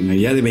me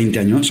veía de 20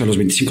 años, a los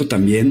 25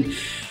 también.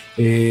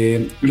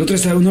 El otro día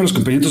estaba uno de los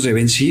compañeros de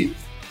Benzi,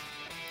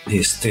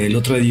 el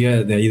otro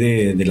día de ahí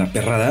de la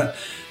perrada,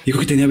 dijo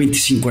que tenía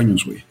 25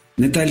 años, güey.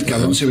 Neta, el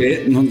cabrón se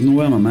ve, no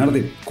voy a mamar,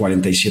 de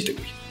 47,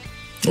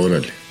 güey.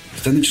 Órale.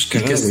 Están hechos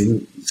cagadas,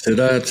 güey.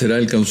 ¿Será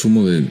el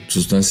consumo de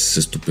sustancias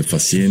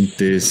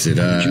estupefacientes?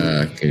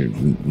 ¿Será que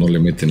no le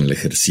meten al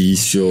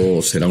ejercicio?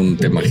 ¿O será un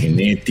tema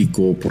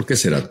genético? ¿Por qué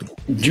será tú?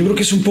 Yo creo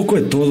que es un poco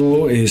de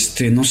todo.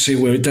 No sé,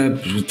 güey.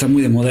 Ahorita está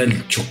muy de moda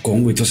el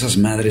chocón, güey. Todas esas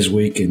madres,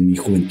 güey, que en mi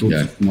juventud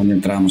no le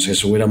entrábamos a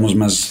eso. Güey, éramos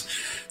más.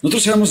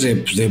 Nosotros éramos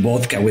de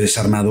vodka, güey,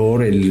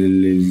 desarmador,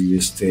 el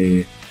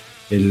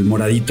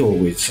moradito,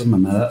 güey, esas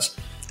mamadas.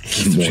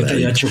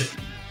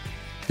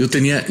 Yo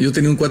tenía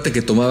un cuate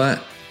que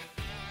tomaba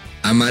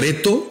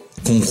amaretto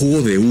con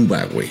jugo de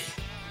uva, güey.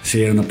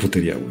 Sí, era una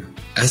putería, güey.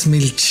 Hazme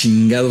el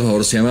chingado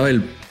favor. Se llamaba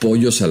el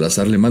Pollo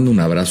Salazar. Le mando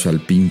un abrazo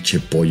al pinche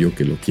pollo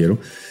que lo quiero.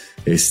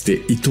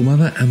 Y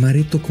tomaba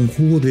amaretto con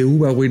jugo de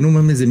uva, güey. No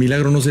mames, de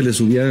milagro no se le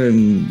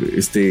subían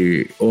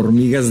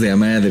hormigas de a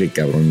madre,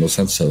 cabrón, los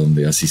santos a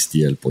donde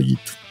asistía el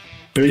pollito.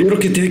 Pero yo creo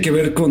que tiene que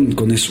ver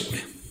con eso,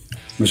 güey.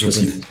 Me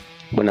sorprende. Pues sí.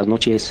 Buenas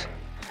noches,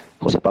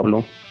 José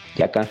Pablo,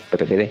 Yaka,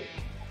 Pepe Fede.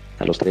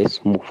 A los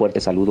tres, un muy fuerte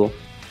saludo.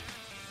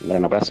 Un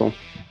gran abrazo.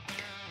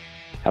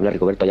 Habla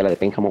Rigoberto Ayala de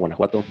Pénjamo,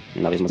 Guanajuato.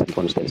 Una vez más aquí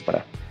con ustedes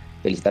para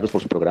felicitarlos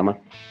por su programa.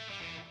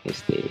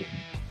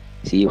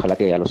 Sí, ojalá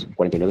que a los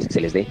 49 que se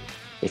les dé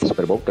este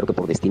Super Bowl, creo que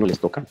por destino les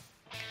toca.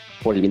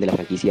 Por el bien de la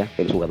franquicia,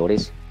 de los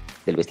jugadores,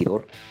 del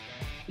vestidor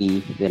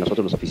y de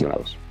nosotros los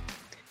aficionados.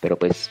 Pero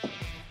pues,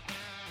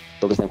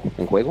 todo está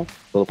en juego,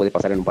 todo puede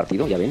pasar en un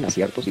partido, ya ven,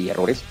 aciertos y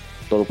errores,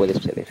 todo puede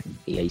suceder.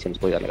 Y ahí se nos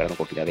puede dar la gran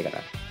oportunidad de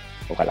ganar.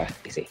 Ojalá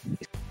que se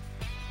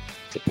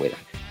pueda.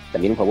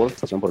 También un favor,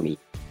 estación por mi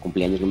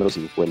cumpleaños número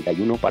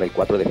 51 para el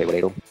 4 de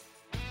febrero.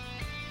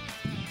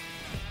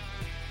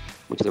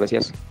 Muchas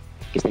gracias.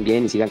 Que estén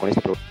bien y sigan con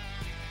este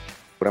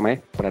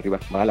programa, para arriba,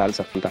 va a la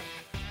alza. Punta.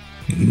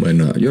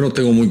 Bueno, yo no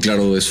tengo muy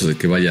claro eso de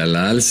que vaya a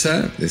la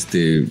alza.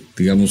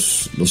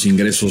 Digamos, los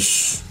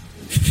ingresos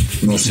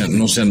no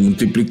se han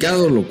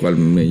multiplicado, lo cual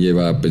me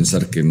lleva a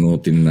pensar que no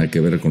tiene nada que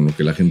ver con lo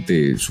que la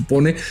gente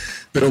supone.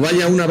 Pero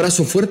vaya, un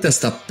abrazo fuerte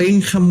hasta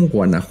Pénjamo,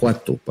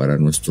 Guanajuato, para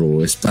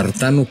nuestro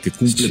espartano que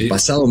cumple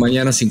pasado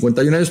mañana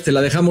 51 años. Te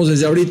la dejamos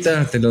desde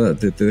ahorita,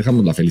 te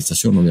dejamos la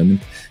felicitación,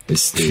 obviamente,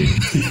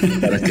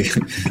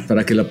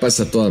 para que la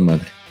pases a toda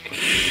madre.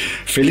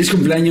 Feliz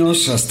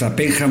cumpleaños hasta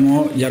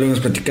Pénjamo, ya lo hemos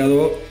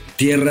platicado,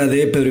 tierra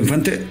de Pedro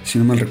Infante, si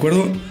no mal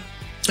recuerdo.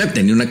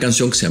 Tenía una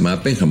canción que se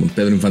llamaba Pénjamo.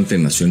 Pedro Infante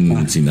nació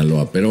en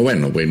Sinaloa, pero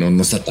bueno,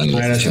 no está tan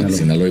lejos.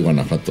 Sinaloa y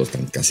Guanajuato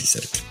están casi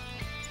cerca.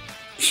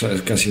 O sea,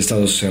 casi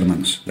estados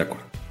hermanos, de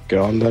acuerdo. ¿Qué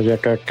onda,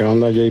 Yaka? ¿Qué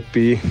onda,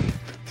 JP?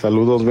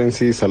 Saludos,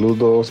 Benzi,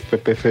 saludos,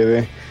 Pepe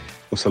Fede.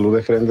 Un saludo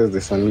de Fren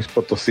desde San Luis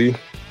Potosí.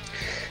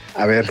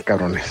 A ver,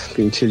 cabrones,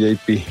 pinche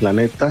JP, la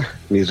neta,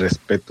 mis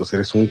respetos,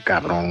 eres un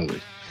cabrón, güey.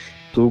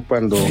 Tú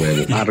cuando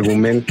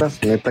argumentas,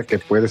 neta que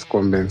puedes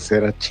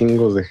convencer a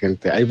chingos de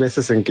gente. Hay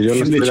veces en que yo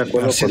no estoy de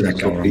acuerdo con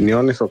tus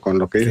opiniones o con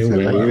lo que dices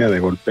en la línea de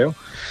golpeo,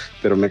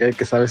 pero me cae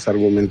que sabes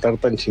argumentar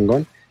tan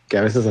chingón que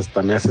a veces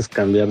hasta me haces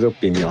cambiar de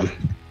opinión.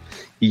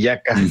 Y ya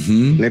acá,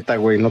 neta,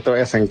 güey, no te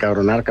vayas a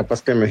encabronar,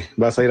 capaz que me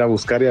vas a ir a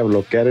buscar y a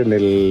bloquear en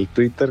el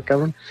Twitter,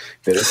 cabrón.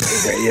 Pero es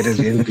que, güey, eres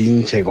bien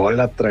pinche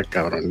gólatra,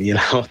 cabrón. Y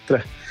la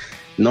otra...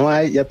 No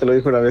hay, ya te lo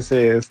dijo una vez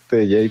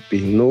JP,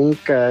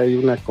 nunca hay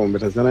una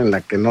conversación en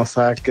la que no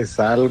saques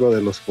algo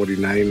de los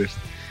 49ers.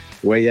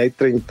 Güey, hay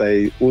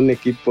 31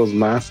 equipos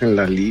más en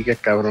la liga,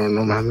 cabrón,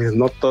 no mames,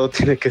 no todo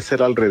tiene que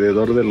ser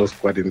alrededor de los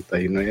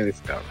 49,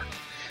 cabrón.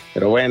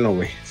 Pero bueno,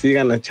 güey,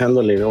 sigan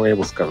echándole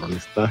huevos, cabrón,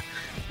 está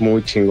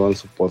muy chingón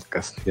su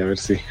podcast y a ver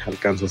si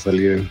alcanzo a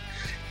salir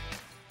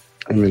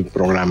en el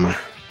programa.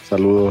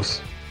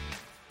 Saludos.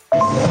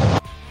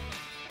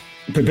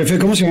 Pepe,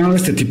 ¿cómo se llama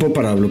este tipo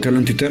para bloquearlo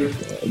en Twitter?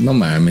 No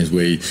mames,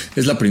 güey.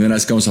 Es la primera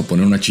vez que vamos a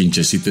poner una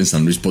chinchecita en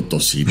San Luis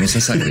Potosí. No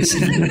seas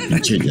agresivo,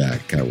 pinche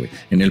yaca, güey.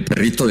 En el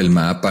perrito del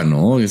mapa,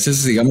 ¿no? Ese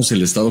es, digamos,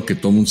 el estado que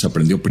todo mundo se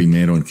aprendió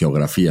primero en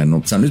geografía,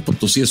 ¿no? San Luis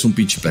Potosí es un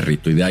pinche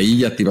perrito y de ahí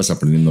ya te ibas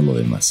aprendiendo lo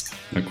demás.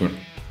 De acuerdo.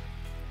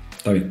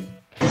 Está bien.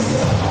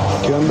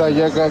 ¿Qué onda,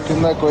 yaca? ¿Qué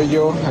onda,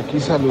 Cuello? Aquí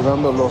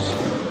saludándolos.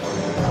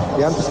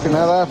 Y antes que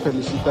nada,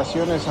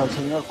 felicitaciones al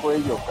señor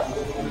Cuello,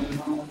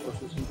 por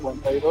sus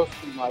 52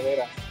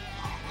 primaveras.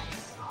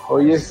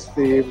 Hoy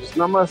pues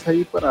nada más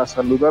ahí para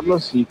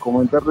saludarlos y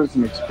comentarles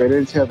mi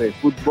experiencia de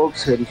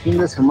Footbox. El fin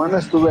de semana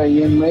estuve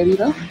ahí en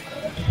Mérida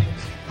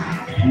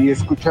y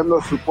escuchando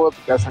su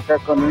podcast acá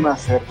con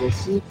unas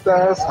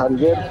cervecitas,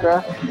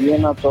 alberca,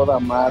 bien a toda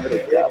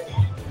madre,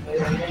 cabrón.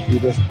 Y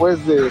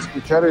después de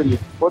escuchar el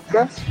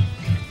podcast,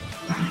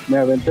 me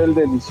aventé el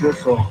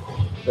delicioso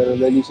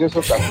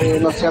café,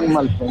 no sean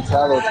mal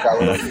pensados,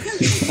 cabrones.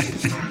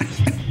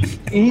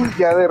 Y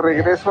ya de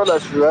regreso a la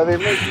Ciudad de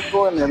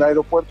México, en el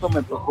aeropuerto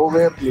me tocó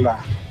ver la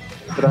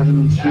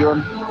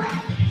transmisión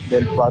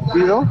del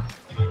partido.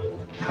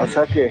 O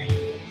sea que,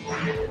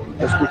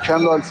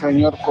 escuchando al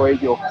señor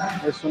Coello,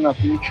 es una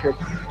pinche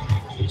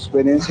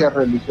experiencia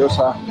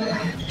religiosa.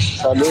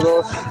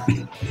 Saludos,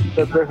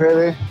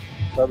 PPFD,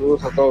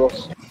 saludos a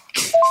todos.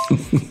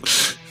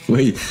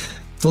 Güey,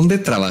 ¿dónde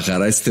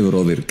trabajará este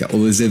brother?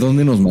 ¿O desde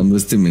dónde nos mandó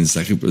este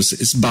mensaje? Pues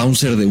es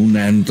bouncer de un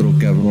antro,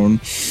 cabrón.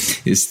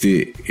 Es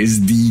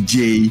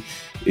DJ.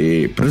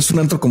 Pero es un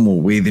antro como,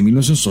 güey, de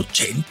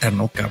 1980,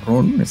 ¿no,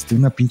 cabrón?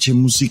 Una pinche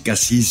música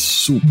así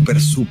súper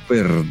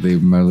de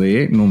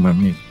madre. No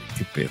mames,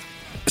 qué pedo.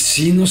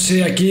 Sí, no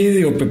sé, aquí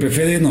digo, Pepe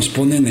Fede nos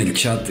pone en el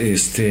chat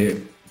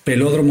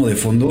pelódromo de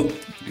fondo.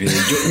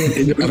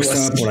 Yo creo que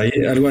estaba por ahí,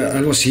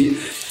 algo así.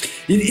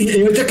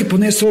 Y ahorita que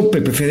pone esto,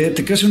 Pepe Fede,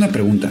 te quiero hacer una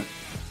pregunta.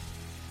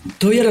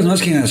 ¿Todavía las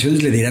nuevas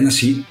generaciones le dirán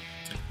así?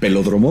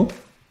 ¿Pelódromo?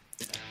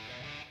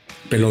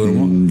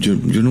 ¿Pelódromo? Yo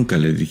nunca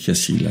le dije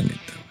así, la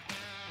neta.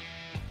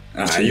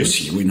 ¿Sí? Yo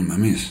sí, güey, no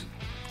mames.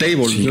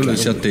 Table, sí, yo claro, le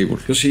decía güey. table.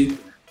 Yo sí.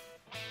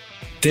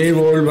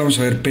 Table, vamos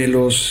a ver,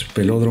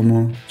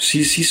 pelódromo.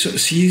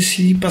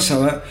 Sí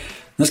pasaba.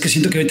 No, es que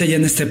siento que ahorita ya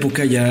en esta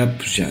época ya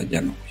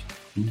no,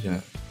 güey.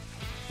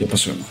 Ya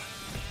pasó de moda.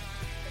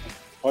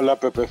 Hola,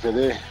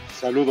 PPFD.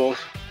 Saludos.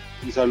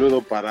 Un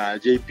saludo para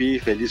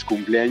JP, feliz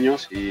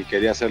cumpleaños, y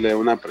quería hacerle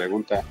una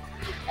pregunta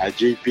a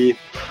JP,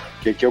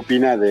 que qué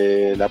opina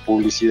de la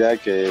publicidad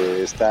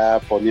que está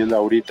poniendo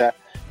ahorita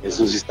en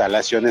sus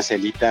instalaciones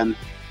el ITAN.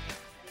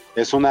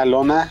 Es una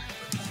lona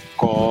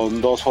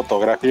con dos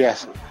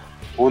fotografías,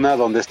 una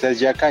donde está el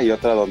Yaca y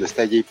otra donde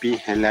está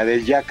JP. En la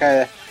del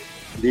Yaca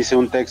dice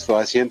un texto,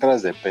 así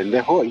entras de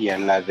pendejo, y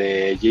en la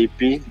de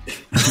JP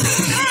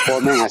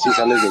ponen así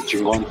sales de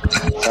chingón.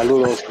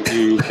 Saludos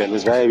y que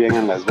les vaya bien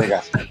en Las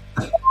Vegas.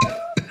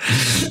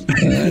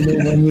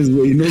 No mames,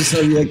 güey, no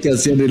sabía que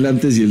hacían el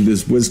antes y el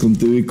después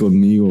contigo y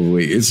conmigo,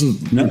 güey. Eso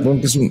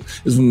supongo que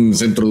es un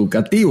centro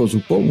educativo,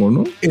 supongo,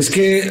 ¿no? Es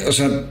que, o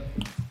sea,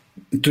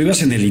 tú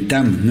ibas en el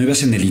ITAM, no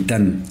ibas en el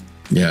ITAN.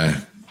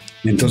 Ya.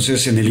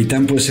 Entonces, en el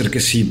ITAM puede ser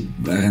que sí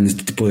hagan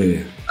este tipo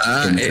de...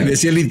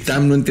 decía el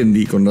ITAM, no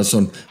entendí, con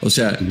razón. O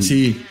sea,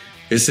 sí,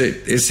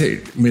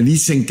 ese, me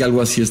dicen que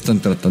algo así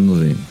están tratando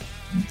de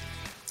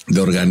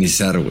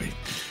organizar, güey.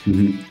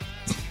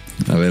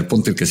 A ver,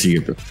 ponte el que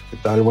sigue, Pepe. ¿Qué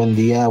tal? Buen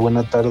día,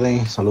 buena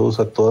tarde.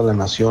 Saludos a toda la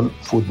nación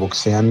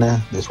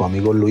futboxeana de su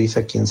amigo Luis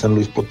aquí en San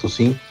Luis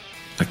Potosí.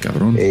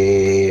 Cabrón.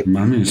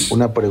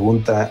 Una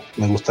pregunta.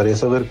 Me gustaría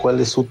saber cuál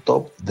es su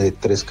top de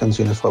 3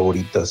 canciones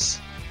favoritas.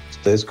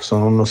 Ustedes que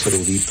son unos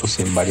eruditos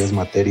en varias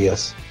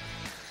materias.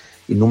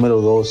 Y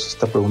número 2,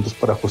 esta pregunta es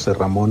para José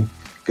Ramón.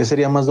 ¿Qué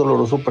sería más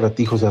doloroso para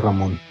ti, José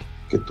Ramón?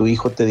 ¿Que tu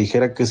hijo te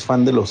dijera que es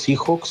fan de los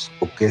Seahawks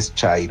o que es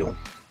Chairo?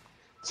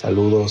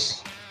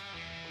 Saludos.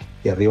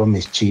 Y arriba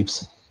mis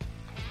chips.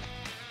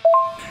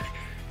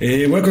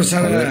 Voy a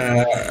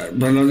contestar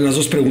las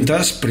dos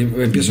preguntas.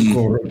 Empiezo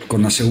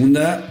con la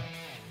segunda.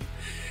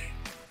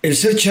 El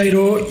ser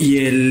Chairo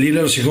y el ir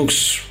a los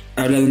Seahawks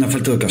habla de una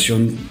falta de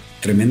educación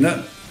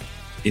tremenda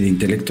y de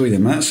intelecto y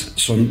demás.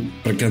 Son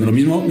prácticamente lo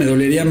mismo. Me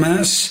dolería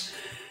más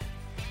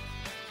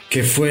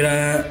que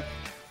fuera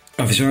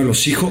aficionado a los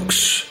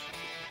Seahawks,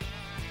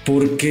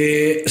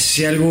 porque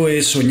si algo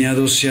he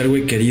soñado, si algo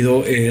he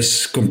querido,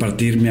 es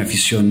compartir mi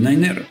afición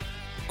Niner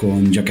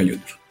con Yaca Jr.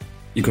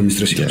 y con mis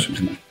 3 hijos en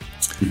general.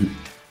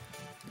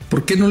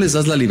 ¿Por qué no les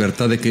das la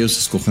libertad de que ellos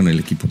escojan el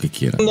equipo que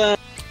quieran?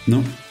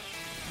 No.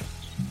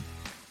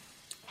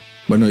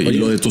 Bueno, y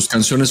lo de tus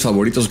canciones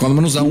favoritas, cuando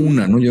menos da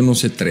una, ¿no? Yo no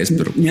sé 3,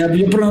 pero... Mira,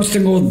 yo por lo menos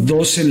tengo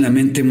 2 en la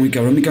mente muy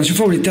cabrón. Mi canción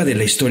favorita de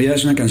la historia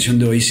es una canción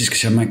de Oasis que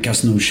se llama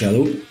Cast No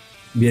Shadow.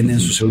 Viene en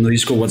su segundo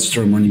disco, What's the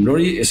Story Morning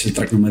Glory. Es el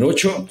track número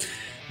 8.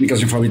 Mi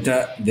canción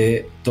favorita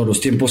de todos los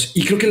tiempos.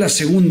 Y creo que la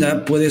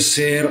segunda puede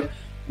ser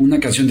una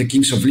canción de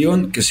Kings of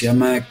Leon que se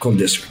llama Cold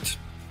Desert.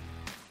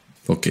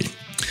 Ok.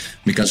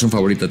 Mi canción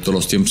favorita de todos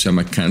los tiempos se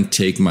llama Can't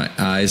Take My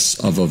Eyes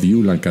Off of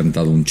You. La han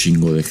cantado un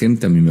chingo de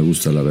gente. A mí me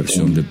gusta la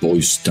versión de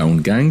Boys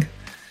Town Gang.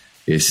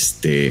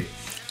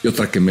 Y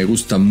otra que me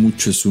gusta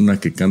mucho es una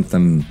que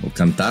cantan o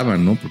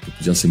cantaban, ¿no? Porque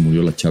pues ya se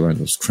murió la chava,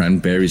 los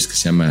Cranberries, que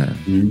se llama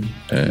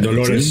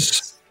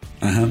Dolores.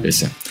 Ajá.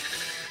 Esa.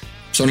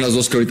 Son las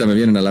dos que ahorita me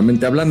vienen a la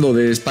mente. Hablando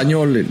de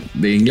español,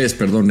 de inglés,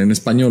 perdón, en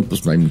español,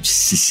 pues hay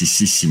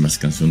muchísimas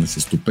canciones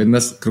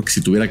estupendas. Creo que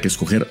si tuviera que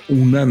escoger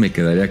una, me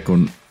quedaría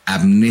con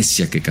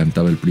Amnesia, que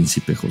cantaba el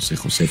príncipe José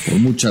José, por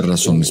muchas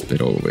razones,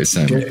 pero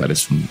esa me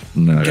parece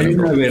una gran... Hay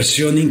una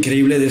versión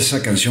increíble de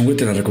esa canción, güey,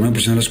 te la recomiendo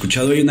por si no la has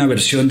escuchado. Hay una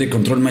versión de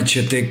Control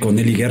Machete con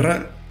Eli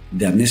Guerra,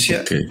 de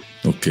Amnesia.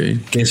 Ok.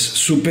 Que es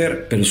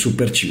súper, pero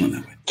súper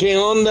chingona, güey. ¿Qué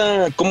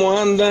onda? ¿Cómo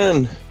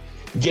andan?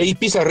 Jay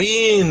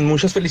Pizarrín,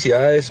 muchas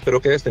felicidades,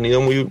 espero que hayas tenido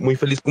muy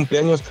feliz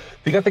cumpleaños.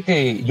 Fíjate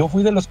que yo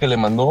fui de los que le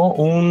mandó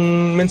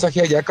un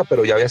mensaje a Yaka,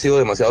 pero ya había sido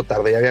demasiado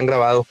tarde, ya habían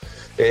grabado.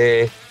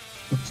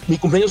 Mi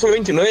cumpleaños fue el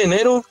 29 de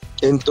enero,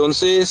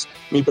 entonces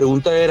mi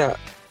pregunta era,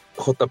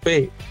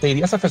 JP, ¿te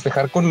irías a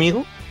festejar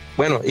conmigo?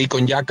 Bueno, y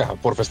con Yaka,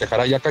 por festejar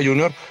a Yaka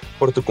Junior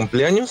por tu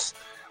cumpleaños.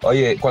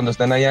 Oye, cuando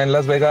estén allá en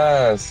Las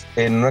Vegas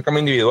en una cama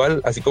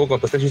individual, así como con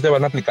este chiste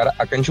van a aplicar,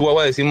 acá en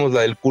Chihuahua decimos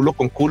la del culo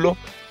con culo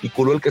y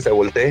culo el que se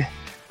voltee,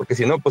 porque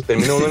si no, pues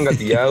termina uno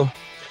engatillado.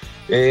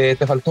 Te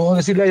faltó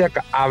decirle a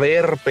Yaka, a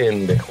ver,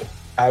 pendejo,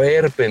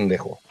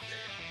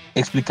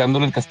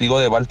 explicándole el castigo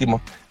de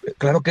Baltimore.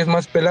 Claro que es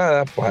más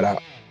pelada para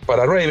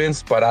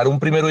Ravens parar un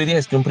 1º y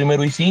 10 que un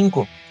 1º y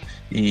 5.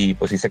 Y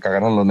pues sí se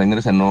cagaron los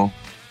Niners en no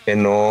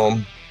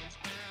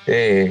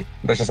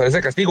rechazar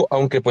ese castigo,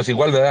 aunque pues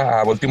igual,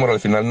 ¿verdad? A Baltimore al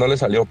final no le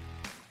salió.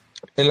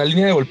 En la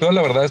línea de golpeo,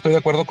 la verdad estoy de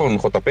acuerdo con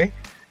JP.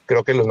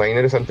 Creo que los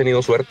Niners han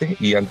tenido suerte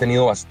y han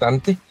tenido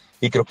bastante,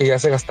 y creo que ya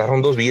se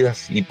gastaron 2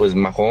 vidas, y pues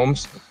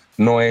Mahomes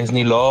no es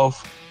ni Love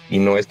y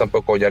no es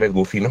tampoco Jared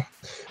Goffy, ¿no?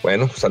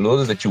 Bueno,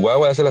 saludos desde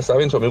Chihuahua, ya se la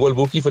saben, su amigo el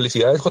Buki.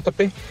 Felicidades,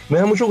 JP. Me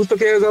da mucho gusto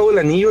que hayas dado el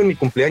anillo en mi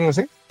cumpleaños,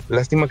 ¿eh?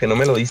 Lástima que no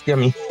me lo diste a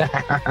mí.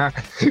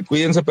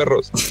 Cuídense,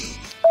 perros.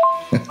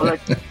 Hola.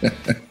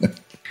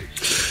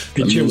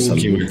 Pinche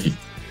Buki, güey.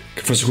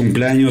 Que fue su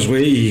cumpleaños,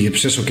 güey, y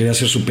pues eso, quería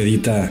hacer su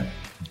pedita.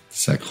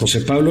 Exacto.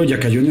 José Pablo,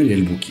 Yaka Junior y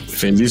el Buki.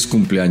 Feliz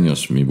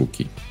cumpleaños, mi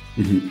Buki.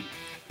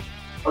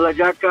 Hola,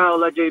 Yaka,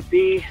 hola,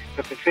 JP,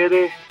 Pepe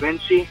Fede,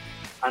 Benzi,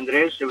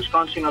 Andrés de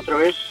Wisconsin otra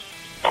vez.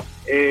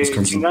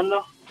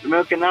 Chingando,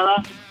 primero que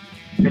nada,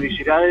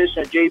 felicidades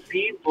a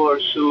JP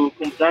por su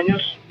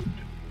cumpleaños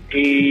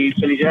y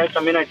felicidades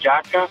también a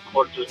Yaka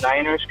por tus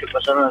Niners que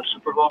pasaron al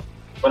Super Bowl.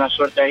 Buena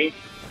suerte ahí.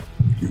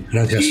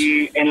 Gracias.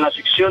 Y en la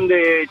sección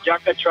de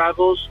Yaka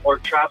Travels or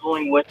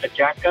Traveling with the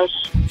Yakas,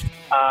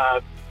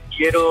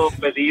 quiero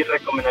pedir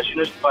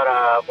recomendaciones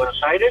para Buenos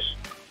Aires.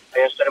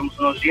 Allá estaremos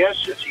unos días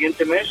el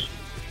siguiente mes.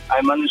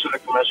 Ahí manden sus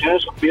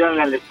recomendaciones o pidan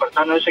al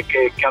espartano ese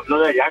que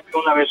habló de allá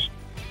una vez.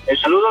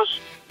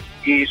 Saludos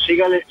y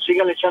sígale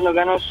echando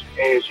ganas.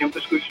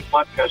 Siempre escucho su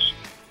podcast.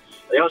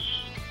 Adiós.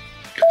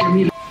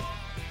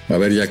 A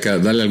ver, Yaka,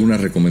 dale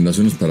algunas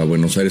recomendaciones para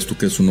Buenos Aires, tú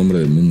que eres un hombre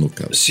del mundo,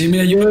 cabrón. Sí,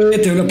 mira, yo he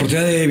tenido la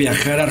oportunidad de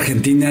viajar a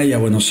Argentina y a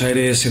Buenos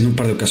Aires en un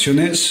par de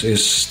ocasiones.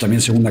 Es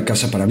también segunda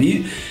casa para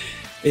mí.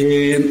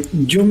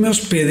 Yo me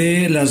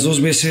hospedé las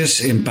 2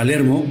 veces en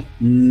Palermo,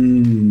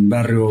 un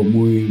barrio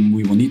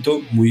muy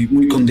bonito,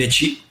 muy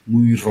condechi,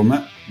 muy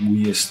Roma,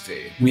 muy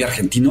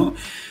argentino.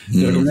 Te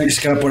recomiendo que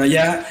se quede por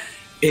allá.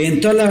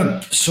 En toda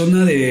la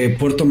zona de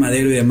Puerto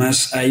Madero y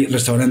demás hay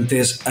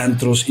restaurantes,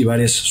 antros y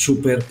bares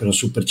súper, pero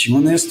súper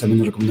chingones. También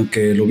les recomiendo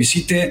que lo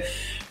visite.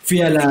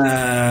 Fui a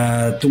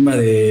la tumba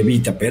de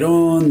Vita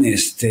Perón,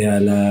 a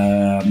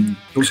la,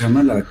 ¿cómo se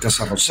llama? La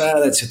Casa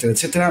Rosada, etcétera,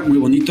 etcétera. Muy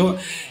bonito.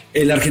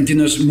 El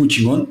argentino es muy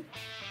chingón.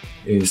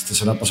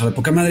 Se va a pasar de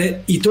poca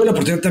madre. Y tuve la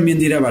oportunidad también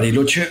de ir a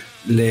Bariloche.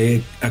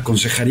 Le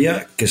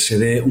aconsejaría que se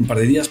dé un par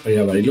de días para ir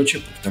a Bariloche,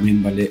 porque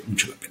también vale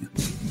mucho la pena.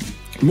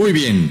 Muy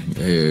bien,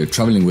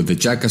 traveling with the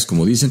Yakas,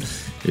 como dicen.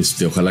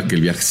 Ojalá que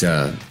el viaje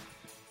sea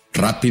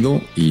rápido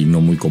y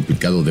no muy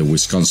complicado de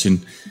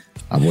Wisconsin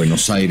a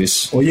Buenos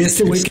Aires. Oye,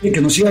 güey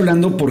que nos siga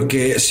hablando,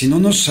 porque si no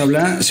nos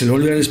habla, se le va a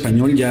olvidar el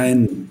español ya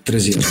en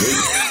 3 días,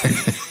 güey.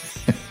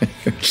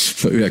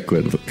 Estoy de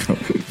acuerdo,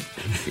 cabrón.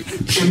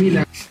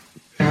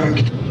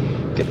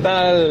 ¿Qué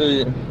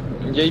tal,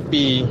 JP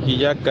y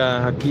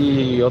Yaka?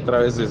 Aquí otra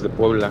vez desde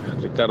Puebla,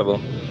 Ricardo.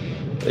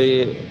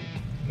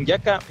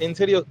 Yaka, en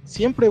serio,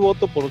 siempre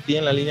voto por ti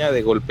en la línea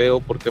de golpeo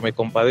porque me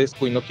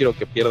compadezco y no quiero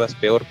que pierdas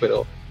peor,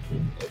 pero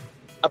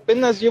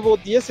apenas llevo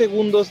 10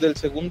 segundos del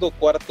segundo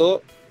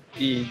cuarto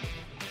y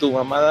tu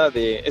mamada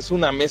es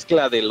una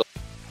mezcla de los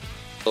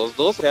dos.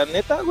 O sea,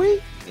 neta, güey.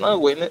 No,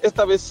 güey,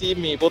 esta vez sí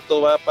mi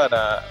voto va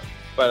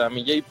para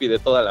mi JP de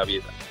toda la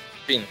vida.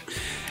 Fin.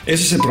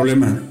 Ese es el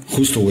problema,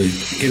 justo, güey.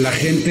 Que la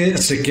gente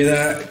se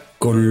queda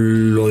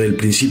con lo del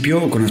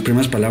principio o con las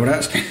primeras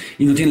palabras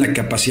y no tiene la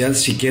capacidad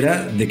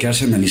siquiera de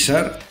quedarse a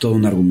analizar todo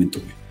un argumento,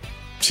 güey.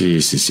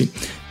 Sí.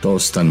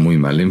 Todos están muy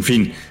mal. En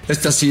fin,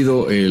 este ha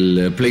sido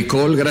el Play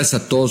Call.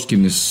 Gracias a todos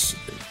quienes,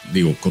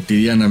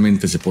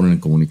 cotidianamente se ponen en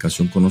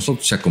comunicación con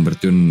nosotros. Se ha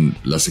convertido en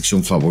la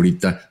sección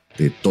favorita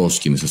de todos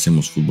quienes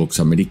hacemos fútbol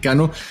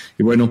americano.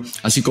 Y bueno,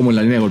 así como en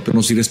la línea de golpeo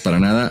no sirves para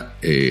nada,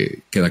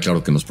 queda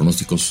claro que en los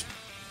pronósticos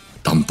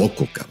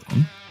tampoco,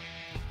 cabrón.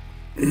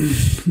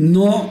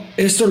 No,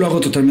 esto lo hago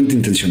totalmente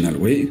intencional,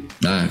 güey.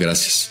 Ah,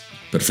 gracias.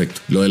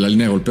 Perfecto. Lo de la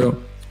línea de golpeo.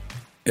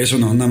 Eso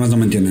no, nada más no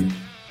me entienden.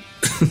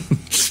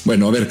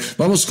 Bueno, a ver,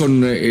 vamos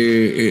con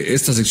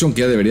esta sección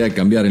que ya debería de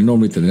cambiar el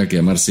nombre y tendría que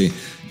llamarse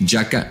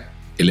Yaka,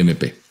 el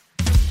MP.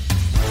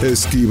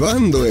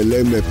 Esquivando el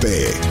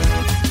MP.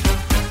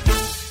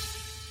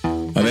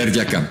 A ver,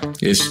 Yaka,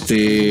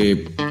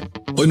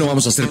 hoy no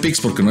vamos a hacer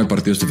picks porque no hay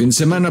partido este fin de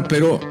semana,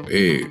 pero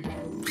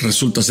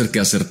resulta ser que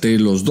acerté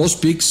los 2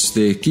 picks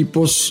de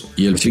equipos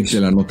y el pick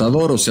del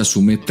anotador, o sea,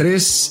 sumé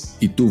 3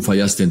 y tú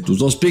fallaste en tus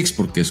 2 picks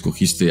porque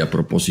escogiste a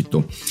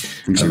propósito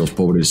a los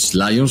pobres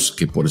Lions,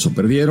 que por eso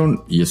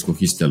perdieron, y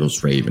escogiste a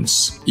los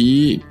Ravens.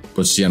 Y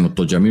pues sí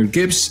anotó Jahmyr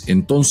Gibbs,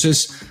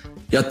 entonces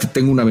ya te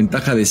tengo una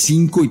ventaja de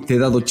 5 y te he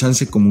dado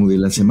chance como de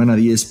la semana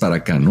 10 para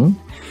acá, ¿no?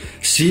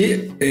 Sí,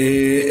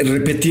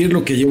 repetir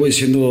lo que llevo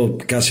diciendo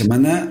cada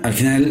semana, al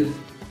final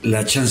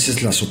las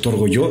chances las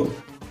otorgo yo.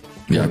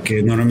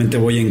 Porque normalmente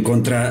voy en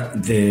contra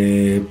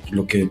de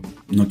lo que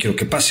no quiero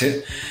que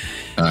pase.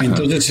 Ajá.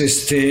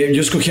 Entonces,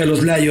 yo escogí a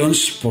los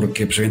Lions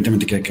porque pues,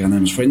 evidentemente quería que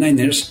ganaran los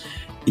 49ers.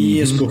 Y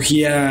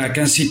escogí a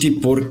Kansas City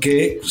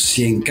porque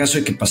si en caso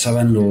de que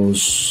pasaban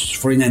los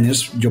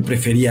 49ers, yo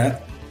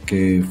prefería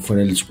que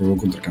fuera el Super Bowl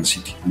contra Kansas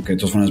City. Aunque de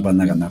todas formas van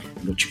a ganar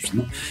los Chiefs,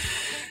 ¿no?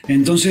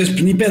 Entonces,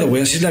 pues, ni pedo,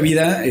 güey. Así es la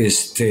vida.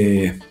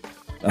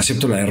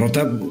 Acepto la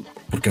derrota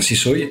porque así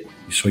soy.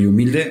 Soy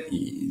humilde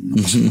y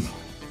no pasa nada.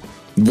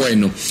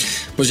 Bueno,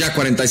 pues ya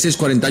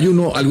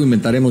 46-41, algo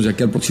inventaremos de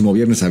aquí al próximo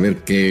viernes a ver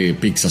qué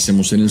picks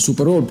hacemos en el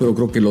Super Bowl, pero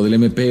creo que lo del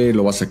MP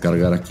lo vas a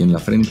cargar aquí en la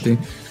frente,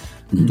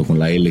 junto con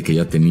la L que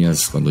ya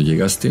tenías cuando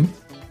llegaste,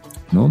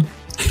 ¿no?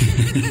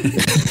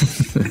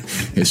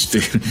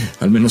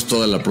 Al menos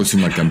toda la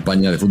próxima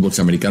campaña de fútbol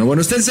americano.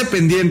 Bueno, esténse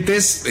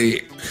pendientes,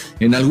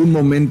 en algún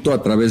momento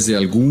a través de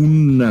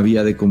alguna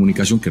vía de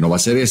comunicación que no va a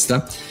ser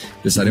esta,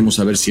 les haremos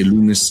saber si el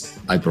lunes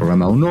hay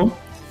programa o no,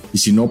 y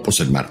si no, pues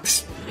el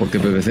martes. Porque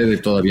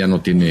PPC todavía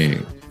no tiene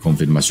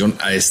confirmación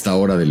a esta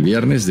hora del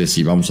viernes de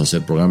si vamos a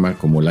hacer programa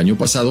como el año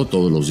pasado,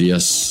 todos los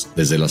días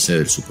desde la sede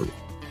del Super Bowl.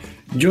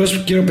 Yo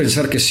quiero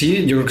pensar que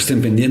sí, yo creo que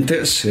estén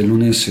pendientes. El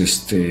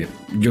lunes,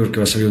 yo creo que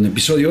va a salir un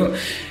episodio.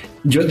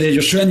 De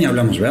Joshua ni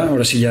hablamos, ¿verdad?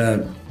 Ahora sí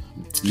ya...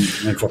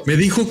 Me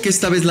dijo que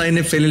esta vez la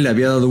NFL le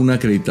había dado una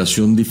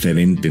acreditación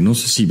diferente. No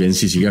sé si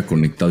Benzi siga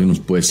conectado y nos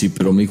puede decir,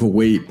 pero me dijo,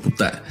 güey,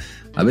 puta...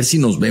 A ver si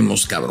nos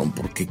vemos, cabrón,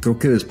 porque creo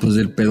que después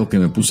del pedo que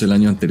me puse el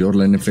año anterior,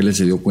 la NFL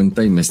se dio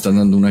cuenta y me están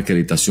dando una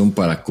acreditación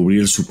para cubrir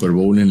el Super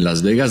Bowl en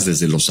Las Vegas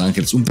desde Los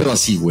Ángeles. Un pedo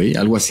así, güey,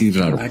 algo así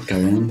raro. Ah,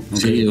 cabrón.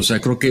 Okay. Sí, o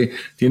sea, creo que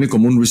tiene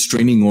como un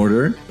restraining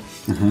order.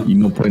 Ajá. Y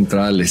no puede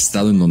entrar al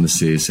estado en donde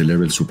se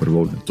celebra el Super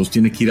Bowl. Entonces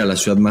tiene que ir a la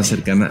ciudad más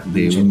cercana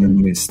de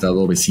un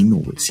estado vecino,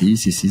 güey. Sí.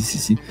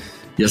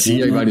 Y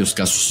así hay varios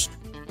casos.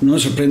 No me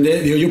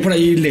sorprende. Digo, yo por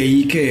ahí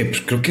leí que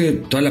pues, creo que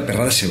toda la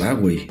perrada se va,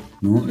 güey,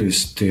 ¿no?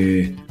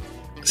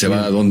 ¿Se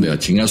va a dónde? ¿A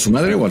chingar a su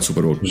madre o al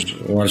Super Bowl? Pues,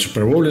 o al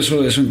Super Bowl,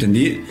 eso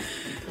entendí.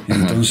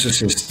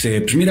 Entonces,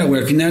 pues mira,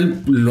 güey, al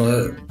final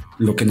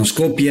lo que nos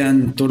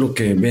copian, todo lo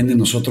que ven de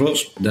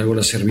nosotros, de algo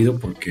le ha servido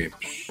porque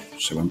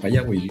pues, se van para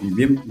allá, güey. Y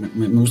bien,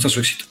 me gusta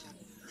su éxito.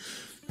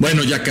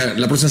 Bueno, Yaka,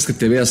 la próxima vez que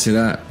te vea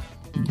será,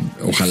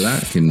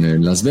 ojalá, que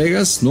en Las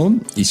Vegas, ¿no?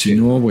 Y si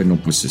no, bueno,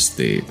 pues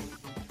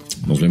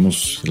nos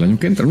vemos el año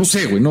que entra. No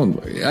sé, güey,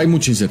 no, hay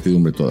mucha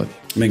incertidumbre todavía.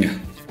 Venga,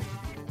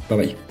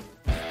 bye.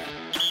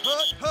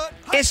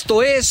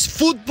 Esto es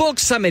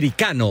Footbox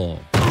Americano,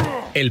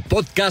 el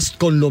podcast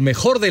con lo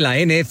mejor de la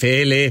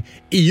NFL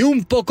y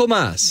un poco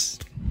más.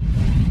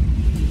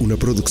 Una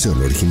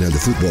producción original de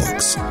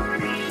Footbox.